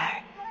later,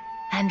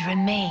 and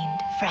remained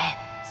friends.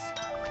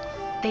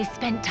 They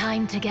spent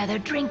time together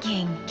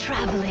drinking,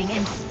 traveling,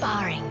 and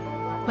sparring.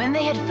 When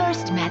they had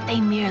first met, they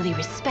merely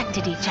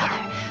respected each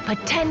other,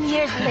 but 10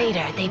 years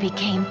later, they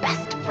became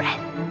best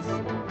friends.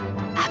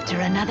 After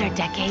another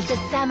decade, the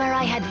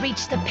samurai had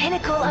reached the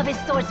pinnacle of his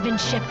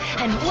swordsmanship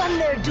and won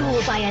their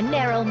duel by a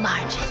narrow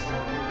margin.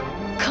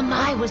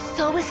 Kamai was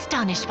so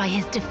astonished by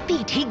his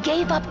defeat, he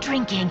gave up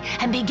drinking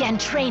and began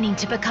training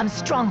to become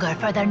stronger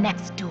for their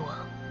next duel.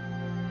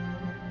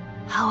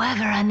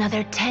 However,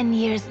 another 10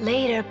 years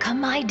later,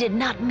 Kamai did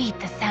not meet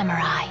the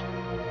samurai.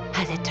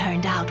 As it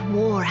turned out,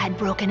 war had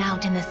broken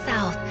out in the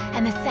south,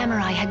 and the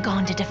samurai had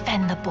gone to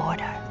defend the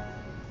border.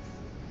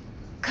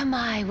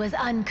 Kamai was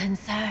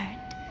unconcerned,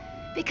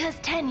 because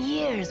 10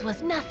 years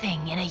was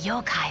nothing in a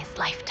yokai's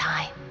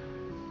lifetime.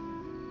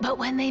 But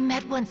when they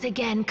met once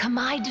again,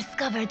 Kamai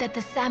discovered that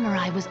the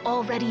samurai was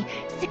already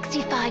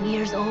 65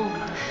 years old.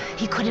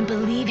 He couldn't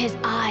believe his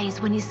eyes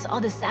when he saw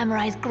the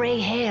samurai's gray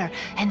hair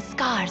and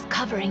scars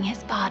covering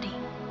his body.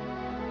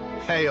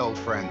 Hey, old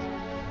friend.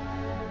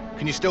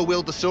 Can you still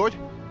wield the sword?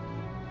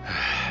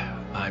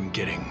 I'm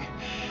getting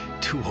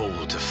too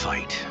old to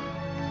fight.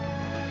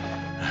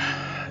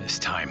 This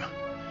time,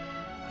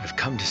 I've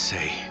come to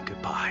say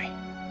goodbye.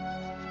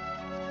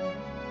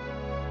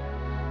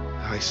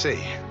 I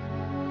see.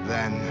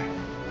 Then,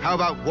 how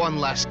about one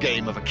last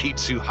game of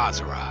Akitsu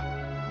Hazara?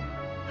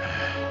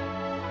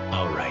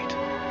 All right.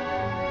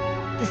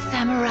 The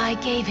samurai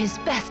gave his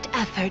best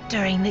effort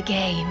during the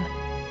game,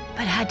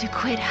 but had to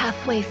quit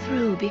halfway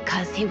through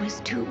because he was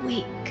too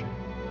weak.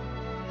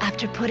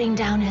 After putting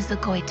down his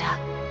agoita,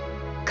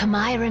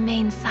 Kamai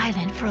remained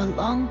silent for a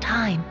long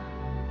time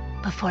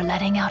before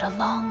letting out a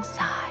long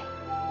sigh.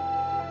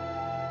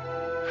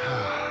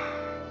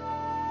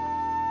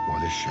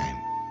 What a shame.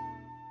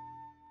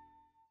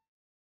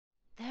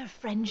 Their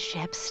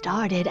friendship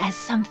started as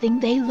something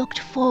they looked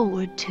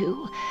forward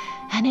to,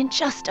 and in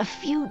just a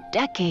few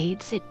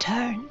decades it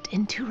turned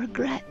into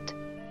regret.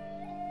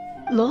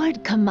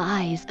 Lord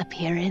Kamai's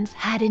appearance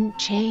hadn't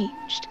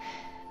changed,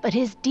 but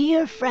his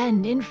dear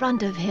friend in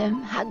front of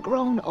him had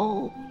grown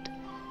old.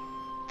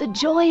 The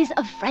joys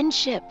of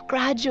friendship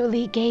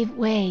gradually gave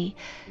way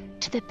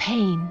to the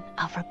pain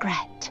of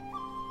regret.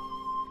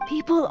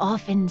 People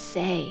often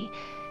say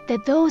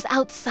that those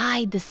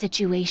outside the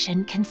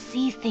situation can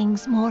see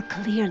things more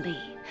clearly,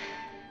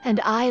 and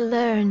I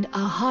learned a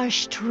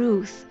harsh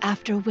truth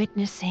after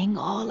witnessing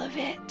all of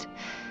it.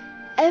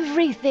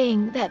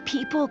 Everything that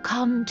people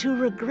come to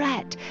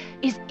regret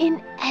is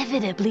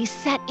inevitably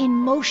set in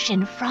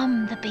motion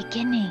from the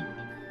beginning.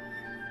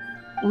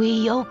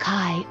 We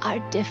yokai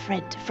are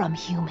different from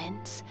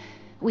humans.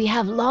 We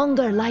have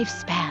longer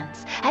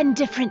lifespans and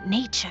different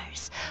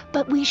natures,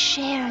 but we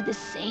share the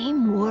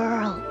same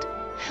world.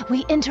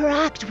 We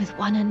interact with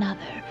one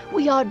another.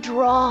 We are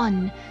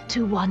drawn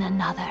to one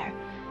another,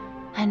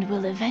 and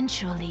will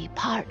eventually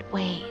part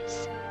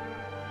ways.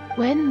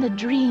 When the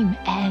dream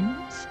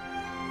ends,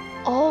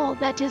 all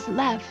that is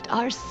left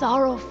are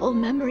sorrowful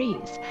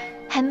memories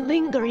and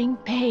lingering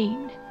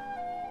pain.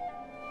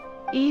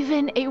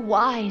 Even a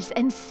wise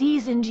and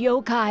seasoned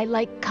yokai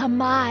like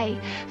Kamai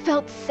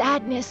felt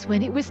sadness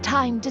when it was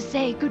time to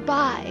say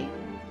goodbye.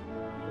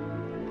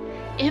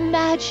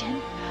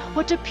 Imagine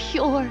what a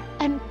pure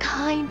and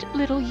kind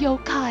little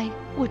yokai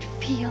would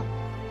feel.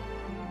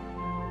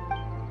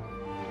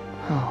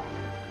 Oh.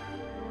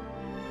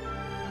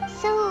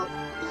 So,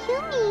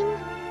 you mean...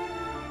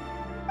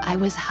 I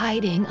was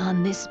hiding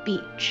on this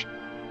beach,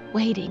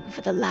 waiting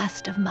for the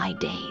last of my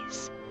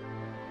days.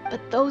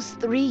 But those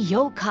 3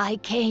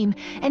 yokai came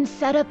and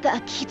set up the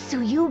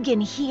Akitsu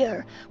Yugen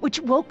here,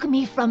 which woke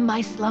me from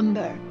my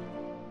slumber.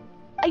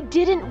 I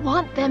didn't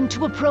want them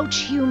to approach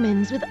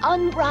humans with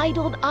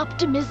unbridled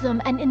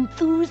optimism and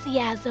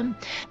enthusiasm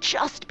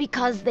just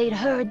because they'd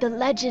heard the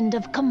legend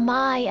of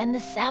Kamai and the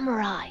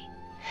samurai.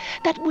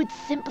 That would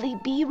simply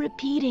be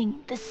repeating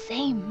the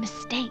same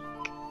mistake.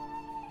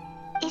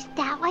 Is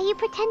that why you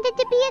pretended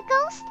to be a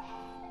ghost?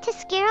 To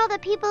scare all the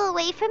people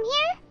away from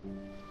here?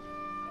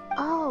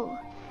 Oh,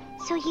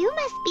 so you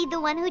must be the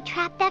one who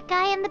trapped that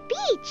guy on the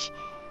beach.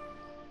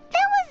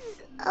 That was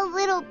a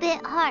little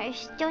bit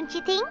harsh, don't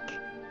you think?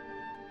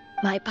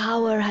 My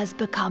power has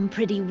become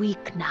pretty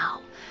weak now,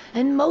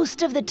 and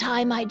most of the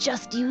time I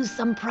just use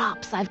some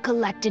props I've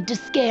collected to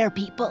scare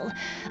people.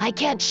 I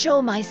can't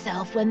show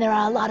myself when there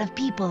are a lot of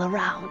people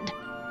around.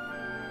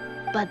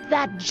 But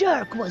that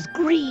jerk was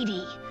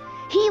greedy.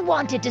 He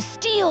wanted to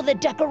steal the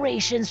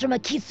decorations from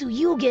Akitsu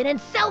Yugen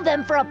and sell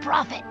them for a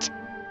profit.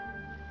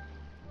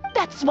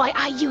 That's why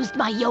I used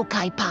my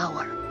yokai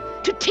power,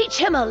 to teach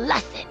him a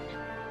lesson.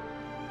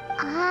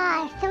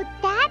 Ah, so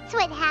that's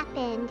what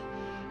happened.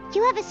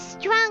 You have a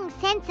strong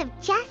sense of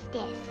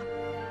justice.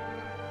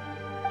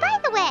 By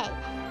the way,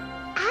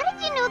 how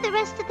did you know the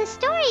rest of the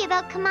story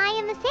about Kamai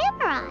and the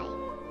samurai?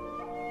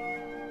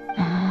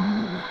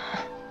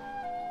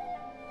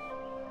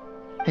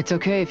 It's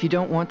okay if you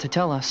don't want to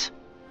tell us.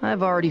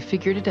 I've already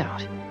figured it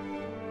out.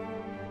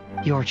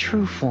 Your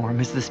true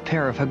form is this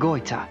pair of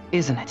Hagoita,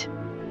 isn't it?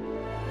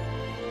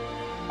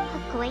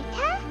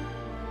 Hagoita?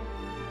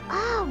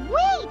 Oh,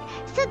 wait!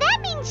 So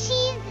that means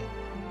she's...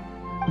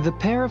 The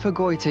pair of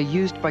Hagoita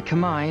used by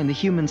Kamai and the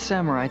human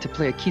samurai to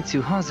play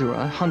Akitsu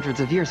Hazura hundreds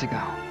of years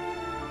ago.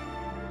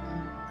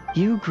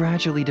 You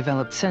gradually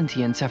developed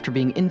sentience after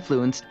being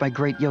influenced by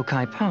great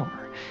yokai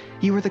power.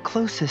 You were the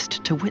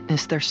closest to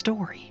witness their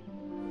story.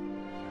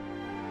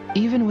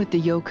 Even with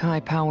the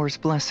yokai power's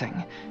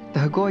blessing, the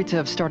Hagoita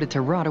have started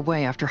to rot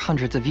away after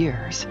hundreds of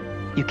years.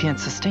 You can't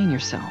sustain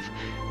yourself,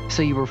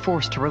 so you were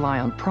forced to rely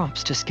on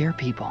props to scare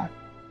people.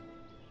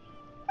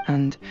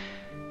 And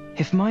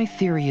if my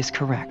theory is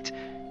correct,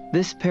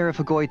 this pair of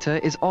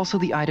Hagoita is also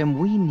the item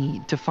we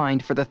need to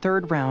find for the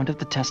third round of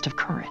the test of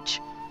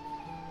courage.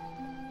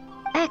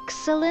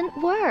 Excellent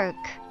work.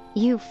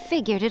 You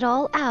figured it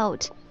all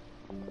out.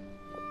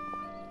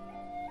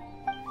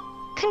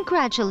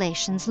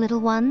 Congratulations, little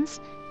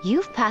ones.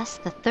 You've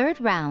passed the third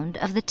round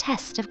of the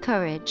test of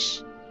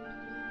courage.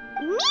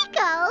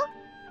 Miko?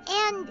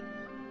 And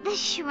the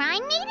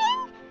Shrine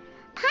Maiden?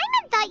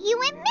 Paimon thought you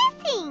went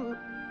missing.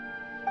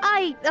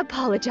 I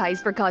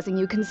apologize for causing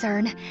you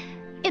concern.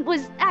 It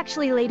was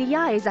actually Lady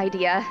Yai's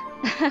idea.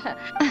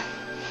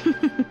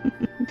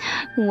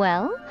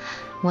 Well,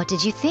 what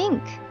did you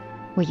think?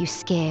 Were you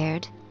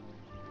scared?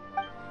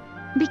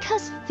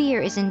 Because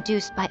fear is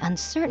induced by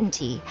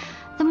uncertainty,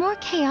 the more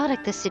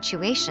chaotic the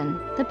situation,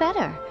 the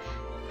better.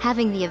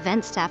 Having the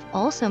event staff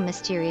also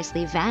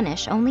mysteriously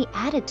vanish only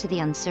added to the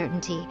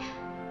uncertainty.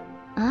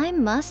 I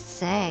must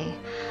say,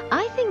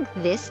 I think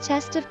this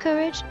test of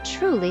courage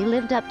truly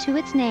lived up to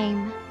its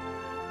name.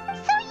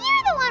 So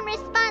you're the one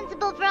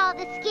responsible for all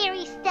the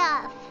scary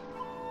stuff.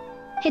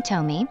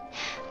 Hitomi,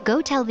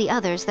 go tell the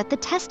others that the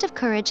test of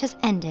courage has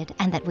ended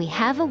and that we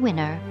have a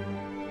winner.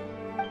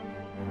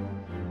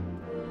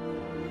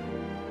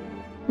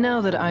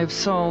 Now that I've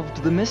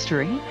solved the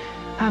mystery,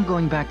 I'm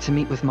going back to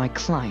meet with my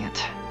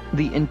client.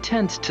 The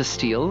intent to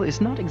steal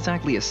is not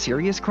exactly a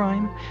serious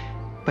crime,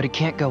 but it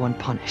can't go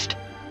unpunished.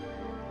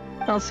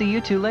 I'll see you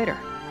two later.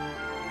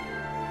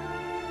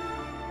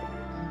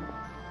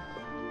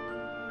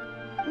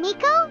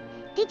 Miko,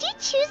 did you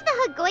choose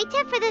the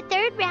Hagoita for the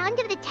third round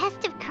of the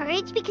test of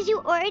courage because you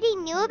already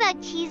knew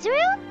about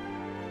Chizuru?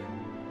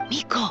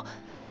 Miko,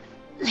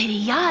 Lady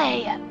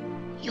Yai,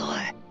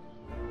 you're...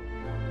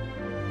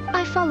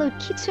 I followed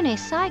Kitsune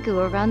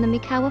Saigu around the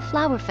Mikawa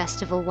Flower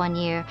Festival one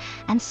year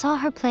and saw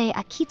her play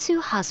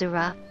Akitsu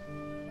Hazura.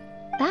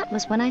 That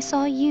was when I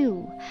saw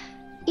you.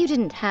 You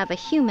didn't have a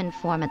human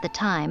form at the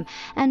time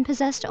and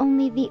possessed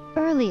only the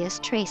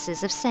earliest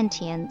traces of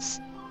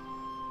sentience.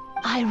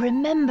 I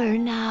remember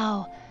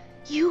now.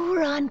 You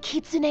were on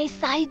Kitsune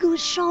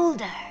Saigu's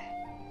shoulder.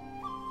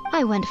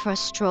 I went for a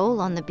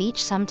stroll on the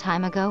beach some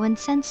time ago and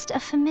sensed a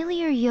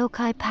familiar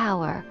yokai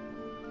power.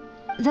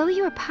 Though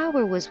your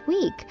power was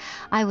weak,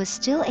 I was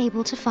still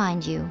able to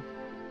find you.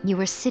 You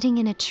were sitting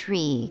in a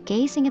tree,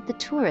 gazing at the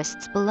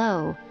tourists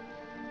below.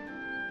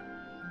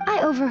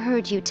 I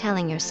overheard you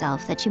telling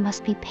yourself that you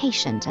must be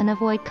patient and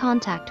avoid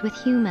contact with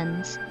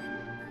humans.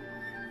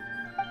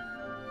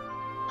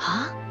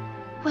 Huh?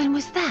 When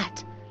was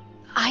that?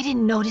 I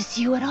didn't notice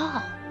you at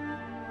all.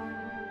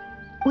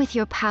 With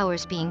your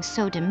powers being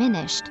so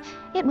diminished,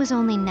 it was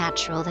only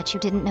natural that you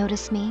didn't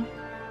notice me.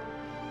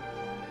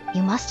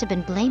 You must have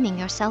been blaming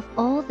yourself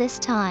all this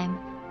time.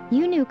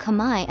 You knew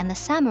Kamai and the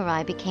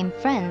samurai became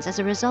friends as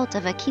a result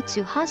of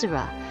Akitsu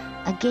Hazura,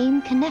 a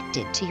game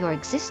connected to your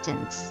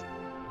existence.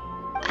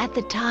 At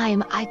the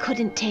time, I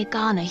couldn't take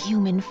on a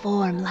human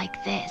form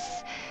like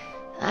this.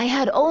 I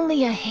had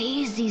only a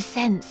hazy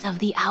sense of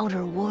the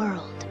outer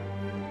world.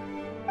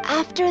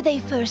 After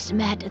they first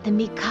met at the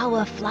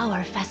Mikawa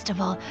Flower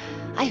Festival,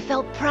 I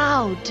felt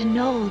proud to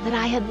know that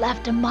I had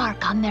left a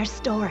mark on their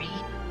story.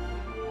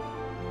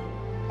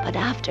 But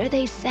after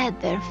they said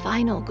their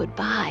final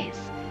goodbyes,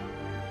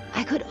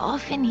 I could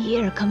often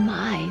hear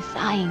Kamai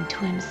sighing to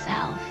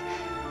himself.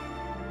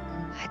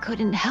 I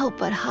couldn't help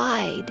but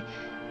hide,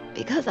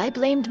 because I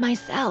blamed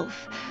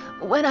myself.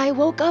 When I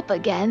woke up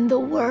again, the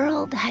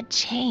world had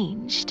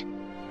changed.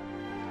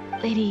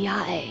 Lady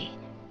Yai,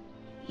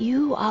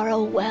 you are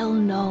a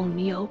well-known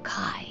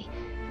yokai.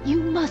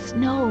 You must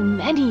know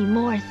many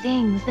more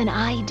things than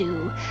I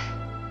do.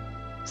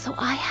 So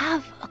I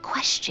have a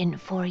question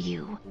for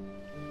you.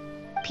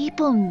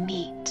 People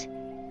meet,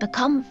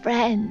 become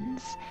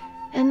friends,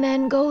 and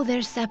then go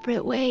their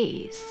separate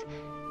ways.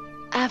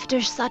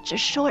 After such a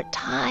short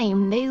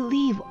time, they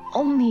leave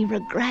only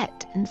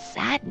regret and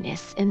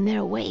sadness in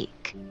their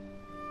wake.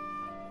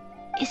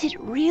 Is it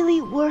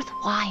really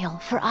worthwhile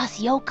for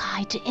us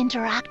yokai to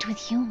interact with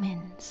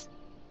humans?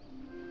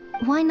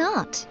 Why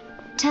not?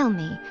 Tell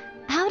me,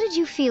 how did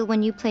you feel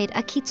when you played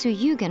Akitsu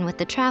Yugen with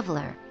the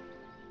Traveler?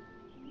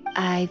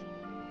 I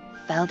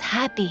felt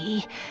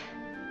happy,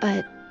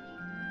 but...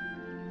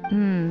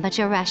 But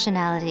your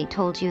rationality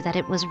told you that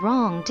it was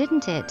wrong,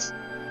 didn't it?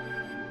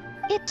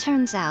 It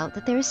turns out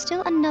that there is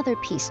still another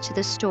piece to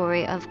the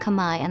story of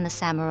Kamai and the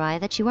samurai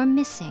that you are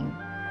missing.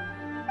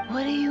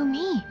 What do you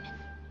mean?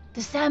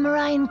 The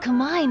samurai and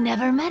Kamai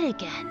never met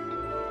again.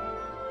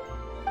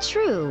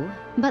 True,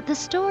 but the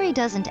story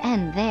doesn't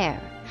end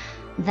there.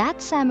 That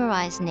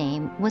samurai's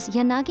name was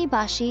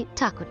Yanagibashi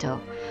Takuto,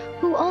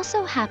 who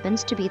also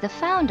happens to be the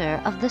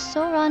founder of the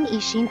Soran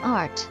Ishin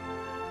art.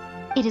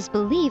 It is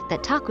believed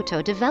that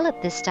Takuto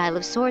developed this style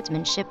of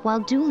swordsmanship while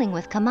dueling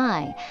with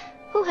Kamai,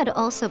 who had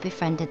also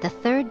befriended the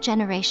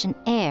third-generation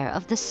heir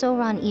of the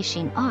Soran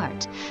Ishin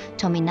art,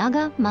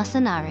 Tominaga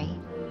Masanari.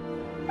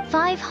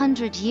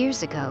 500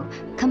 years ago,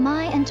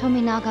 Kamai and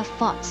Tominaga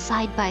fought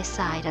side by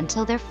side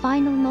until their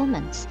final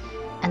moments,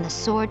 and the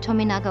sword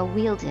Tominaga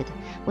wielded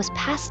was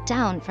passed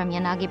down from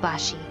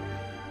Yanagibashi.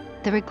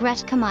 The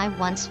regret Kamai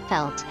once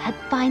felt had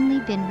finally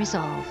been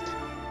resolved.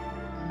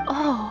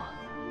 Oh.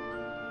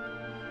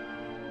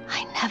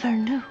 I never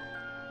knew.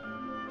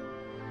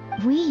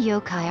 We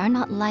yokai are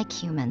not like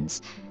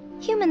humans.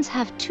 Humans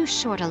have too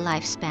short a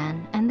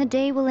lifespan, and the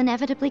day will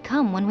inevitably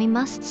come when we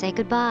must say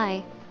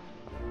goodbye.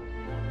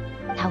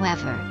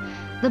 However,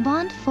 the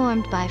bond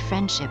formed by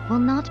friendship will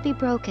not be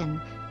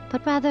broken,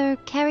 but rather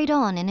carried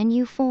on in a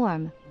new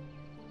form.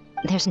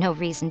 There's no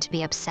reason to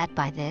be upset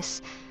by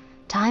this.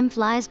 Time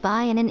flies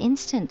by in an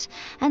instant,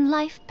 and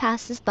life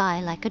passes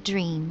by like a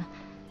dream.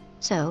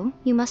 So,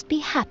 you must be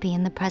happy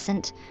in the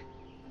present.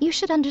 You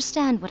should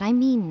understand what I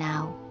mean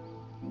now.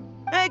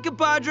 Hey,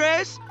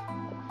 compadres!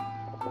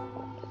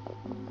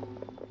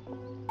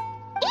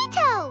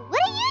 Ito,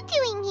 what are you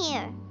doing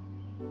here?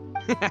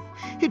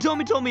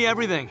 Hitomi told me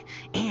everything.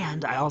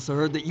 And I also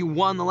heard that you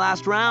won the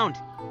last round.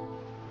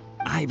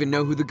 I even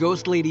know who the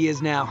ghost lady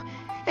is now.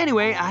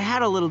 Anyway, I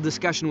had a little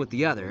discussion with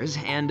the others,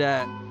 and,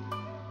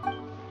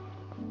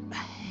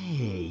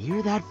 Hey,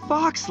 you're that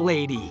fox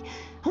lady.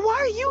 Why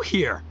are you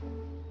here?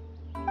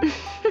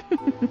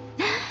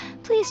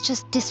 Please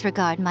just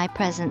disregard my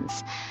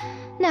presence.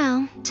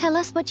 Now, tell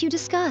us what you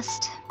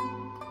discussed.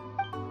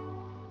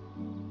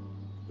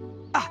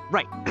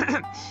 Right.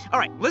 All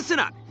right, listen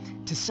up.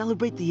 To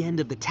celebrate the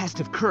end of the Test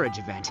of Courage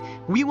event,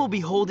 we will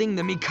be holding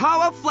the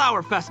Mikawa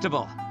Flower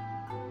Festival.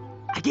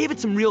 I gave it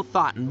some real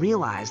thought and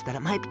realized that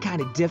it might be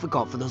kind of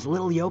difficult for those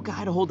little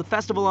yokai to hold the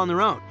festival on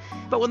their own.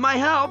 But with my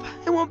help,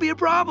 it won't be a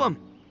problem.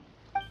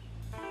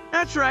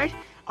 That's right.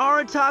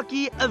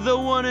 Arataki, the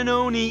one and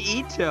only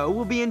Ito,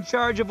 will be in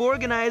charge of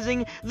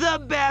organizing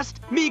the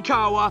best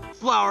Mikawa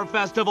Flower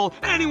Festival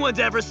anyone's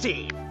ever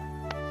seen.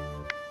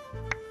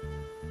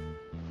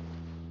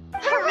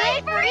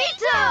 Hooray for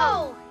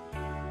Ito!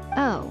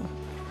 Oh.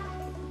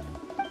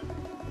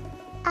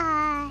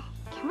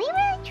 Can we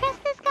really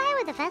trust this guy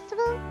with the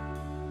festival?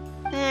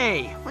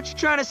 Hey, what you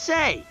trying to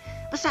say?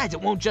 Besides,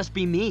 it won't just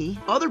be me.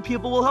 Other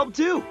people will help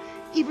too.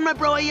 Even my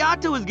bro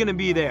Ayato is gonna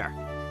be there.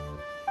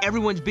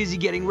 Everyone's busy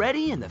getting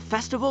ready, and the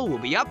festival will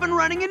be up and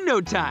running in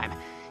no time.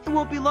 It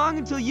won't be long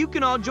until you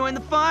can all join the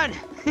fun.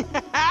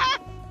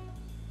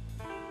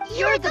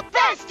 You're the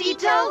best,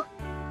 Ito!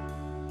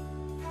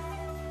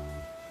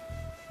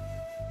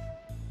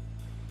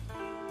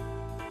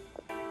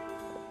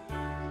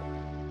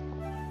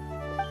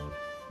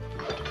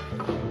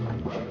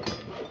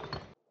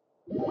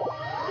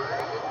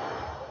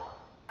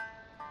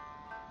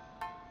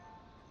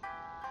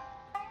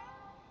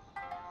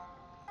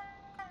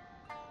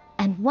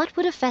 And what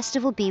would a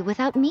festival be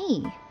without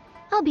me?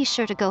 I'll be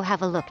sure to go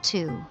have a look,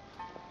 too.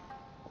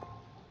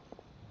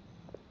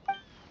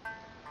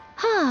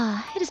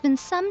 It has been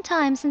some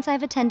time since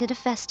I've attended a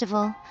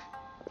festival.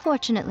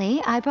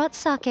 Fortunately, I brought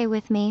sake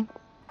with me.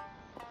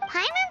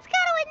 Paimon's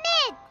gotta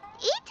admit,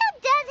 Ito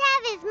does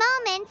have his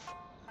moments.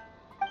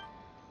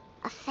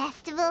 A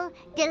festival,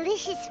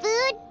 delicious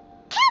food,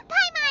 count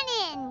Paimon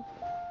in!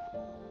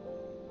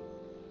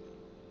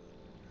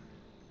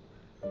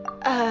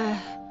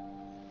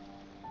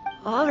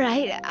 All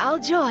right, I'll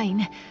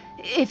join.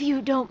 If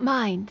you don't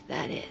mind,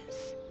 that is.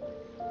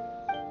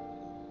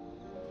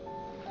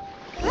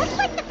 Looks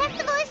like the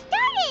festival has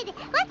started!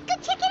 Let's go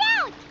check it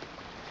out!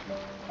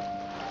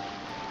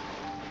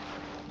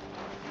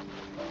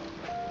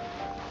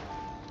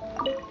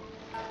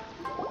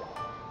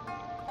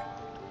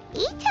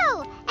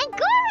 Ito and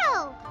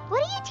Goro! What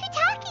are you two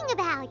talking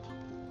about?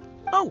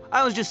 Oh,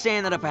 I was just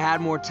saying that if I had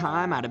more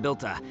time, I'd have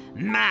built a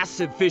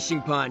massive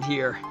fishing pond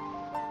here.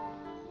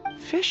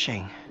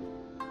 Fishing?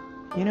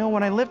 You know,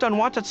 when I lived on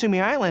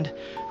Watatsumi Island,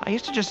 I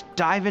used to just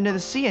dive into the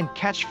sea and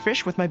catch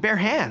fish with my bare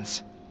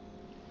hands.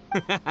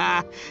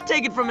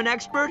 Take it from an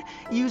expert,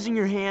 using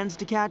your hands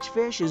to catch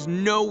fish is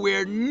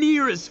nowhere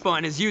near as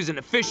fun as using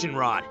a fishing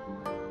rod.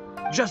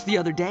 Just the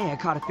other day, I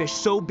caught a fish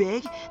so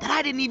big that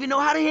I didn't even know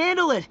how to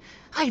handle it.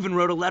 I even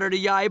wrote a letter to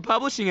Yae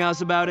Publishing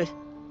House about it.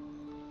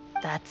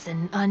 That's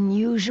an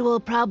unusual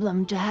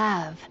problem to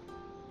have.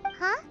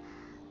 Huh?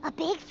 A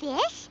big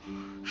fish?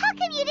 How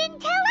come you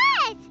didn't tell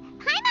us?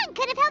 Paimon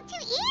could have helped you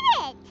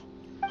eat it!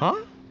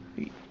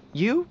 Huh?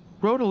 You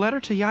wrote a letter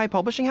to Yae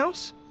Publishing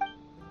House?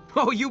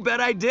 Oh, you bet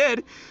I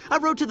did. I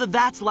wrote to the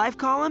That's Life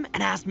column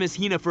and asked Miss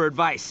Hina for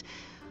advice.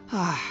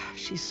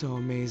 She's so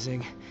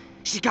amazing.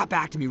 She got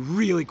back to me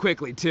really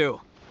quickly,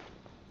 too.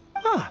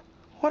 Huh,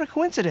 what a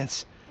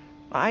coincidence.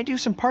 I do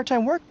some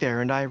part-time work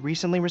there, and I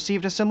recently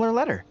received a similar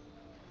letter.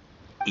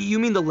 You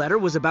mean the letter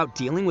was about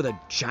dealing with a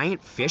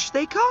giant fish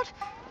they caught?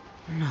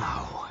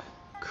 No.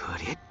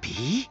 Could it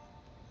be?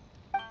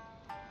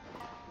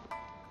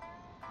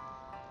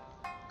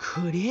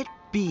 Could it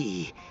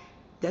be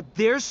that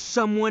there's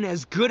someone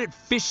as good at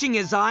fishing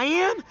as I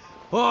am?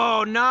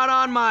 Oh, not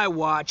on my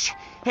watch.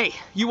 Hey,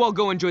 you all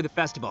go enjoy the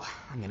festival.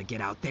 I'm gonna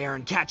get out there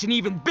and catch an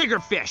even bigger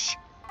fish.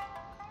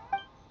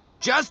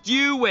 Just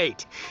you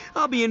wait.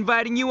 I'll be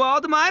inviting you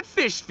all to my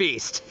fish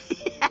feast.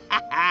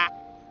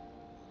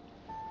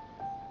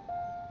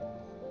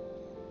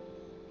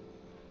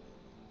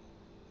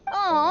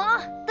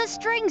 Aw, the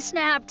string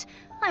snapped.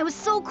 I was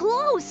so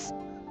close.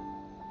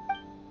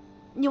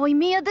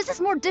 Yoimiya, this is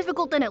more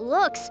difficult than it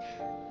looks.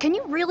 Can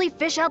you really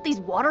fish out these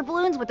water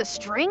balloons with a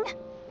string?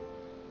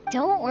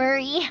 Don't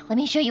worry, let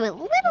me show you a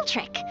little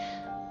trick.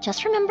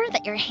 Just remember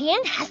that your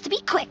hand has to be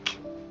quick.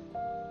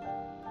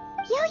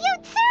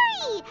 Yo-Yo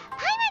Tsuri!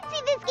 Paimon's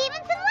seen this game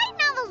in some light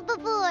novels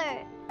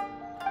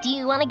before. Do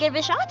you want to give it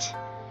a shot?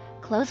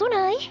 Close one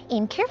eye,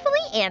 aim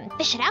carefully, and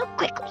fish it out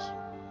quickly.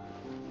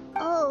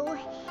 Oh,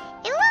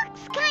 it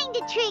looks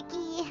kinda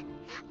tricky.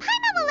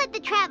 Paimon will let the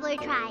traveler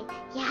try.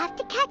 You have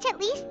to catch at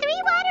least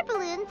 3 water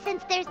balloons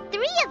since there's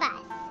 3 of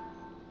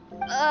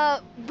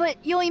us.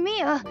 But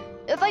Yoimiya,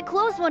 if I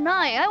close one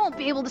eye, I won't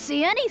be able to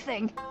see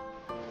anything.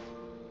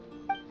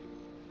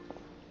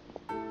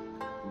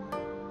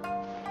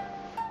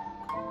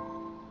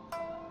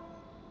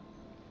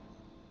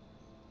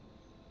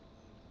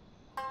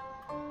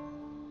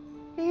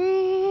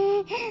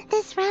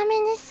 This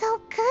ramen is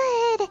so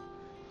good.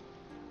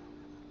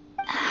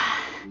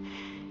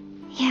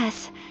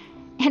 Yes,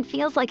 it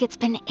feels like it's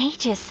been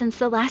ages since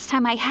the last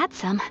time I had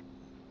some.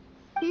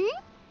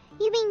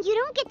 You mean you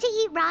don't get to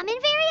eat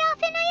ramen very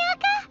often,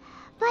 Ayaka?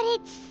 But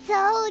it's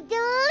so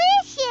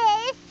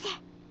delicious!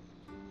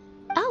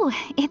 Oh,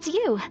 it's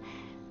you.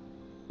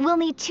 We'll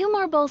need 2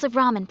 more bowls of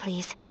ramen,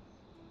 please.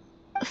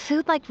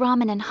 Food like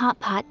ramen and hot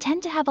pot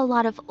tend to have a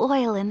lot of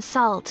oil and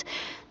salt,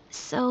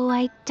 so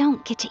I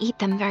don't get to eat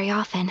them very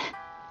often.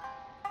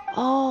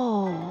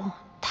 Oh,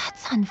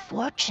 that's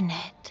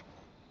unfortunate.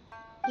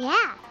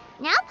 Yeah,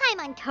 now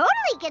Paimon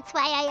totally gets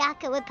why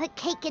Ayaka would put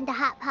cake into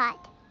hot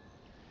pot.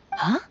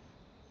 Huh?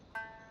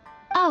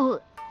 Oh,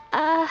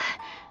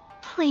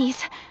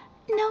 please,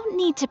 no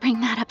need to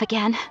bring that up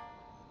again.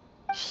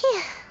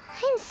 Phew,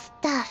 I'm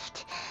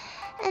stuffed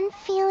and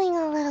feeling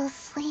a little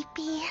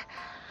sleepy.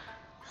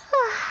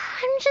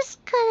 I'm just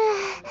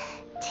gonna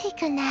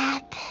take a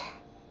nap.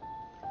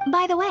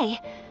 By the way,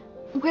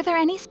 were there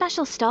any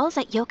special stalls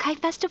at yokai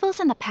festivals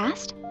in the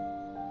past?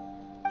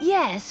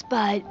 Yes,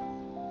 but...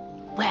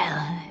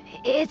 well,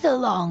 it's a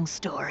long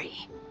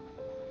story.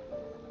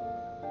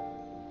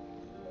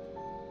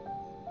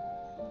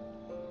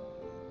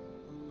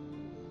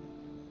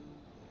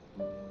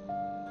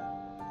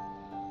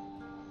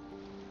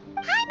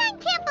 Paimon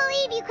can't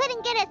believe you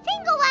couldn't get a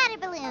single water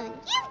balloon.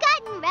 You've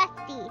gotten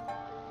rusty.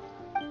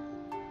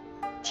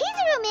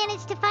 Chizuru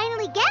managed to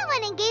finally get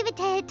one and gave it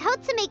to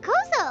Hitotsume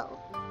Kozo.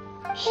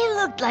 He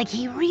looked like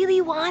he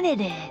really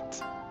wanted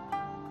it.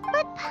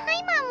 But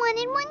Paimon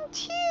wanted one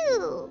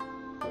too.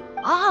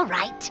 All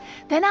right,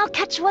 then I'll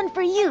catch one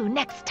for you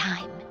next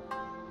time.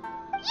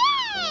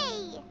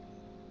 Yay!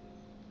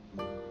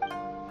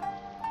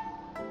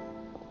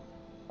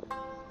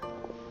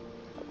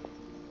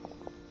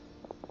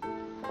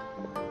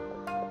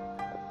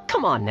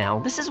 Come on now,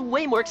 this is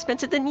way more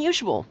expensive than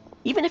usual.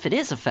 Even if it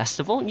is a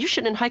festival, you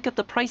shouldn't hike up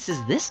the prices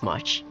this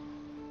much.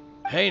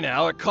 Hey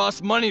now, it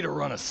costs money to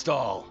run a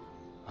stall.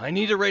 I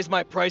need to raise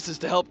my prices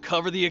to help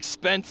cover the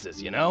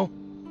expenses, you know?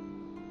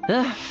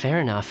 Fair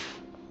enough.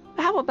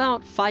 How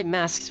about 5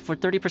 masks for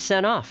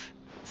 30% off?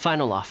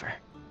 Final offer.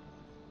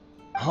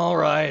 All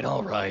right.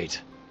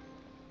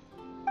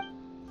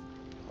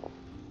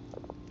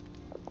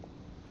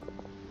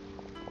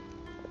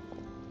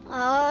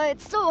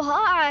 It's so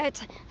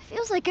hot.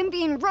 Feels like I'm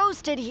being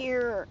roasted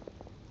here.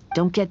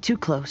 Don't get too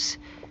close.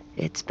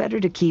 It's better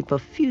to keep a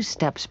few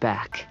steps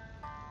back.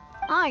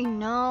 I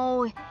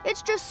know.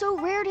 It's just so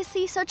rare to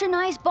see such a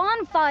nice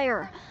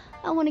bonfire.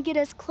 I want to get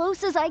as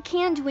close as I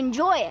can to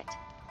enjoy it.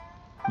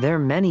 There are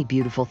many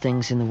beautiful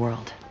things in the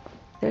world.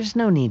 There's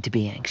no need to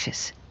be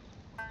anxious.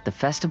 The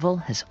festival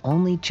has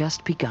only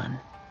just begun.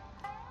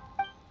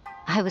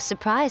 I was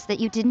surprised that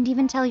you didn't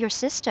even tell your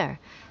sister.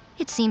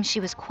 It seems she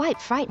was quite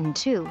frightened,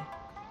 too.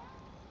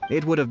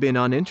 It would have been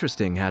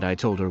uninteresting had I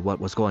told her what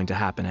was going to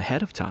happen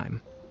ahead of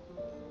time.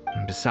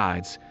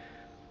 Besides,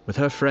 with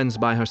her friends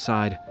by her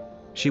side,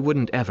 she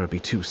wouldn't ever be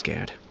too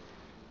scared.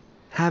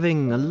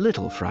 Having a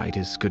little fright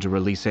is good to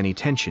release any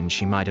tension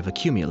she might have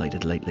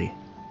accumulated lately.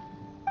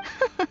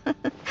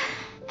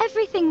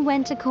 Everything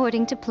went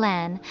according to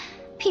plan.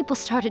 People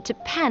started to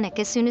panic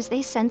as soon as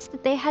they sensed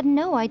that they had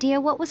no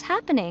idea what was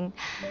happening.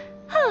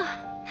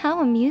 How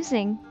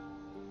amusing.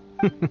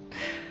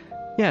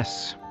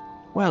 Yes,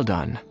 well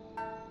done.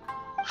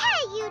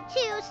 Hey, you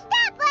two,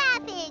 stop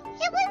laughing!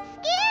 It was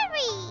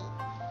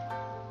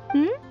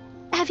scary!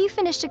 Have you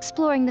finished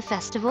exploring the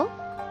festival?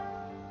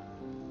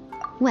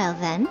 Well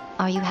then,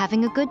 are you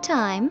having a good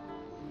time?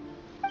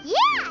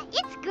 Yeah,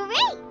 it's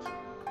great!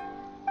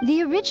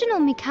 The original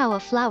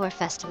Mikawa Flower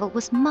Festival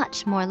was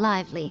much more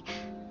lively,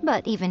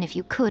 But even if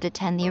you could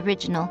attend the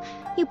original,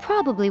 you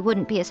probably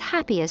wouldn't be as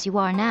happy as you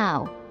are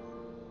now.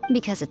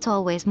 Because it's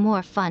always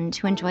more fun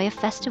to enjoy a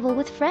festival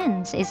with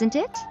friends, isn't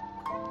it?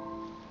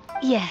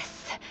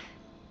 Yes.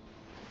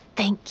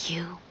 Thank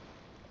you.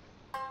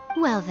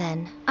 Well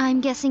then,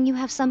 I'm guessing you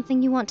have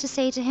something you want to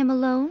say to him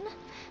alone?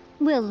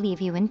 We'll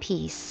leave you in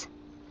peace.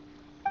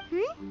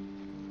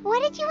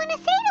 What did you want to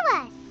say to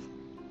us?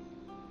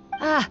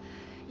 Ah,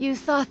 you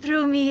saw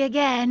through me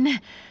again.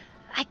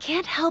 I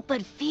can't help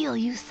but feel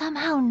you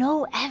somehow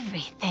know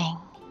everything.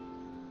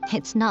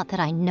 It's not that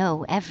I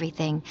know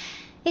everything.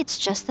 It's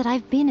just that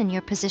I've been in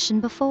your position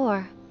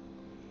before.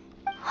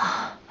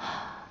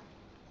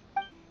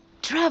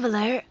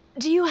 Traveler,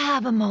 do you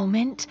have a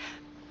moment?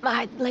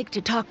 I'd like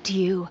to talk to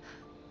you.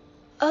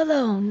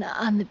 Alone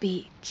on the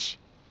beach.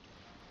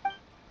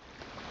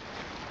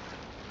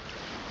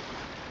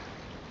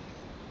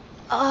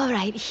 All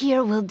right,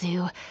 here will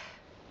do.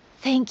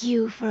 Thank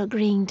you for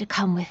agreeing to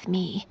come with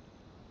me.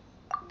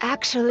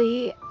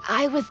 Actually,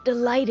 I was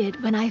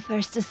delighted when I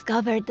first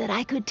discovered that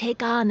I could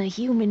take on a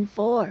human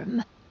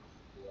form.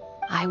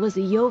 I was a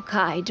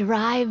yokai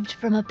derived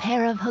from a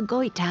pair of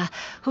Hagoita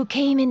who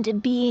came into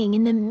being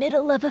in the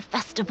middle of a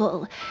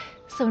festival,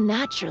 so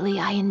naturally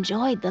I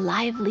enjoyed the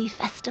lively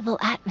festival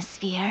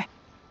atmosphere.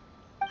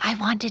 I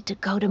wanted to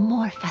go to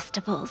more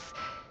festivals,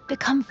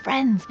 become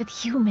friends with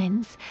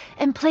humans,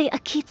 and play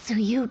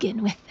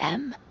Akitsu with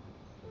them.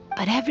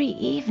 But every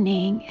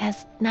evening,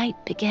 as night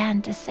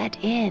began to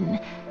set in,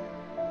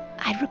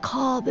 I'd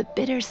recall the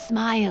bitter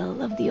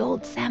smile of the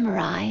old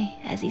samurai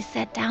as he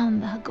set down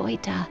the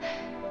Hagoita,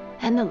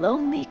 and the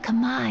lonely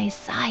Kamai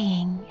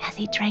sighing as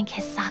he drank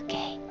his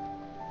sake.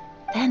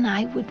 Then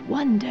I would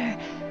wonder,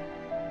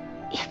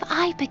 if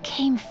I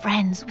became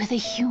friends with a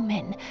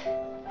human,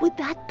 would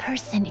that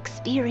person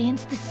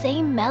experience the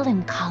same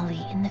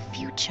melancholy in the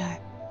future?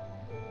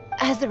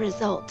 As a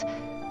result,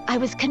 I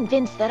was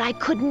convinced that I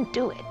couldn't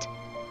do it.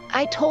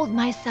 I told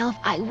myself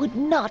I would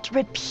not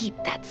repeat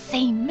that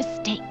same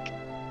mistake.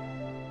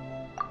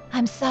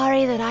 I'm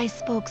sorry that I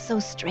spoke so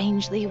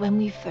strangely when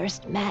we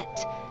first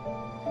met.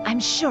 I'm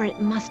sure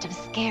it must have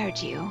scared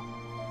you.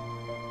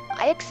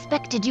 I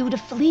expected you to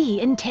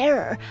flee in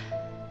terror,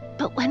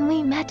 but when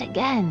we met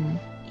again,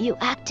 you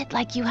acted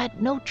like you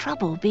had no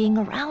trouble being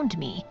around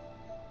me.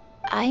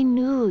 I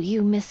knew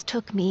you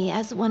mistook me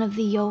as one of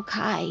the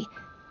yokai,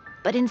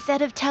 but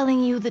instead of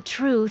telling you the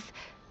truth,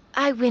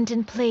 I went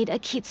and played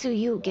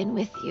Akitsu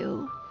with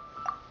you.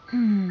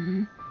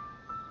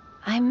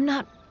 I'm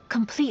not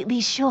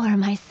completely sure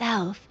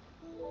myself.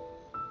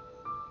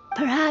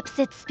 Perhaps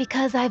it's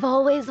because I've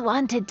always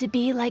wanted to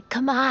be like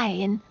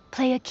Kamai and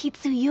play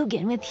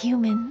Akitsu with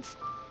humans.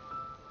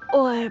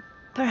 Or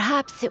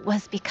perhaps it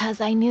was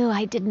because I knew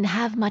I didn't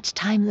have much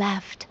time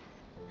left,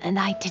 and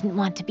I didn't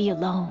want to be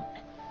alone.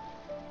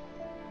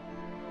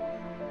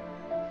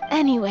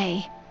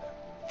 Anyway,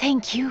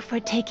 thank you for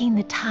taking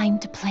the time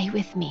to play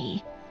with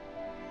me.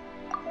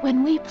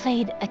 When we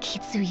played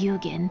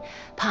Akitsu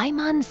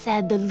Paimon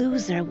said the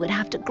loser would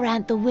have to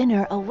grant the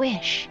winner a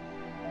wish.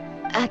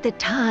 At the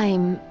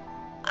time,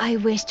 I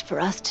wished for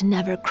us to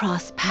never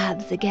cross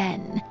paths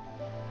again.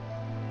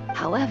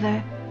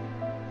 However,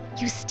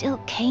 you still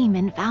came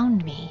and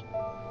found me,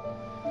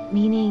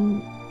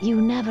 meaning you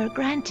never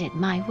granted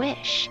my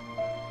wish.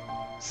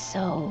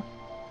 So,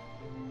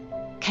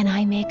 can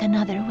I make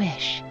another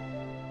wish?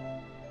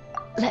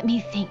 Let me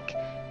think.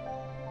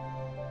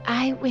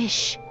 I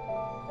wish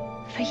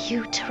for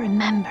you to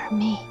remember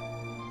me.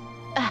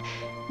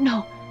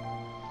 No.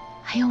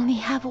 I only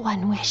have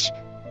one wish,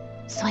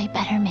 so I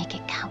better make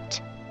it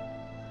count.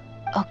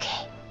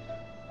 Okay.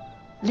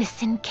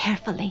 Listen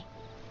carefully.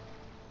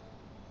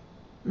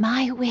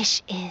 My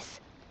wish is,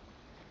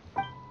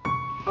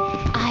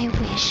 I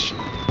wish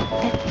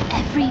that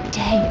every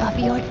day of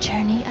your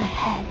journey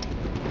ahead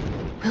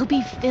will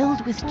be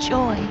filled with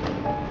joy,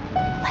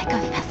 like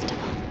a festival.